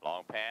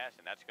 Long pass,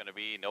 and that's going to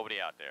be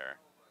nobody out there.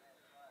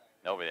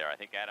 Nobody there. I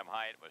think Adam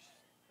Hyatt was,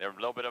 there was a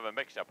little bit of a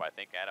mix-up. I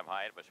think Adam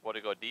Hyatt was supposed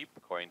to go deep,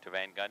 according to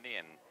Van Gundy,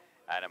 and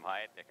Adam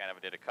Hyatt kind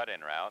of did a cut-in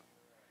route.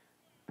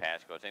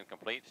 Pass goes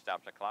incomplete,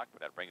 stops the clock,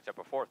 but that brings up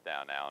a fourth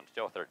down now, and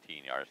still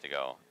 13 yards to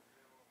go.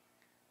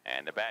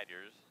 And the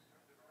Badgers,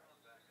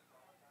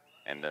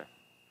 in the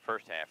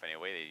first half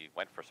anyway, they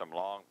went for some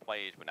long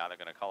plays, but now they're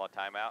going to call a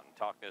timeout and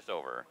talk this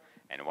over.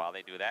 And while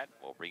they do that,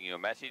 we'll bring you a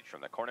message from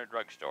the Corner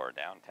Drugstore,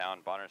 downtown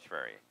Bonners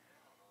Ferry.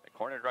 The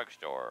Corner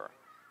Drugstore,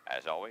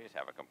 as always,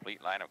 have a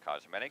complete line of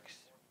cosmetics,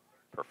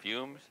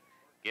 perfumes,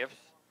 gifts.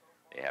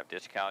 They have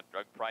discount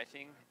drug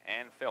pricing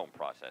and film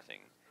processing.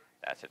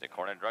 That's at the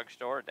Corner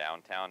Drugstore,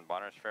 downtown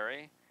Bonners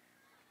Ferry,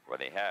 where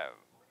they have,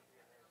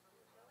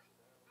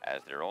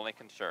 as their only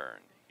concern,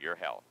 your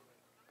health,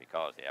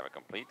 because they have a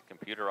complete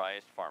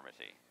computerized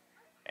pharmacy.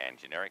 And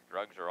generic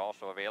drugs are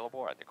also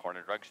available at the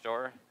Corner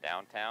Drugstore,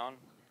 downtown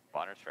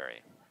Bonners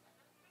Ferry.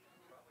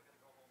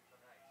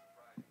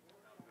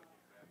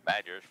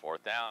 Badgers,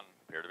 fourth down,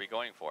 appear to be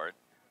going for it.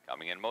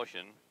 Coming in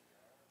motion,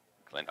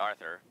 Clint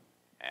Arthur,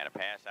 and a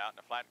pass out in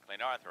the flat.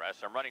 Clint Arthur has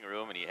some running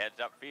room, and he heads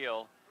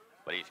upfield,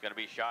 but he's going to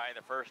be shy of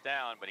the first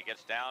down, but he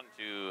gets down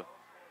to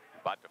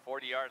about the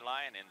 40-yard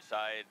line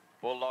inside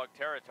Bulldog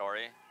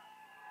territory.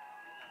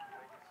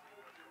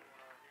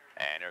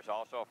 And there's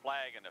also a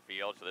flag in the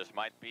field, so this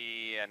might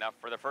be enough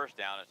for the first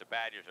down as the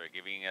Badgers are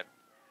giving it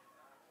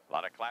a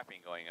lot of clapping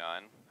going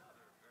on.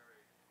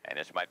 And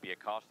this might be a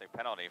costly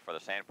penalty for the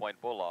Sandpoint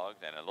Bulldogs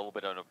and a little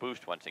bit of a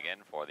boost once again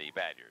for the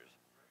Badgers.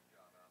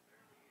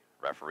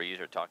 Referees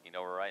are talking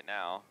over right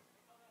now.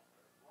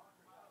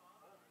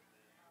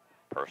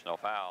 Personal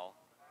foul.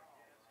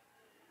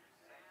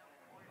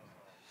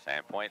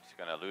 Sandpoint's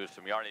going to lose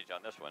some yardage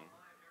on this one.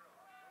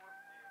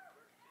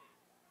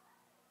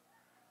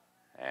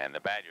 And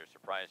the Badgers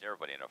surprised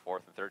everybody in a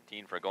 4th and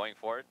 13 for going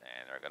for it,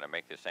 and they're going to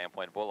make the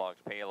Sandpoint Bulldogs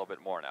pay a little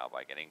bit more now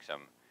by getting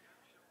some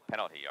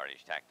penalty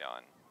yardage tacked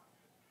on.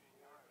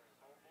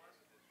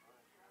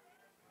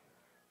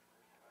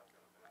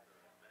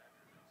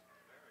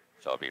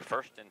 So it'll be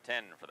 1st and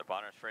 10 for the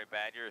Bonners Ferry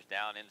Badgers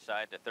down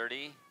inside the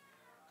 30.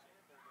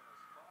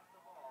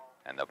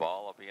 And the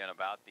ball will be on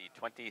about the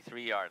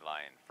 23-yard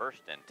line.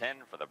 1st and 10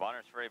 for the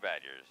Bonners Ferry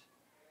Badgers.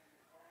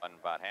 On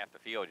about half the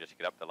field just to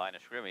get up the line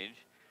of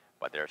scrimmage,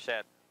 but they're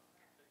set.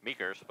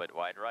 Meeker split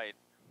wide right.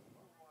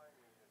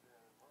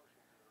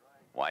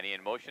 Winey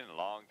in motion,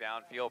 long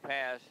downfield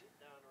pass.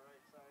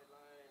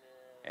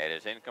 It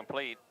is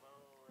incomplete.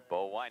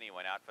 Bo Winey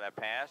went out for that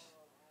pass,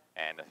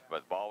 and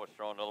the ball was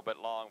thrown a little bit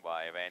long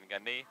by Van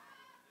Gundy.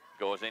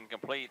 Goes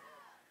incomplete.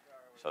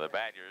 So the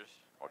Badgers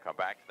will come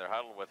back to their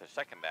huddle with a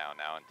second down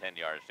now and 10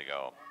 yards to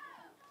go.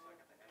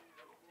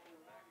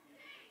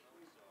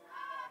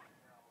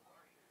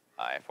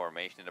 I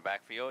formation in the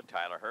backfield.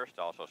 Tyler Hurst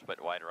also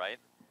split wide right.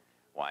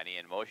 Winey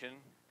in motion.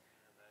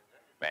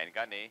 Van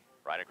Gundy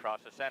right across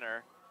the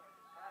center.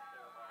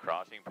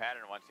 Crossing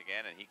pattern once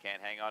again, and he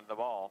can't hang on to the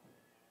ball.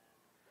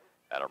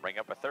 That'll bring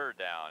up a third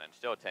down and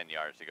still 10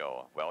 yards to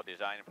go.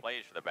 Well-designed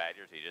plays for the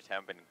Badgers. They just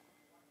haven't been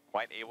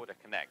quite able to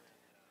connect.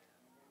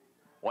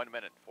 1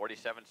 minute,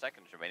 47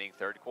 seconds remaining,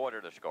 third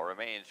quarter. The score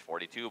remains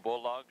 42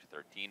 Bulldogs,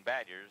 13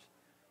 Badgers.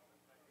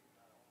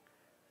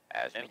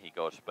 As in, he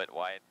goes split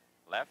wide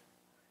left.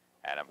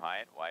 Adam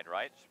Hyatt, wide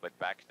right, split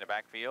back to the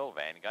backfield.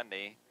 Van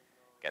Gundy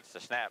gets the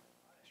snap.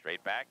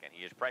 Straight back, and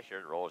he is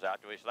pressured. Rolls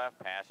out to his left,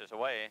 passes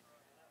away,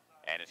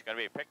 and it's going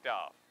to be picked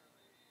off.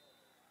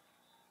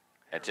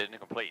 It's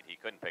incomplete. He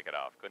couldn't pick it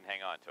off, couldn't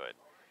hang on to it.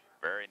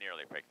 Very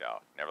nearly picked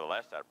off.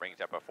 Nevertheless, that brings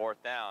up a fourth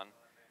down,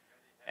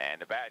 and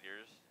the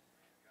Badgers,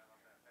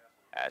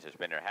 as has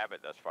been their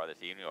habit thus far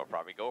this evening, will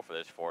probably go for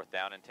this 4th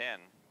down and 10.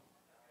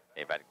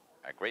 They've had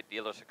a great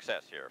deal of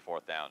success here,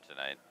 4th downs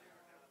tonight.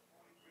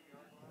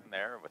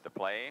 There with the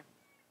play,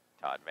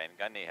 Todd Van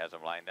Gundy has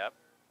them lined up.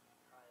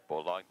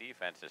 Bulldog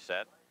defense is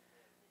set.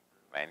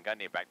 Van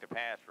Gundy back to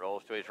pass,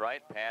 rolls to his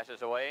right,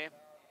 passes away,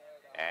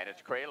 and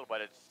it's cradled,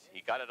 but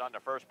he got it on the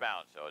first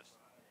bounce, so it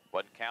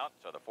wouldn't count.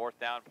 So the 4th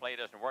down play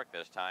doesn't work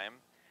this time,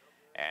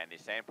 and the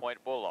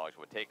Sandpoint Bulldogs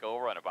would take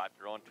over on about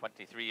their own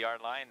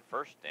 23-yard line.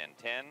 1st and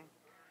 10.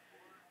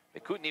 The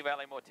Kootenai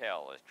Valley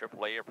Motel is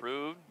AAA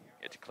approved.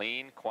 It's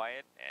clean,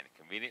 quiet, and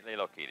conveniently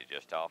located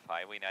just off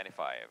Highway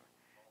 95.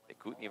 The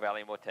Kootenai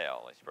Valley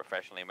Motel is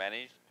professionally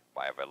managed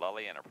by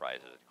Vallely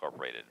Enterprises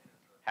Incorporated.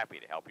 Happy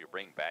to help you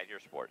bring Badger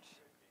sports.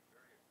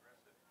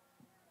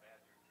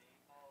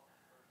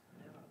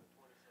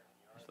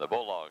 So the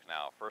Bulldogs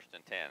now 1st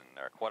and 10.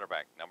 Their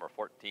quarterback, number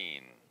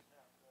 14,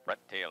 Brett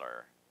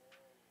Taylor.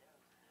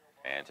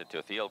 Hands it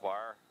to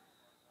Thielbar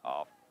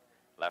off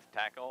left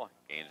tackle.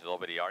 Gains a little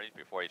bit of yardage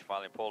before he's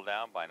finally pulled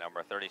down by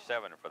number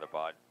 37 for the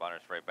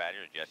Bonners Ferry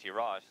Badgers, Jesse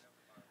Ross.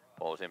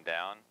 Pulls him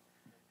down.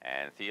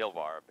 And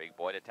Thielbar, big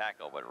boy to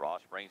tackle, but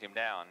Ross brings him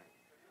down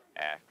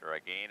after a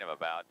gain of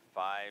about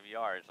 5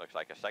 yards. Looks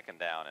like a second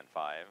down and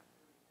 5.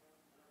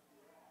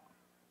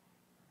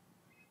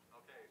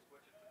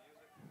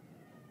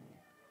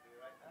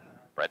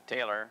 Brett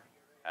Taylor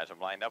has him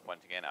lined up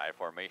once again. I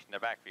formation in the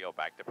backfield.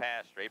 Back to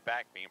pass. Straight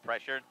back. Being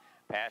pressured.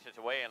 Passes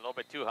away and a little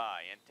bit too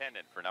high.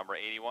 Intended for number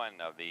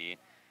 81 of the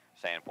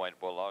Sandpoint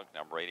Bulldogs.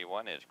 Number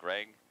 81 is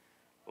Greg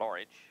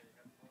Lorich.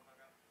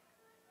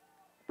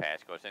 Pass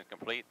goes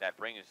incomplete. That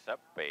brings us up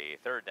a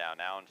third down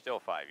now and still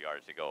 5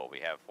 yards to go. We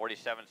have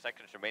 47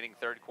 seconds remaining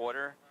third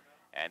quarter.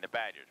 And the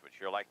Badgers would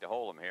sure like to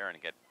hold them here and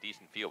get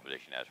decent field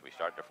position as we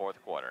start the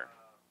fourth quarter.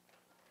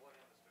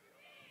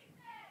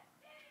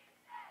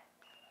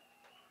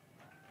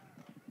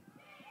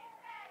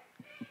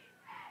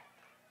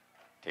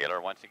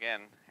 Taylor once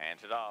again hands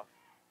it off,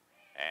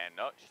 and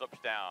no, slips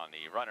down.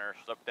 The runner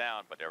slipped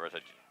down, but there was a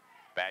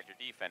Badger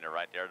defender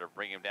right there to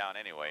bring him down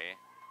anyway.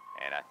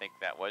 And I think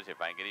that was, if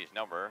I can get his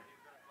number,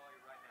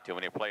 too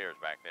many players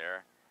back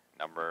there.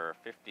 Number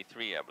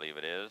 53, I believe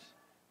it is,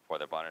 for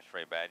the Bonners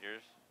Ferry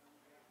Badgers.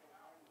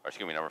 Or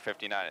excuse me, number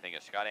 59, I think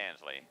it's Scott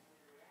Ansley.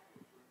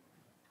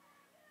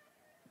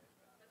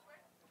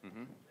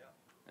 Mm-hmm.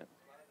 Yep.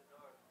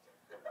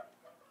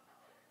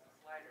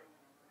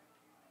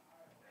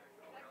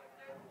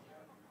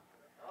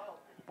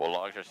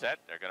 Bulldogs are set.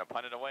 They're going to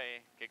punt it away.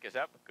 Kick is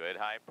up. Good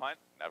high punt.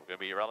 That's going to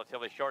be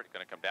relatively short.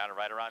 Going to come down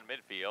right around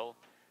midfield.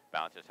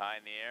 Bounces high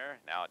in the air.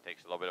 Now it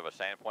takes a little bit of a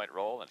Sandpoint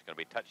roll, and it's going to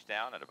be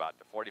touchdown at about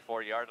the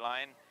 44-yard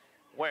line,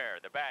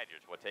 where the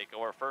Badgers will take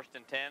over 1st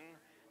and 10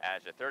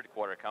 as the third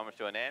quarter comes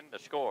to an end. The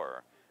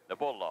score, the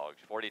Bulldogs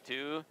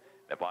 42,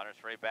 the Bonners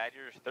Ferry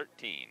Badgers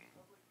 13.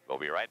 We'll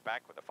be right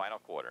back with the final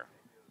quarter.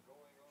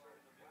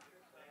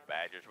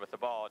 Badgers with the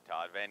ball.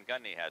 Todd Van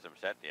Gundy has them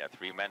set. They have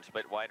 3 men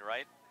split wide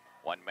right.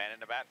 1 man in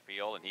the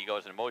backfield, and he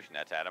goes in motion.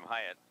 That's Adam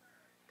Hyatt.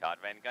 Todd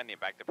Van Gundy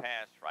back to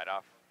pass, right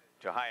off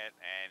to Hyatt,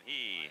 and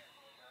he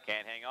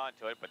can't hang on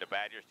to it, but the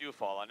Badgers do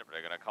fall on it, but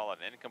they're going to call it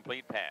an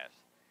incomplete pass.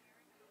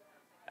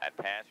 That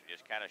pass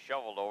just kind of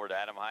shoveled over to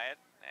Adam Hyatt,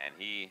 and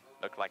he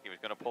looked like he was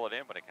going to pull it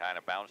in, but it kind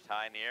of bounced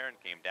high in the air and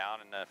came down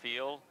in the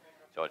field,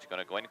 so it's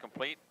going to go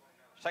incomplete.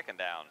 Second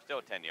down,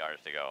 still 10 yards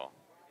to go.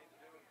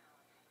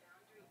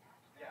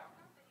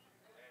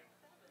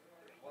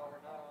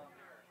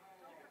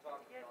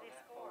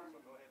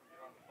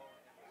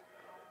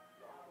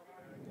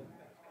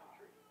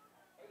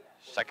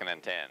 Second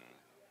and 10.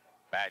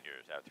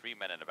 Badgers have 3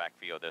 men in the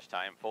backfield this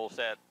time, full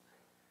set.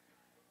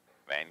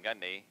 Van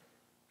Gundy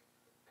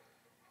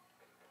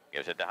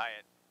gives it to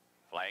Hyatt.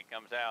 Flag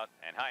comes out,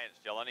 and Hyatt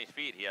still on his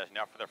feet. He has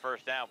enough for the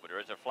first down, but there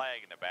is a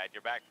flag in the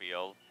Badger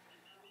backfield.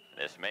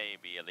 This may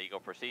be a legal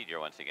procedure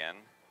once again.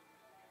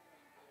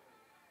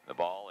 The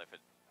ball, if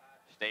it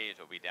stays,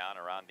 will be down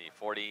around the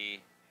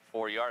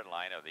 44-yard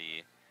line of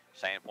the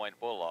Sandpoint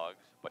Bulldogs,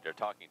 but they're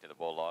talking to the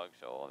Bulldogs,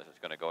 so this is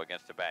going to go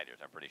against the Badgers,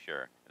 I'm pretty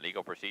sure.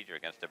 Legal procedure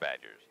against the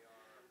Badgers.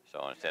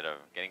 So instead of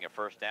getting a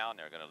first down,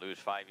 they're going to lose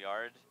 5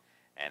 yards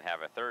and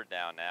have a third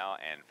down now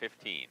and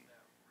 15.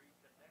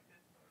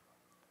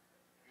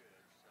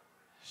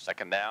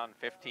 Second down,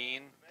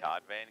 15.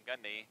 Todd Van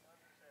Gundy.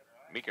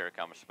 Meeker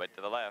comes split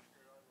to the left.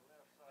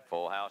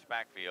 Full house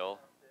backfield.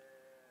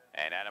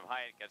 And Adam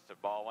Hyatt gets the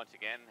ball once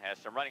again, has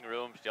some running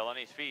room, still on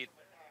his feet.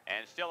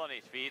 And still on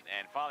his feet,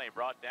 and finally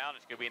brought down.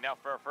 It's going to be enough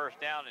for a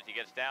first down as he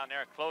gets down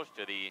there close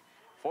to the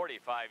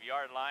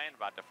 45-yard line,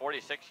 about the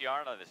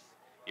 46-yard of the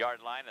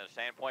yard line of the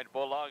Sandpoint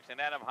Bulldogs. And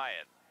Adam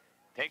Hyatt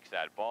takes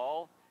that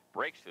ball,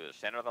 breaks through the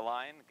center of the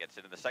line, gets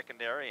into the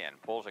secondary,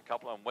 and pulls a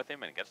couple of them with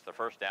him and gets the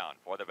first down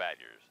for the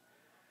Badgers.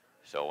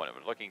 So when it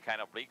was looking kind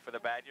of bleak for the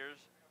Badgers,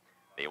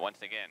 they once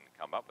again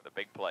come up with a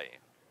big play.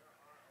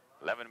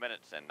 11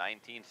 minutes and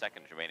 19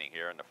 seconds remaining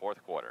here in the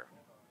fourth quarter.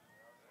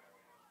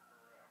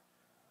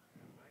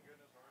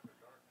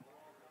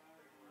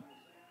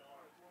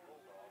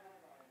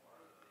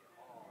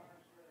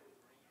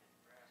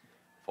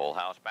 Full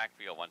house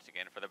backfield once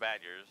again for the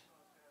Badgers.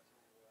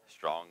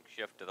 Strong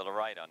shift to the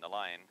right on the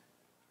line.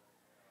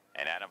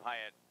 And Adam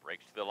Hyatt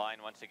breaks to the line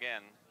once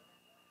again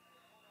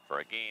for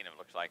a gain of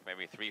looks like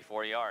maybe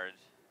 3-4 yards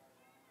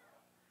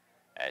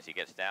as he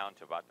gets down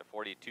to about the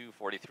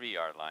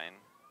 42-43-yard line.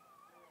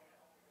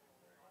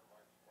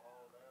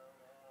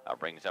 Now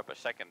brings up a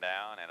second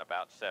down and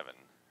about 7.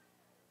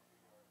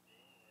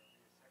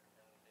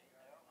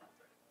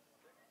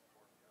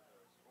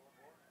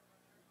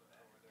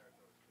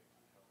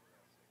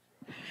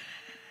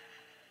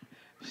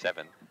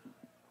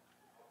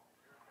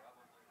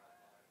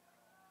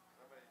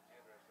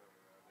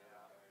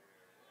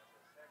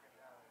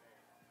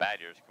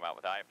 Badgers come out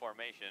with I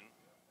formation.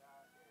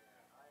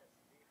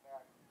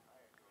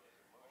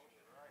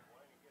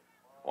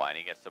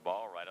 Winey gets the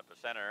ball right up the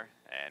center,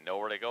 and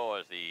nowhere to go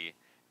as the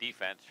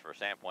defense for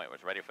Sandpoint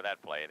was ready for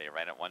that play. They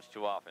ran it once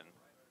too often.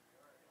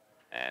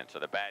 And so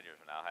the Badgers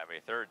will now have a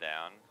third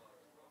down.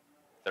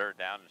 Third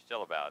down and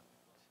still about,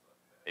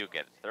 they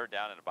get third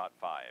down and about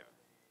 5.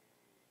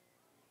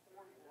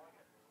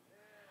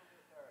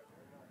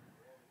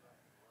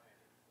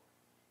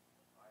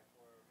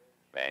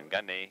 Van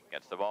Gundy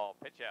gets the ball,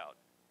 pitch out.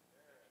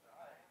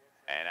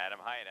 And Adam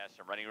Hyatt has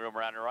some running room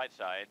around the right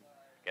side.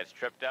 Gets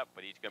tripped up,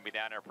 but he's going to be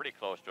down there pretty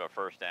close to a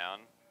first down.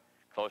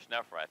 Close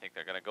enough where I think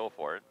they're going to go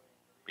for it.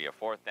 Be a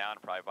fourth down,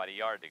 probably about a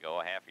yard to go,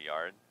 a half a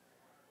yard.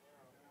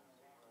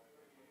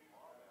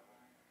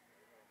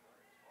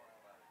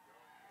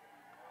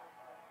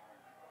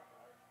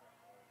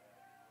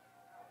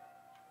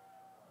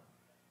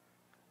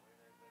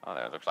 Oh,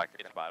 that looks like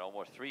it's about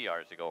almost 3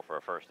 yards to go for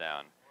a first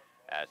down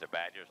as the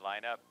Badgers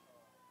line up.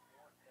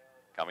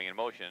 Coming in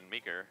motion,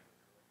 Meeker.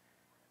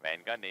 Van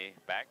Gundy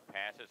back,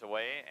 passes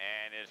away,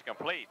 and is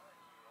complete.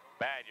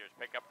 Badgers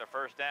pick up the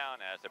first down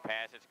as the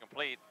pass is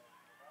complete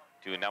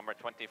to number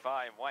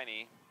 25,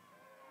 Winey,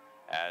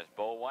 as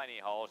Bo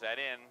Winey hauls that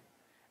in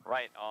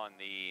right on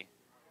the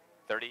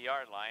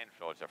 30-yard line.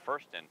 So it's a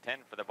 1st and 10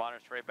 for the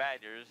Bonners Ferry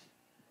Badgers.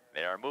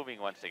 They are moving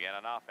once again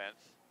on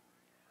offense.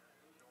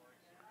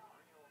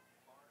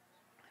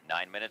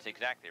 9 minutes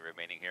exactly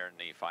remaining here in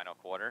the final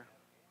quarter.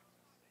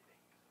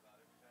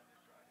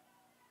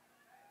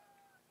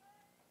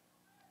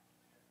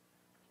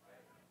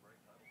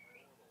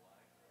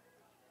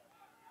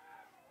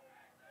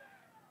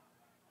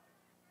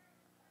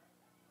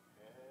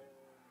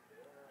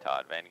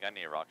 Todd Van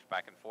Gundy rocks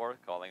back and forth,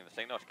 calling the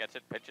signals, gets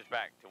it, pitches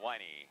back to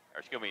Winey,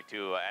 or excuse me,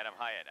 to Adam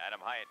Hyatt. Adam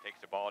Hyatt takes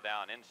the ball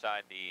down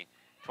inside the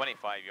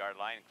 25-yard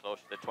line, close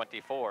to the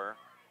 24.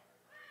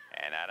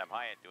 And Adam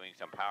Hyatt doing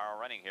some power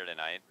running here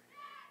tonight.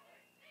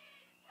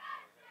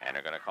 And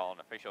they're going to call an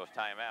official's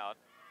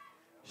timeout.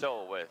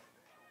 So with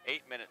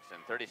 8 minutes and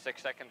 36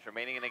 seconds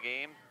remaining in the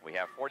game, we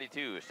have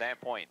 42,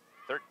 Sandpoint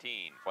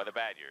 13 for the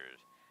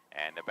Badgers.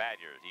 And the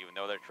Badgers, even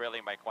though they're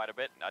trailing by quite a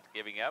bit, not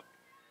giving up,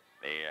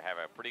 they have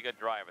a pretty good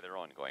drive of their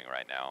own going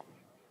right now.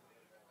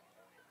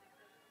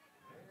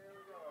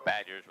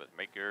 Badgers with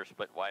Meeker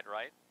split wide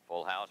right,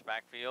 full house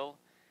backfield.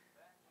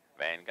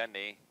 Van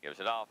Gundy gives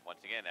it off once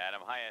again to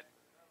Adam Hyatt,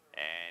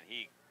 and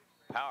he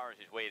powers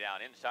his way down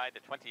inside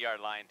the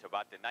 20-yard line to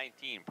about the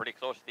 19, pretty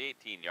close to the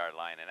 18-yard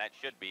line, and that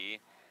should be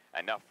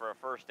enough for a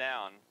first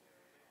down.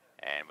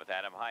 And with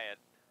Adam Hyatt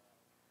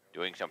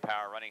doing some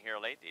power running here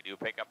late, they do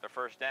pick up the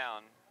first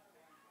down.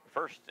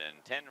 1st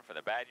and 10 for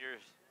the Badgers.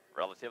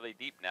 Relatively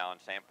deep now in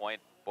Sandpoint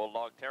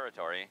Bulldog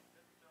territory.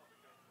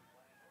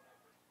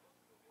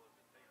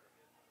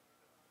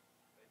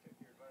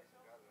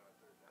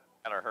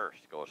 Tyler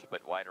Hurst goes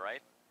split wide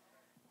right.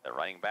 The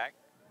running back,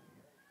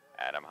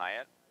 Adam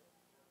Hyatt.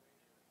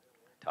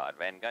 Todd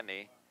Van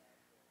Gundy.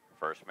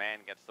 First man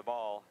gets the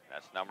ball.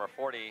 That's number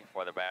 40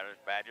 for the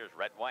Badgers,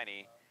 Rhett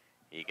Winey.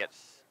 He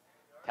gets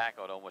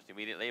tackled almost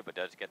immediately, but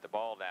does get the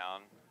ball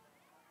down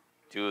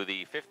to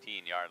the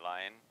 15-yard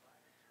line.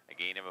 A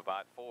gain of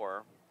about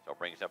 4. So it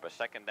brings up a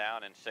 2nd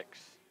down and 6.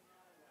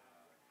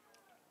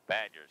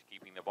 Badgers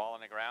keeping the ball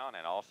on the ground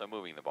and also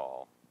moving the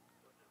ball.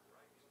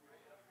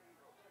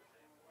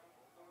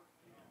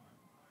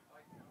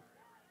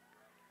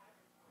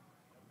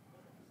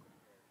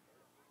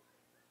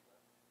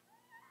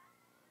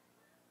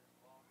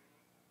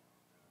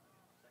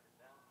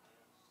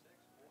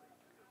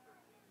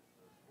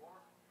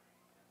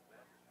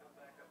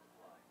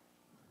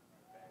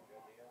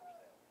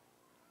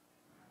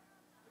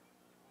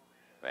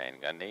 Van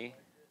Gundy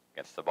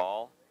gets the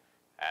ball.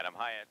 Adam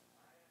Hyatt,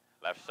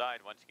 left side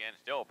once again,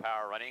 still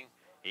power running.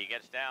 He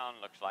gets down,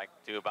 looks like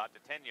to about the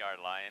 10-yard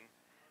line.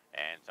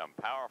 And some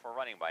powerful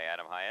running by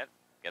Adam Hyatt.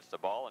 Gets the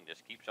ball and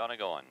just keeps on it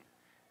going.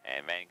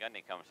 And Van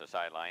Gundy comes to the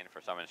sideline for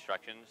some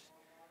instructions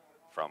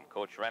from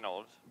Coach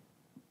Reynolds.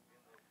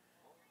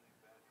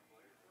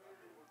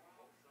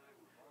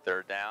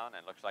 3rd down,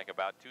 and looks like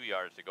about 2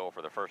 yards to go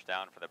for the first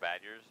down for the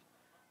Badgers.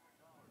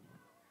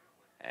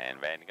 And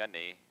Van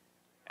Gundy,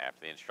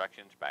 after the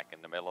instructions, back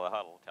in the middle of the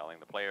huddle, telling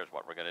the players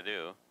what we're going to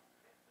do.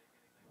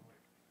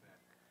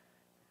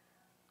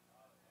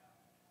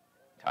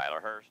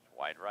 Tyler Hurst,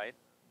 wide right.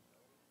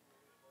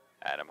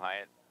 Adam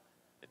Hyatt,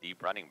 the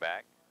deep running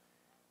back.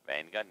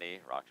 Van Gundy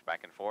rocks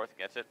back and forth,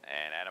 gets it,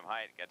 and Adam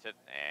Hyatt gets it,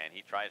 and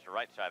he tries the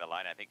right side of the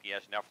line. I think he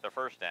has enough for the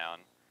first down.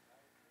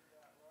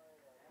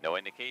 No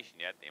indication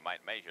yet. They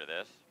might measure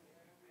this.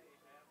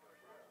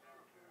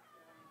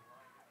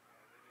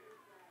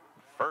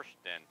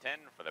 1st and 10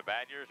 for the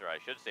Badgers, or I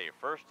should say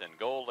 1st and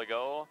goal to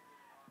go.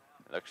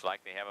 It looks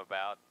like they have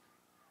about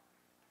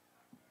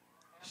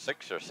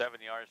 6 or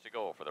 7 yards to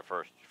go for the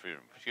for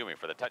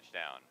the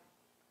touchdown.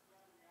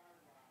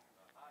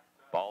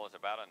 Ball is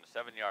about on the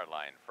 7-yard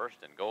line.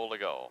 1st and goal to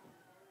go.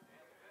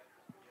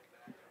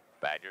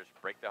 Badgers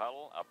break the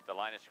huddle up the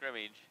line of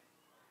scrimmage.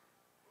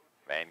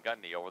 Van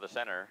Gundy over the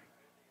center.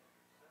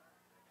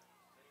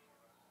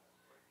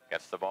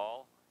 Gets the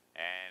ball,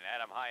 and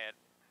Adam Hyatt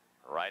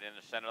right in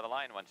the center of the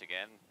line once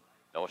again.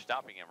 No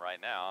stopping him right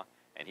now.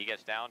 And he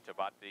gets down to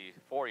about the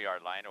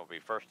 4-yard line. It will be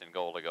 1st and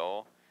goal to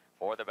go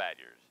for the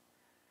Badgers.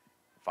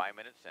 5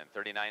 minutes and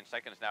 39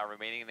 seconds now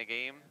remaining in the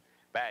game.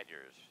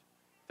 Badgers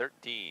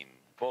 13,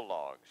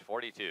 Bulldogs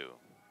 42.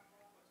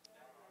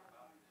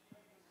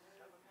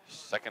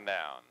 2nd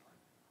down.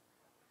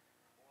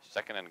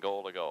 2nd and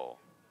goal to go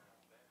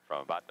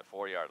from about the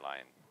 4-yard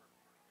line.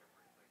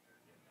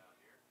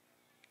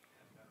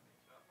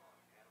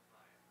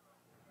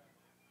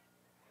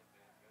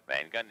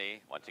 Van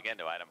Gundy once again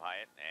to Adam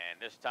Hyatt, and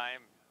this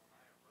time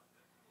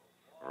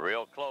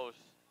real close.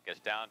 Gets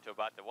down to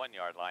about the 1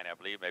 yard line, I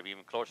believe, maybe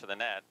even closer than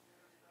that.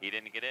 He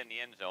didn't get in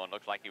the end zone.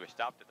 Looks like he was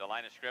stopped at the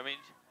line of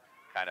scrimmage.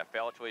 Kind of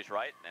fell to his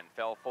right and then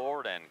fell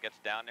forward and gets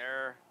down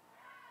there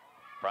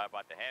probably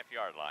about the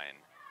half-yard line.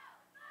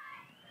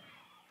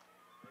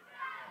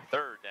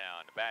 Third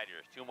down, the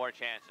Badgers. 2 more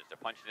chances to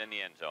punch it in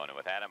the end zone, and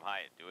with Adam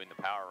Hyatt doing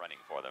the power running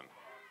for them.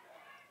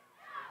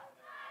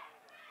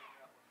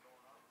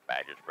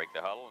 Badgers break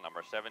the huddle.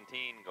 Number 17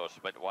 goes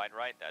split wide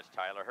right. That's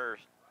Tyler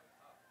Hurst.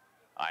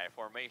 I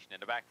formation in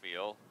the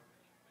backfield.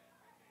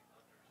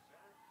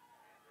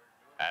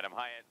 Adam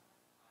Hyatt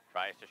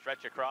tries to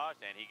stretch across,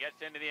 and he gets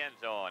into the end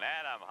zone.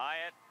 Adam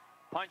Hyatt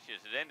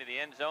punches it into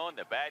the end zone.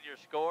 The Badgers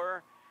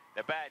score.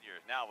 The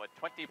Badgers now with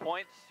 20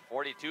 points,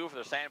 42 for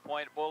the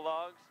Sandpoint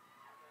Bulldogs.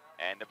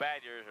 And the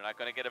Badgers are not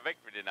going to get a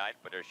victory tonight,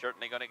 but they're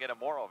certainly going to get a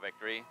moral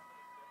victory.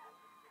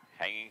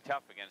 Hanging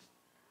tough against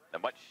the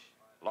much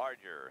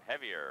larger,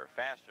 heavier,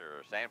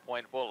 faster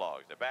Sandpoint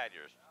Bulldogs. The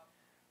Badgers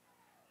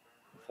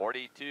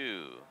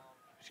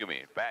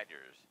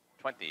Badgers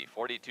 20,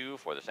 42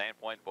 for the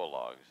Sandpoint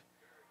Bulldogs.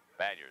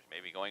 Badgers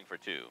maybe going for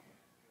 2.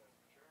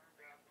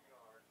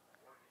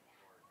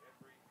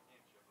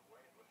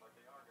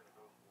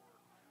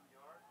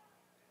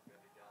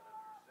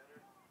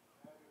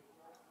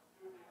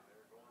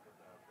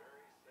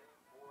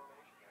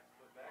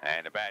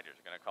 And the Badgers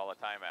are going to call a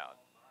timeout.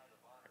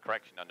 A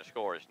correction on the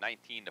score is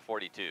 19 to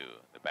 42.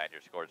 The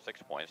Badgers scored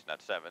 6 points,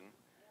 not 7.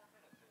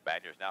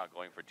 Badgers now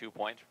going for 2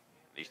 points.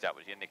 At least that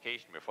was the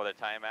indication before the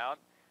timeout.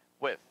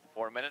 With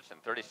 4 minutes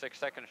and 36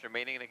 seconds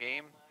remaining in the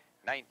game,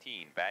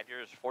 19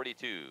 Badgers,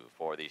 42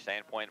 for the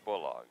Sandpoint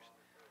Bulldogs.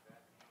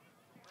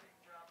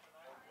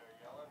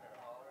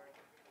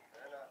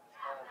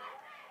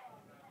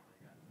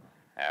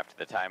 After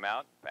the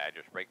timeout,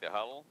 Badgers break the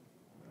huddle.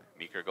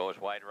 Meeker goes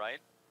wide right.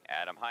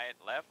 Adam Hyatt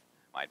left.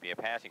 Might be a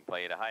passing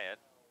play to Hyatt.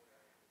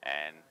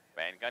 And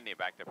Van Gundy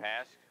back to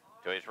pass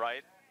to his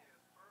right.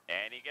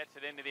 And he gets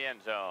it into the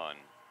end zone.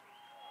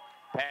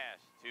 Pass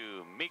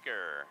to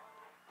Meeker.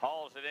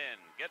 Hauls it in.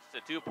 Gets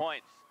the 2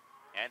 points.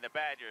 And the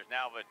Badgers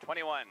now with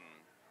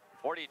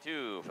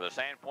 21-42 for the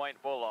Sandpoint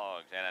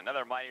Bulldogs. And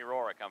another mighty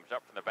roar comes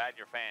up from the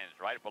Badger fans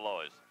right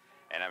below us.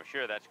 And I'm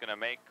sure that's going to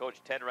make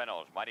Coach Ted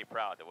Reynolds mighty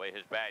proud the way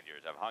his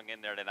Badgers have hung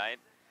in there tonight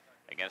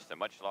against the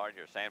much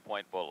larger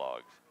Sandpoint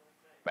Bulldogs.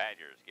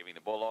 Badgers giving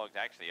the Bulldogs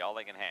actually all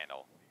they can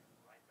handle.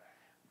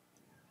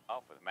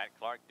 Off with Matt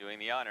Clark doing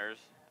the honors.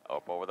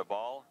 Up over the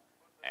ball.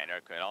 And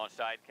an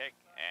onside kick.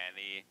 And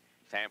the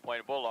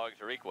Sandpoint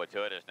Bulldogs are equal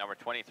to it as number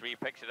 23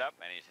 picks it up.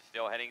 And he's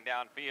still heading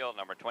downfield.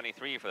 Number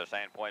 23 for the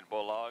Sandpoint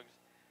Bulldogs,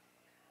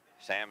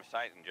 Sam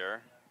Seitinger.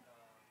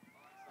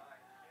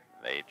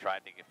 They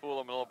tried to fool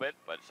him a little bit,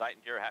 but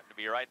Seitinger happened to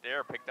be right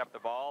there, picked up the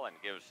ball, and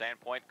gives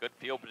Sandpoint good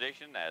field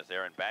position as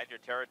they're in Badger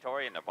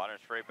territory in the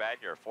Bonners Ferry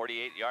Badger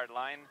 48-yard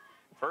line.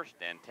 1st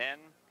and 10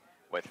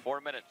 with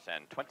 4 minutes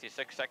and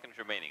 26 seconds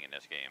remaining in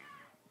this game.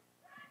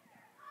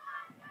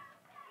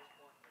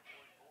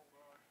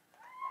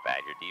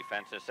 Badger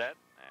defense is set,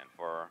 and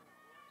for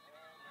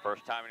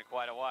first time in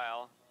quite a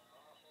while,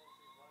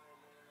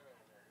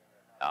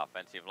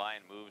 offensive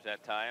line moves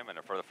that time, and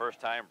for the first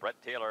time,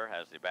 Brett Taylor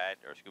has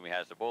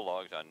the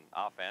Bulldogs on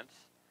offense,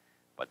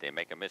 but they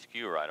make a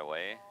miscue right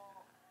away.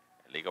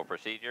 Legal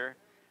procedure,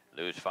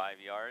 lose 5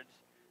 yards,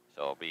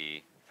 so it'll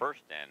be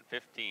 1st and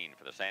 15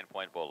 for the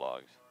Sandpoint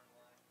Bulldogs.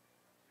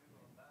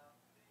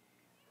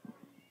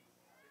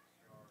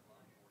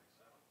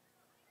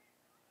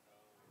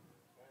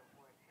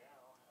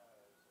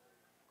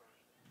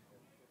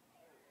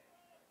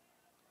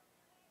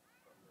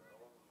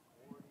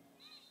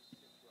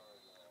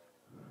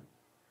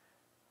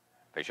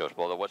 Officials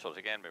blow the whistles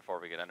again before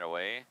we get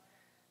underway.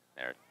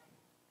 They're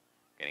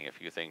getting a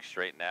few things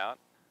straightened out.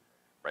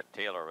 Brett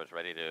Taylor was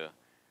ready to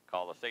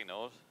call the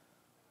signals.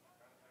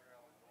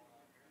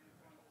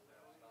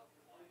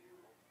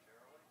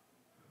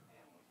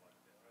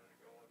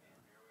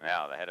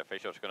 Now the head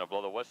official is going to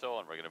blow the whistle,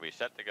 and we're going to be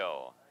set to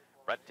go.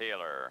 Brett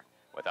Taylor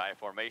with I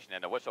formation,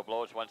 and the whistle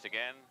blows once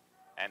again,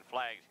 and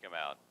flags come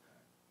out.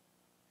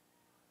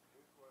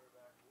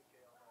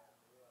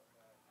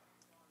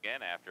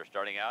 Again, after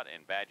starting out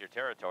in Badger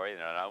territory,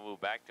 they'll now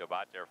move back to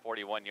about their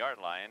 41-yard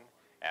line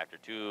after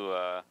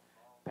 2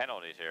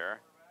 penalties here.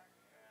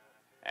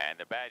 And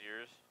the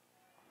Badgers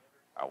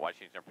are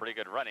watching some pretty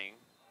good running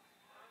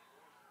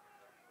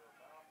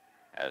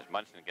as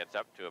Munson gets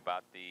up to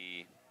about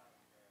the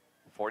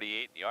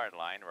 48-yard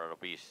line, where it'll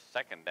be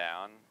second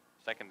down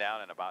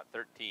and about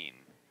 13.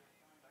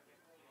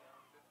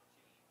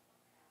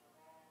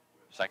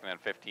 2nd and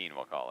 15,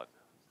 we'll call it.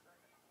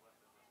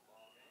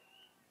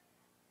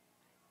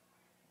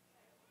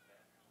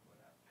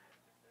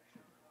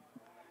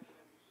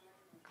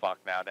 Clock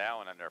now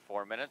down under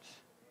 4 minutes.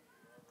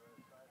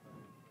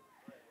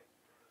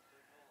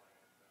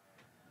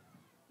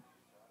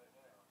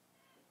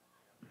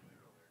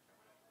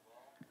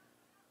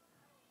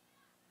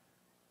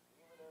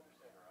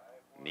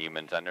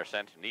 Neiman's under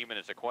center. Neiman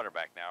is the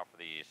quarterback now for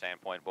the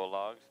Sandpoint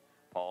Bulldogs.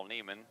 Paul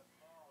Neiman.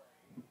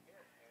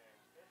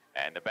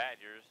 And the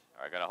Badgers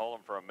are going to hold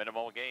them for a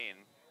minimal gain.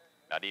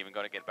 Not even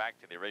going to get back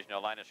to the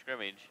original line of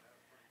scrimmage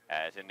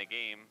as in the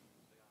game.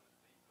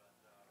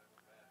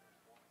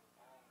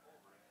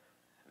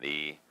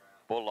 The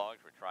Bulldogs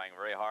were trying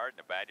very hard.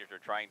 The Badgers are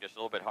trying just a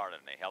little bit harder.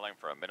 And they held him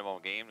for a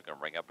minimum game. It's going to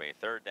bring up a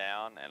third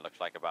down and looks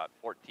like about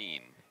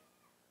 14.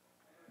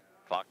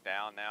 Clock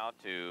down now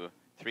to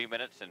 3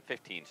 minutes and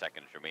 15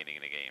 seconds remaining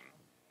in the game.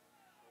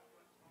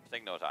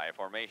 Signals I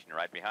formation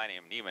right behind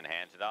him. Neiman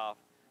hands it off.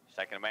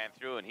 Second man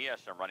through, and he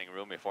has some running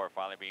room before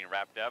finally being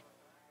wrapped up.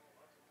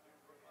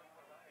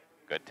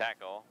 Good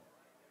tackle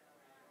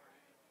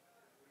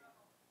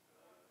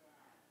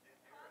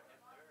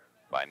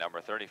by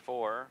number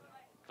 34,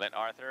 Clint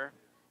Arthur,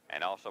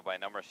 and also by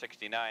number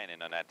 69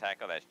 in on that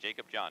tackle, that's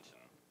Jacob Johnson.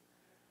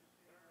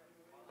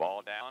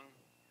 Ball down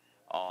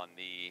on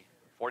the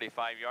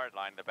 45-yard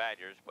line of the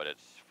Badgers, but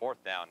it's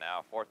fourth down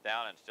now. Fourth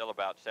down and still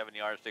about 7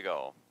 yards to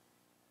go.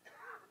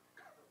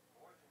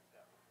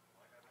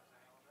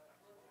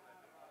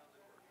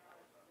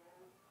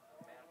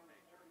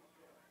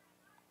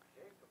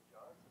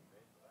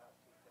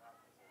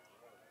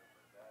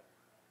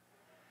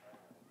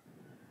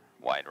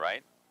 Wide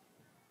right,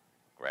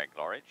 Greg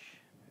Lorich,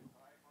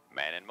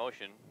 man in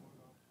motion.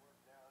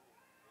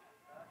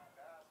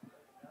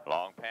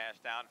 Long pass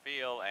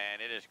downfield, and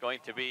it is going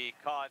to be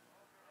caught.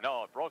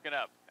 No, broken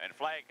up, and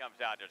flag comes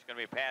out. There's going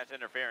to be pass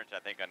interference, I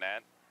think, on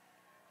that.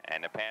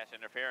 And the pass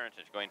interference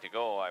is going to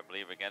go, I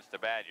believe, against the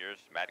Badgers.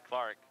 Matt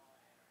Clark.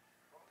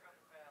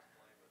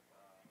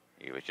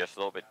 He was just a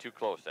little bit too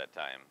close that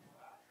time.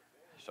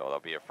 So there'll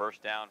be a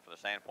first down for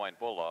the Sandpoint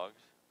Bulldogs.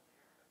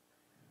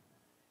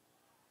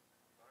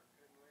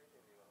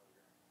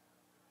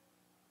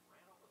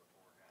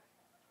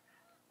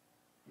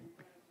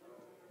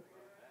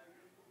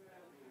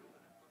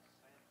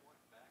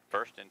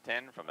 First and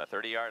 10 from the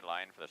 30-yard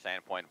line for the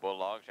Sandpoint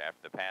Bulldogs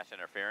after the pass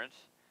interference.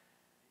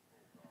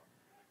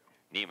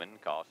 Neiman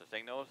calls the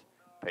signals,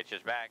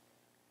 pitches back,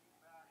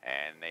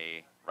 and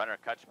the runner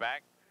cuts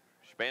back,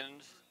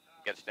 spins,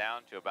 gets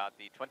down to about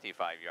the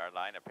 25-yard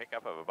line, a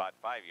pickup of about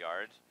 5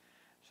 yards.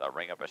 So I'll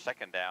bring up a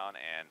second down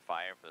and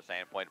 5 for the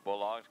Sandpoint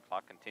Bulldogs.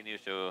 Clock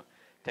continues to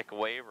tick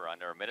away. We're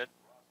under a minute,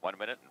 1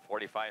 minute and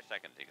 45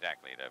 seconds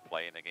exactly to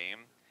play in the game.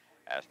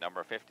 As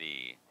number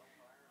 50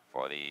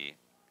 for the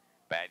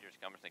Badgers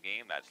comes to the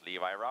game, that's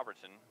Levi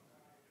Robertson.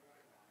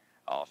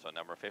 Also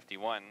number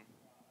 51,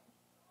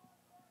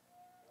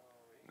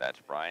 that's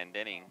Brian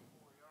Denning.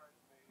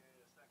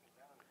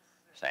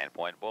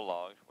 Sandpoint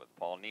Bulldogs with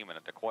Paul Neiman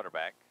at the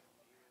quarterback.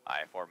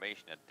 I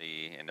formation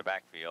in the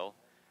backfield.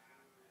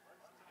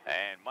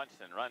 And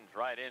Munson runs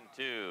right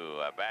into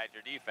a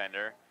Badger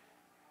defender.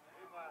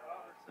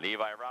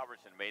 Levi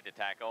Robertson made the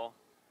tackle.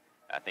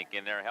 I think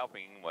in there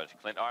helping was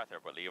Clint Arthur,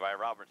 but Levi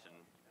Robertson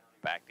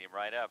backed him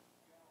right up.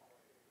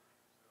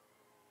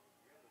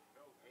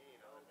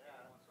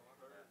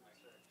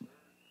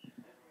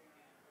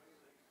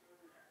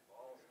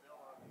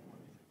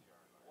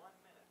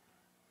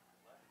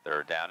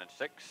 Third down and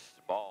 6.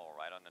 Ball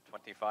right on the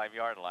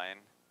 25-yard line.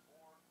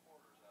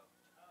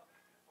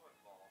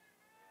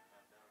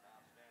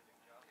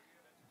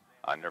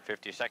 Under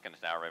 50 seconds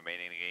now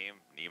remaining in the game.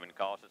 Neiman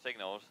calls the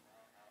signals.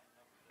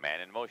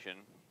 Man in motion.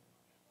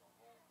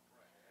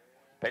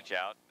 Pitch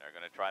out. They're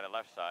going to try the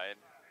left side.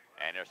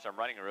 And there's some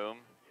running room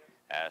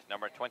as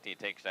number 20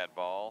 takes that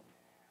ball.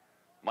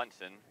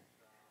 Munson.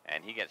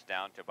 And he gets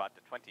down to about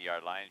the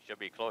 20-yard line. Should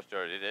be close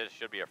to it. It is.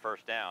 Should be a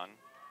first down.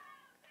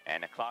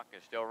 And the clock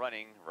is still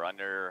running. We're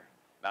under,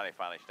 now they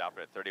finally stopped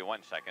it at 31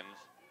 seconds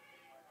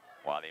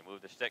while they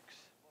move the sticks.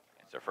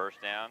 It's a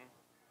first down.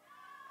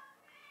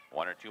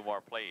 1 or 2 more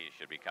plays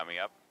should be coming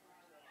up.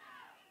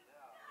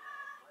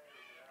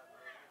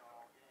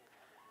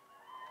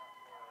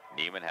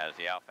 Neiman has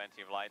the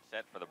offensive line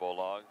set for the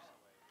Bulldogs.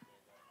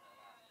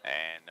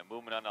 And the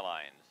movement on the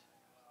lines.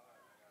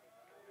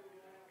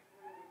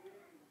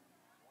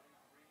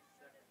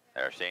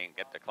 They're saying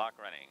get the clock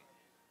running.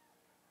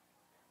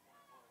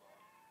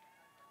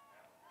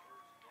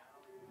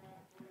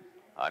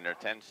 Under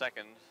 10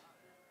 seconds.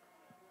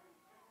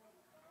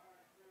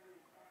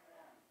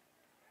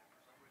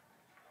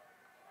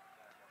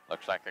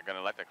 Looks like they're going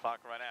to let the clock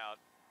run out.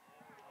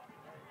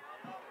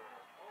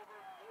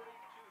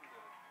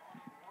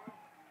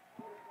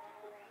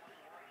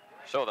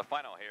 So the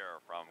final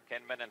here from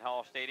Ken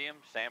Mendenhall Stadium,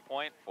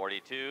 Sandpoint,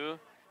 42-21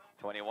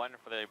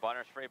 for the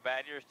Bonners Ferry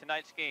Badgers.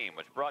 Tonight's game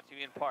was brought to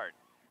you in part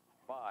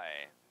by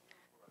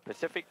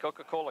Pacific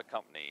Coca-Cola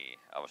Company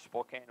of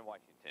Spokane,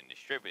 Washington,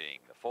 distributing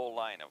the full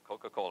line of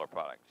Coca-Cola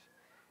products.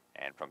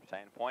 And from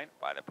Sandpoint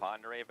by the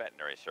Ponderay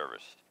Veterinary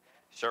Service,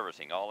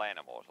 servicing all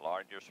animals,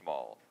 large or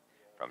small.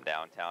 From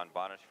downtown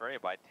Bonners Ferry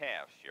by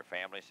Taft's, your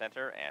family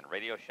center and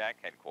Radio Shack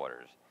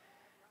headquarters.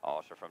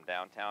 Also from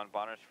downtown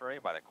Bonners Ferry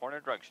by the Corner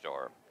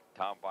Drugstore.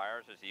 Tom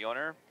Byers is the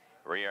owner.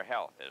 Rear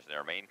Health is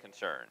their main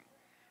concern.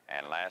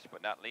 And last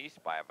but not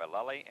least, by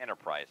Vallely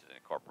Enterprises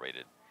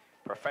Incorporated,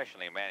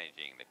 professionally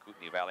managing the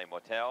Kootenai Valley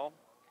Motel,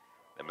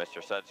 the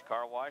Mr. Suds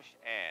Car Wash,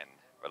 and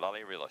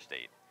Vallely Real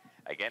Estate.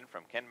 Again,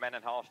 from Ken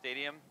Mendenhall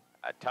Stadium,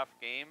 a tough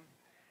game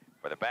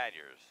for the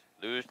Badgers.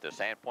 Lose to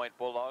Sandpoint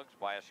Bulldogs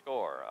by a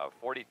score of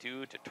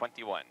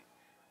 42-21.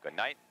 Good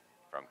night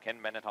from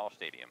Ken Mendenhall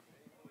Stadium.